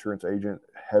local insurance agent,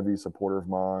 heavy supporter of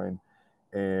mine.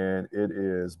 And it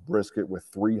is brisket with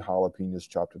 3 jalapenos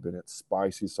chopped up in it,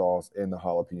 spicy sauce, and the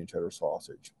jalapeno cheddar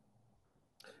sausage.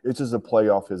 It's just a play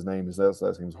off his name. His last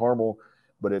name is Harmel,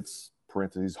 but it's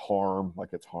parentheses harm, like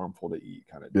it's harmful to eat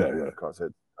kind of Yeah. deal Yeah. because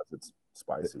it's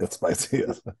spicy. It's spicy.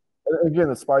 Yes. Again,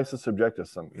 the spice is subjective.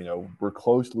 We're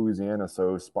close to Louisiana,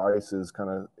 so spice is kind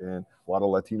of in a lot of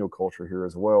Latino culture here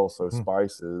as well. So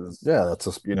spice is, Yeah, that's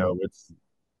just it's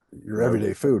your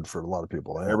everyday food for a lot of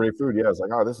people. Yeah. everyday food. Yeah, it's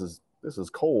like, oh, this is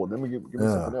cold. Then give me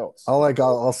something else.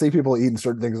 I'll see people eating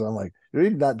certain things. And I'm like, you're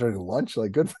eating that during lunch?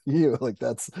 Like, good for you. Like,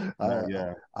 that's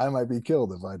Yeah. I might be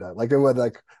killed if I die. Like, it would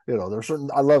there's certain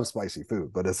I love spicy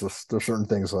food, but it's just there's certain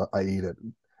things I eat at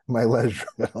my leisure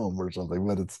at home or something.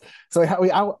 But it's so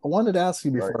I wanted to ask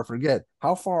you before Right. I forget,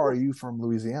 how far are you from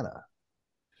Louisiana?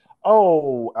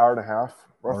 Oh, hour and a half,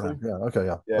 Hour and a roughly. half. Yeah. Okay.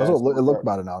 Yeah. Yeah, It so looked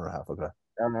about an hour and a half. Okay.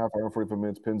 hour and a half, hour and 45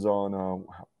 minutes. Depends on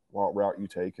what route you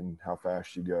take and how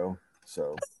fast you go.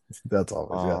 So, That's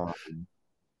always um,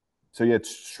 so yeah,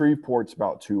 Shreveport's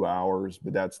about 2 hours,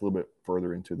 but that's a little bit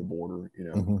further into the border,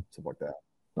 stuff like that.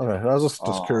 Okay. I was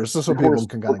just curious, just so Of people course,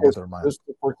 can kind of get their mind. just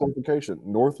for clarification,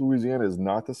 North Louisiana is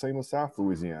not the same as South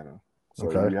Louisiana. So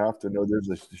Okay. you have to know there's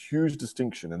a huge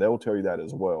distinction, and they will tell you that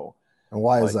as well. And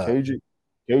why is Like that?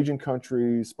 Cajun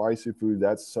country, spicy food,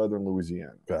 that's Southern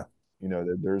Louisiana. Okay.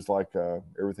 There's like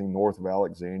everything north of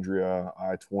Alexandria,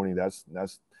 I-20.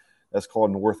 That's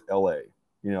called North LA.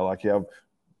 Like you have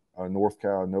North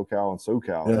Cal, NoCal, and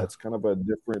SoCal. Yeah. That's kind of a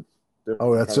different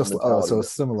Oh, that's kind of just mentality. so it's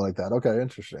similar like that. Okay,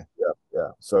 interesting.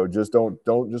 Yeah. So just don't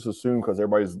just assume because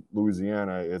everybody's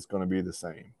Louisiana, it's going to be the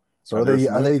same. So There's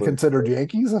are some they influence. considered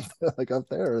Yankees like up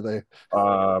there? Or are they?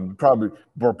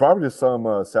 Probably just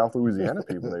some South Louisiana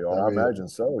people. They I are. I mean, imagine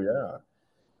so. Yeah.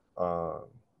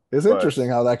 it's But interesting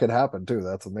how that could happen too.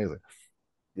 That's amazing.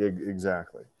 yeah,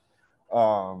 exactly.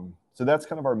 So that's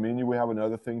kind of our menu. We have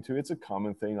another thing too. It's a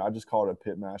common thing. I just call it a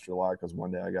pitmaster light because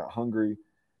one day I got hungry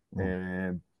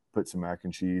and put some mac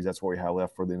and cheese. That's what we have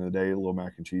left for the end of the day. A little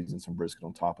mac and cheese and some brisket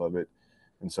on top of it.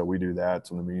 And so we do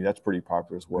that on the menu. That's pretty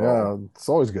popular as well. Yeah, it's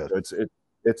always good. So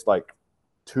it's like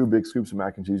 2 big scoops of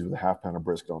mac and cheese with a half pound of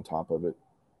brisket on top of it.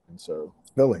 And so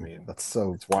Filling. I mean, That's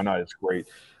so. it's why not? It's great.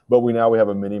 But we have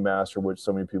a mini master, which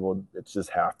so many people, it's just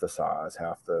half the size,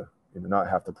 not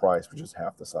half the price, but just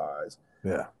half the size.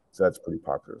 Yeah. So that's pretty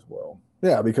popular as well.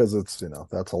 Yeah, because it's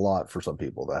that's a lot for some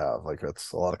people to have. Like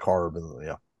it's a lot of carb and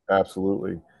yeah.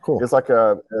 Absolutely. Cool. It's like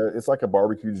a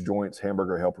barbecue joints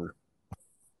hamburger helper.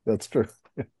 That's true.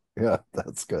 Yeah,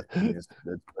 that's good. It's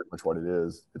pretty much what it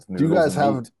is. It's Do you noodles guys and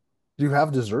have? meat. Do you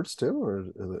have desserts too, or is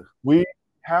it? We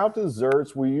have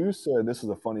desserts. We used to. This is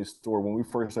a funny story. When we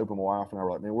first opened, my wife and I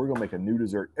were like, "Man, we're gonna make a new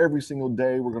dessert every single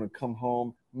day. We're gonna come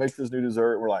home, make this new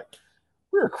dessert." We're like,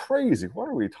 "We're crazy. What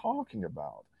are we talking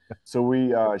about?" So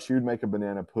she would make a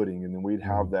banana pudding, and then we'd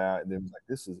have that, and then it was like,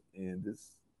 "This is in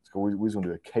this." So we was gonna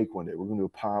do a cake one day. We're gonna do a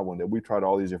pie one day. We tried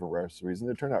all these different recipes, and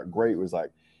it turned out great. It was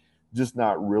like just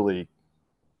not really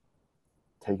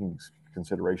taking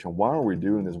consideration. Why are we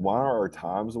doing this? Why are our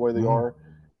times the way they are?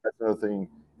 That's another thing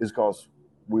is because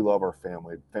we love our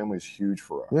family. Family is huge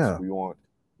for us. Yeah. We want,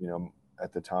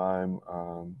 at the time,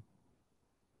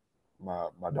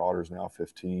 my daughter's now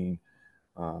 15.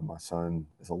 My son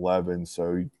is 11.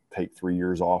 So you take 3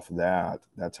 years off of that.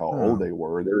 That's how old they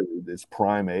were. It's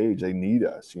prime age. They need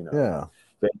us, Yeah.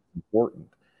 That's important.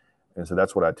 And so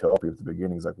that's what I tell people at the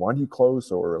beginning. Is like, why do you close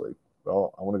so early?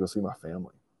 Well, I want to go see my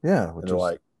family. Yeah. And they're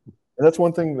like, and that's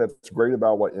one thing that's great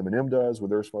about what M&M does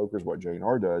with their smokers, what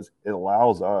J&R does. It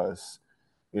allows us,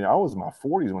 I was in my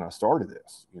 40s when I started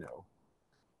this,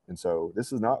 and so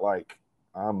this is not like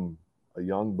I'm a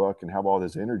young buck and have all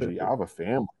this energy. I have a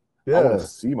family. I want to Yeah.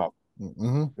 see my,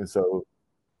 Mm-hmm. and so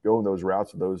going those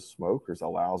routes with those smokers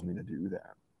allows me to do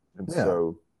that. And Yeah.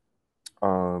 so,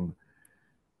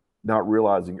 not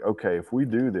realizing, okay, if we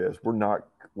do this, we're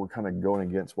kind of going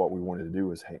against what we wanted to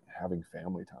do is having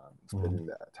family time and spending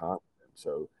that time with them.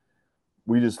 So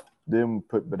we just then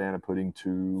put banana pudding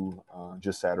to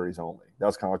just Saturdays only. That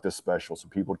was kind of like this special. So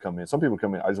people would come in. Some people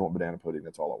come in, I just want banana pudding.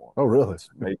 That's all I want. Oh, really? Let's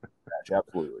make batch.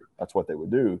 Absolutely. That's what they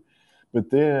would do.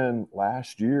 But then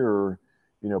last year,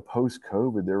 post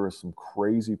COVID, there were some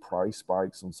crazy price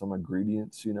spikes on some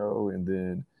ingredients, and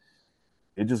then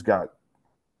it just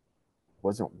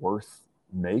wasn't worth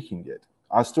making it.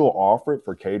 I still offer it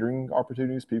for catering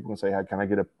opportunities. People can say, "Hey, can I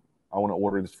get I want to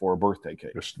order this for a birthday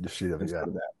cake." The sheet of it, Instead yeah.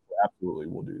 of that, absolutely,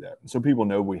 we'll do that. And so people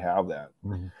know we have that.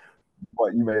 Mm-hmm.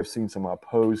 But you may have seen some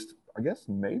posts. I guess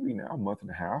maybe now a month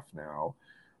and a half now.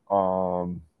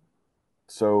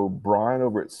 So Brian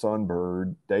over at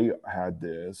Sunbird, they had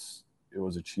this. It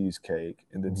was a cheesecake,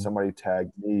 and then somebody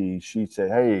tagged me. She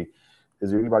said, "Hey, is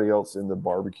there anybody else in the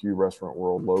barbecue restaurant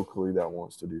world locally that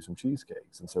wants to do some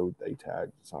cheesecakes?" And so they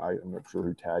tagged. So I'm not sure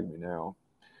who tagged me now.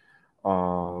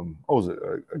 I was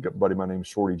a buddy of mine named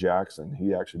Shorty Jackson.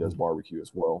 He actually does barbecue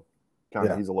as well.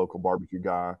 He's a local barbecue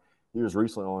guy. He was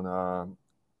recently on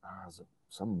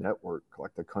some network,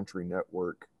 like the Country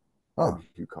Network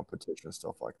barbecue competition and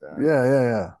stuff like that.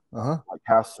 Yeah. Uh-huh. Like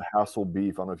Hassle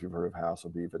Beef. I don't know if you've heard of Hassle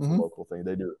Beef. It's a local thing.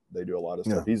 They do a lot of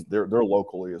stuff. They're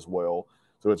locally as well.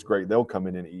 So it's great. They'll come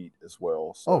in and eat as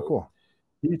well. So cool.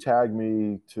 He tagged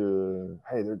me to,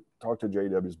 hey, talk to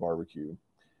JW's Barbecue.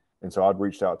 And so I'd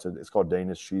reached out to, it's called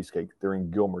Dana's Cheesecake. They're in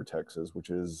Gilmer, Texas, which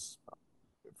is,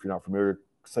 if you're not familiar,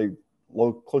 say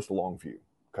close to Longview,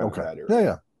 kind of that area.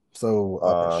 Yeah.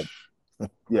 So,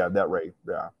 yeah, that rate.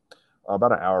 Yeah.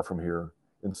 About an hour from here.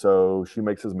 And so she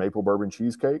makes this maple bourbon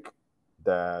cheesecake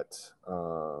that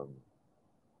then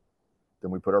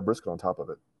we put our brisket on top of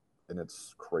it. And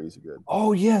it's crazy good.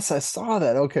 Oh, yes, I saw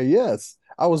that. Okay, yes.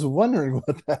 I was wondering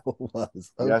what that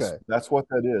was. Okay. That's what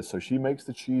that is. So she makes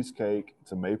the cheesecake.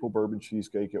 It's a maple bourbon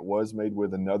cheesecake. It was made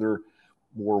with another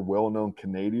more well-known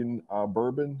Canadian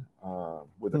bourbon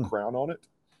with a crown on it.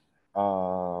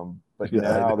 But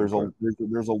now there's a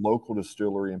local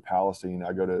distillery in Palestine.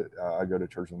 I go to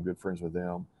church. I'm good friends with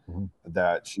them.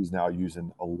 That she's now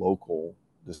using a local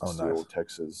distilled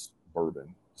Texas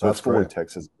bourbon. So that's fully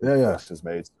Texas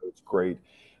made. So it's great.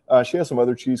 She has some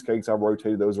other cheesecakes. I've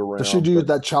rotated those around. Does she do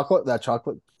that chocolate? That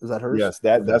chocolate, is that hers? Yes,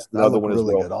 that's the other one really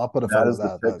as well. Good. I'll put a photo of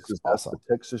that. That's awesome.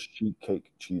 the Texas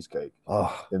cheesecake.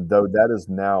 Oh. And though that is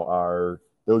now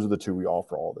those are the two we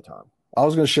offer all the time. I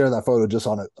was going to share that photo just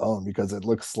on its own because it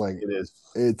looks like it is.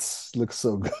 It looks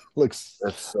so good. It's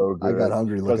so good. I got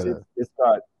hungry looking at it. It's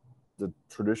got the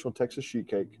traditional Texas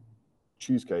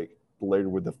cheesecake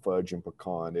layered with the fudge and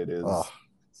pecan. It is.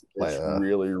 It's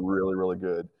really, really, really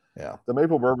good. Yeah. The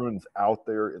maple bourbon's out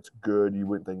there. It's good. You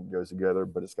wouldn't think it goes together,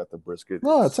 but it's got the brisket.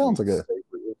 No, it sounds like it.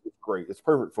 It's great. It's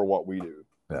perfect for what we do.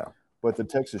 Yeah. But the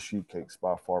Texas sheet cake's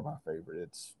by far my favorite.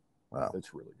 It's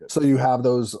really good. So you have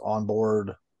those on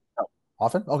board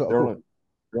often? Okay.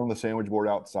 They're on the sandwich board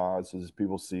outside, so as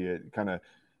people see it,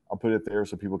 I'll put it there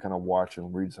so people kind of watch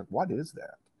and read. It's like, what is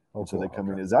that? So they come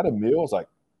in. Is that a meal? It's like,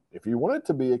 if you want it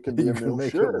to be, it can be a meal.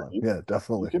 Sure. Yeah,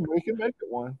 definitely. We can make it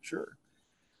one. Sure.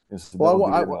 Well,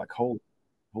 like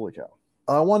holy cow.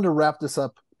 I wanted to wrap this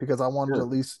up because I wanted to at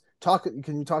least talk.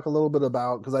 Can you talk a little bit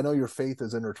about, because I know your faith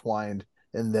is intertwined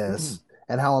in this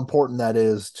and how important that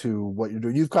is to what you're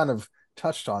doing. You've kind of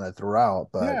touched on it throughout,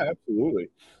 but yeah, absolutely.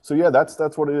 So yeah,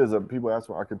 that's what it is. People ask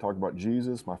me, I can talk about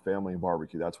Jesus, my family, and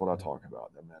barbecue. That's what I talk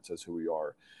about, and that's who we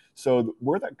are. So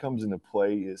where that comes into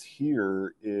play is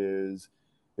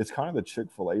it's kind of the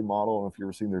Chick-fil-A model. I don't know if you've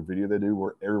ever seen their video they do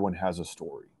where everyone has a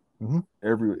story.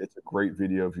 It's a great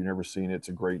video. If you've never seen it, it's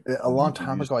a great. A long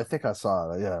time ago, I think I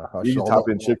saw it. Yeah, you can type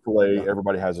in Chick-fil-A.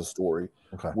 Everybody has a story.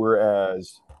 Okay.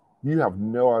 Whereas you have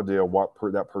no idea what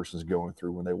that person's going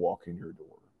through when they walk in your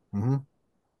door.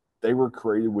 They were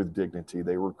created with dignity.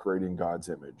 They were created in God's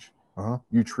image.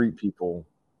 You treat people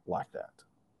like that.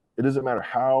 It doesn't matter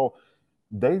how.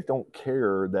 They don't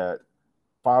care that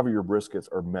 5 of your briskets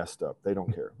are messed up. They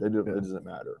don't care. It doesn't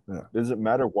matter. Yeah. It doesn't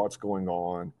matter what's going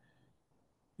on.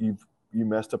 You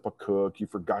messed up a cook. You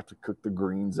forgot to cook the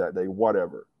greens that day.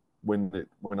 Whatever. When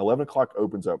 11 o'clock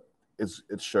opens up, it's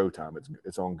showtime.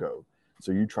 It's on go.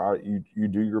 So you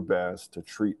do your best to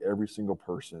treat every single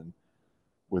person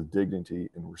with dignity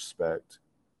and respect.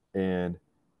 And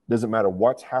it doesn't matter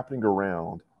what's happening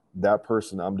around, that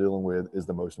person I'm dealing with is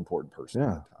the most important person.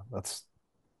 Yeah, that's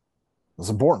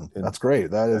important. And that's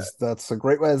great. That's a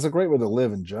great way. It's a great way to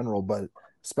live in general, but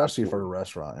especially for a Absolutely.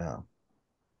 restaurant. Yeah.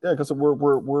 Yeah, because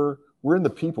we're in the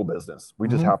people business. We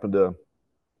just Hmm. happen to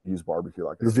use barbecue,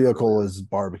 like I Your said vehicle earlier. is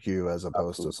barbecue as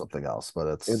opposed to Absolutely. something else, but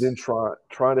And then it's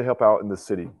trying to help out in the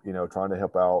city, trying to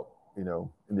help out, in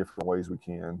different ways we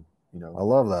can, I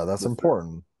love that. That's with food.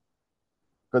 important.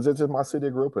 Because it's in my city I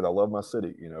grew up in. I love my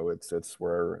city. It's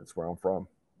where I'm from.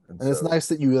 And And it's so nice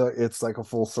that it's like a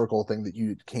full circle thing that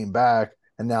you came back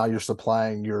and now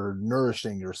you're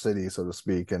nourishing your city, so to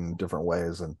speak, in different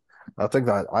ways. And I think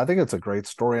it's a great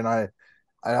story. And I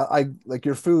like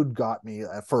your food got me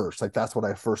at first. Like that's what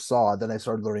I first saw. Then I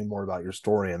started learning more about your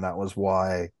story, and that was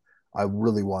why I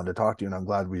really wanted to talk to you. And I'm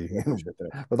glad I appreciate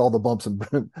that. with all the bumps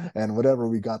and whatever,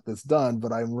 we got this done.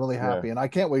 But I'm really Yeah, happy, and I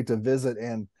can't wait to visit.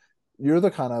 And you're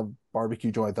the kind of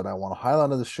barbecue joint that I want to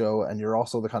highlight on the show, and you're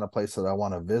also the kind of place that I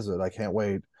want to visit. I can't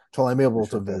wait till I'm able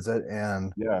to appreciate that. visit,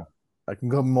 and Yeah, I can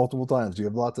go multiple times. You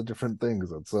have lots of different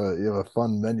things. You have a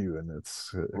fun menu, and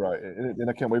it's right. And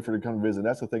I can't wait for you to come visit.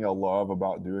 That's the thing I love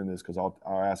about doing this because I'll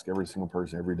ask every single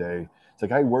person every day. It's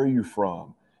like, hey, where are you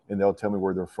from? And they'll tell me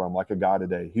where they're from. Like a guy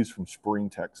today, he's from Spring,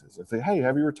 Texas. I say, hey,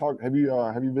 have you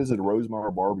visited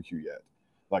Rosemar Barbecue yet?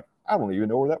 Like, I don't even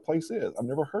know where that place is. I've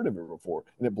never heard of it before,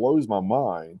 and it blows my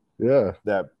mind yeah.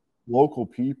 that local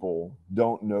people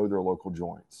don't know their local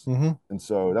joints. Hmm. And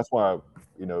so that's why,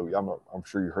 I'm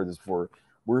sure you heard this before.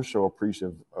 We're so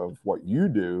appreciative of what you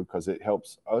do because it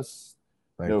helps us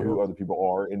Thank know you. who other people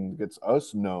are and gets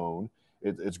us known.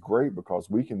 It's great because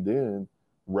we can then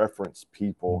reference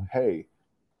people. Hey,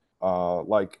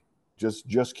 like just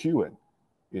queuing,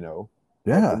 up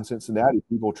Yeah. in Cincinnati,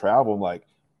 people travel. Like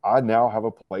I now have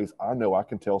a place I know I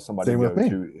can tell somebody to Same with go me.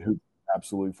 to who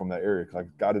absolutely from that area. Like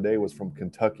guy today was from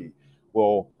Kentucky.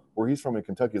 Well, where he's from in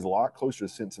Kentucky is a lot closer to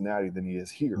Cincinnati than he is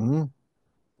here. Hmm.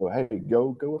 So hey,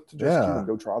 go up to Just Q Yeah. and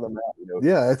go try them out.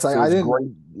 Yeah. It's like So I it's didn't.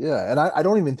 great. Yeah, and I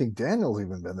don't even think Daniel's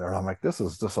even been there. And I'm like, this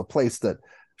is just a place that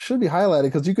should be highlighted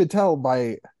because you could tell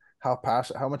by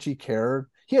how much he cared.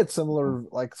 He had Mhm. similar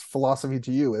like philosophy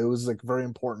to you. It was like very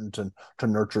important to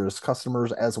nurture his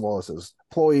customers as well as his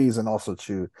employees, and also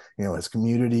to his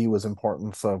community was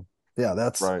important. So yeah,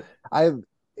 Right. I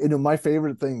my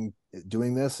favorite thing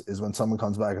doing this is when someone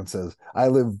comes back and says, I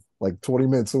live like 20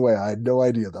 minutes away. I had no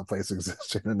idea that place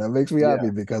existed. And that makes me Yeah. happy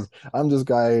because I'm this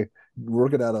guy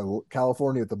working out of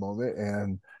California at the moment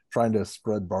and trying to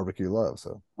spread barbecue love.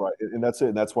 So Right, and that's it.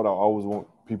 And that's what I always want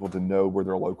people to know where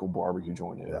their local barbecue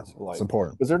joint yeah, is. it's Like,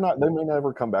 important. because they may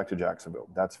never come back to Jacksonville.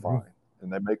 That's Mhm. fine,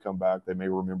 and they may come back. They may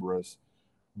remember us,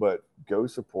 but go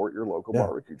support your local Yeah,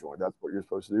 barbecue joint. That's what you're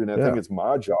supposed to do. And I think yeah, it's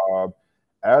my job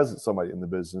as somebody in the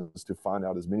business to find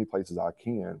out as many places I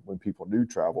can when people do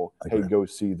travel. I Hey, agree. go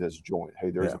see this joint.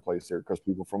 Hey, there's Yeah, a place there because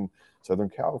people from Southern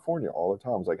California all the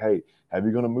time. It's like, hey, have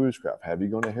you gone to Moosecraft? Have you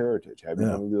gone to Heritage? Have you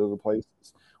yeah, gone to the other places?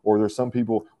 Or there's some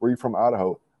people, where are you from?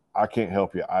 Idaho? I can't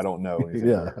help you. I don't know anything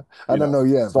yeah. there. I don't know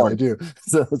yet, but I Sorry. do.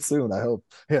 So soon, I hope.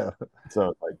 Yeah,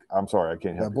 So like, I'm sorry, I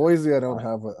can't yeah. help you there. Boise, I don't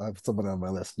have someone on my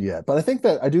list yet, but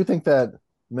I do think that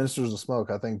Ministers of Smoke.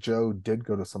 I think Joe did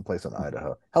go to some place in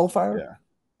Idaho. Hellfire, Yeah,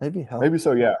 maybe Hell. maybe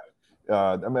so. Yeah.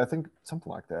 I mean, I think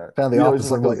something like that. Kind of the It's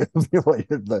just opposite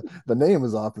like of those. the name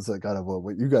is opposite kind of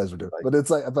what you guys are doing, Like,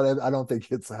 but I don't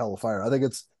think it's a hell of fire. I think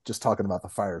it's just talking about the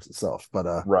fires itself.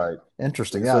 But right.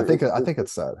 interesting. Yeah, So I think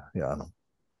it's sad. Yeah, I know.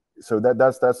 so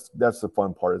that's the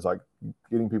fun part is like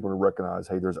getting people to recognize,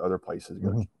 hey, there's other places to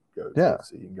Mhm. go Yeah,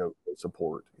 see and go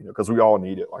support. Because we all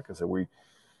need it. Like I said,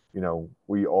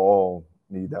 we all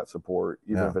need that support,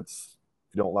 even yeah, if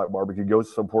you don't like barbecue, go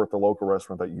support the local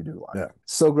restaurant that you do like. yeah.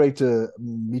 So great to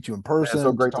meet you in Man, it's so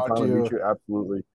person, to great to talk to finally meet you. you. Absolutely.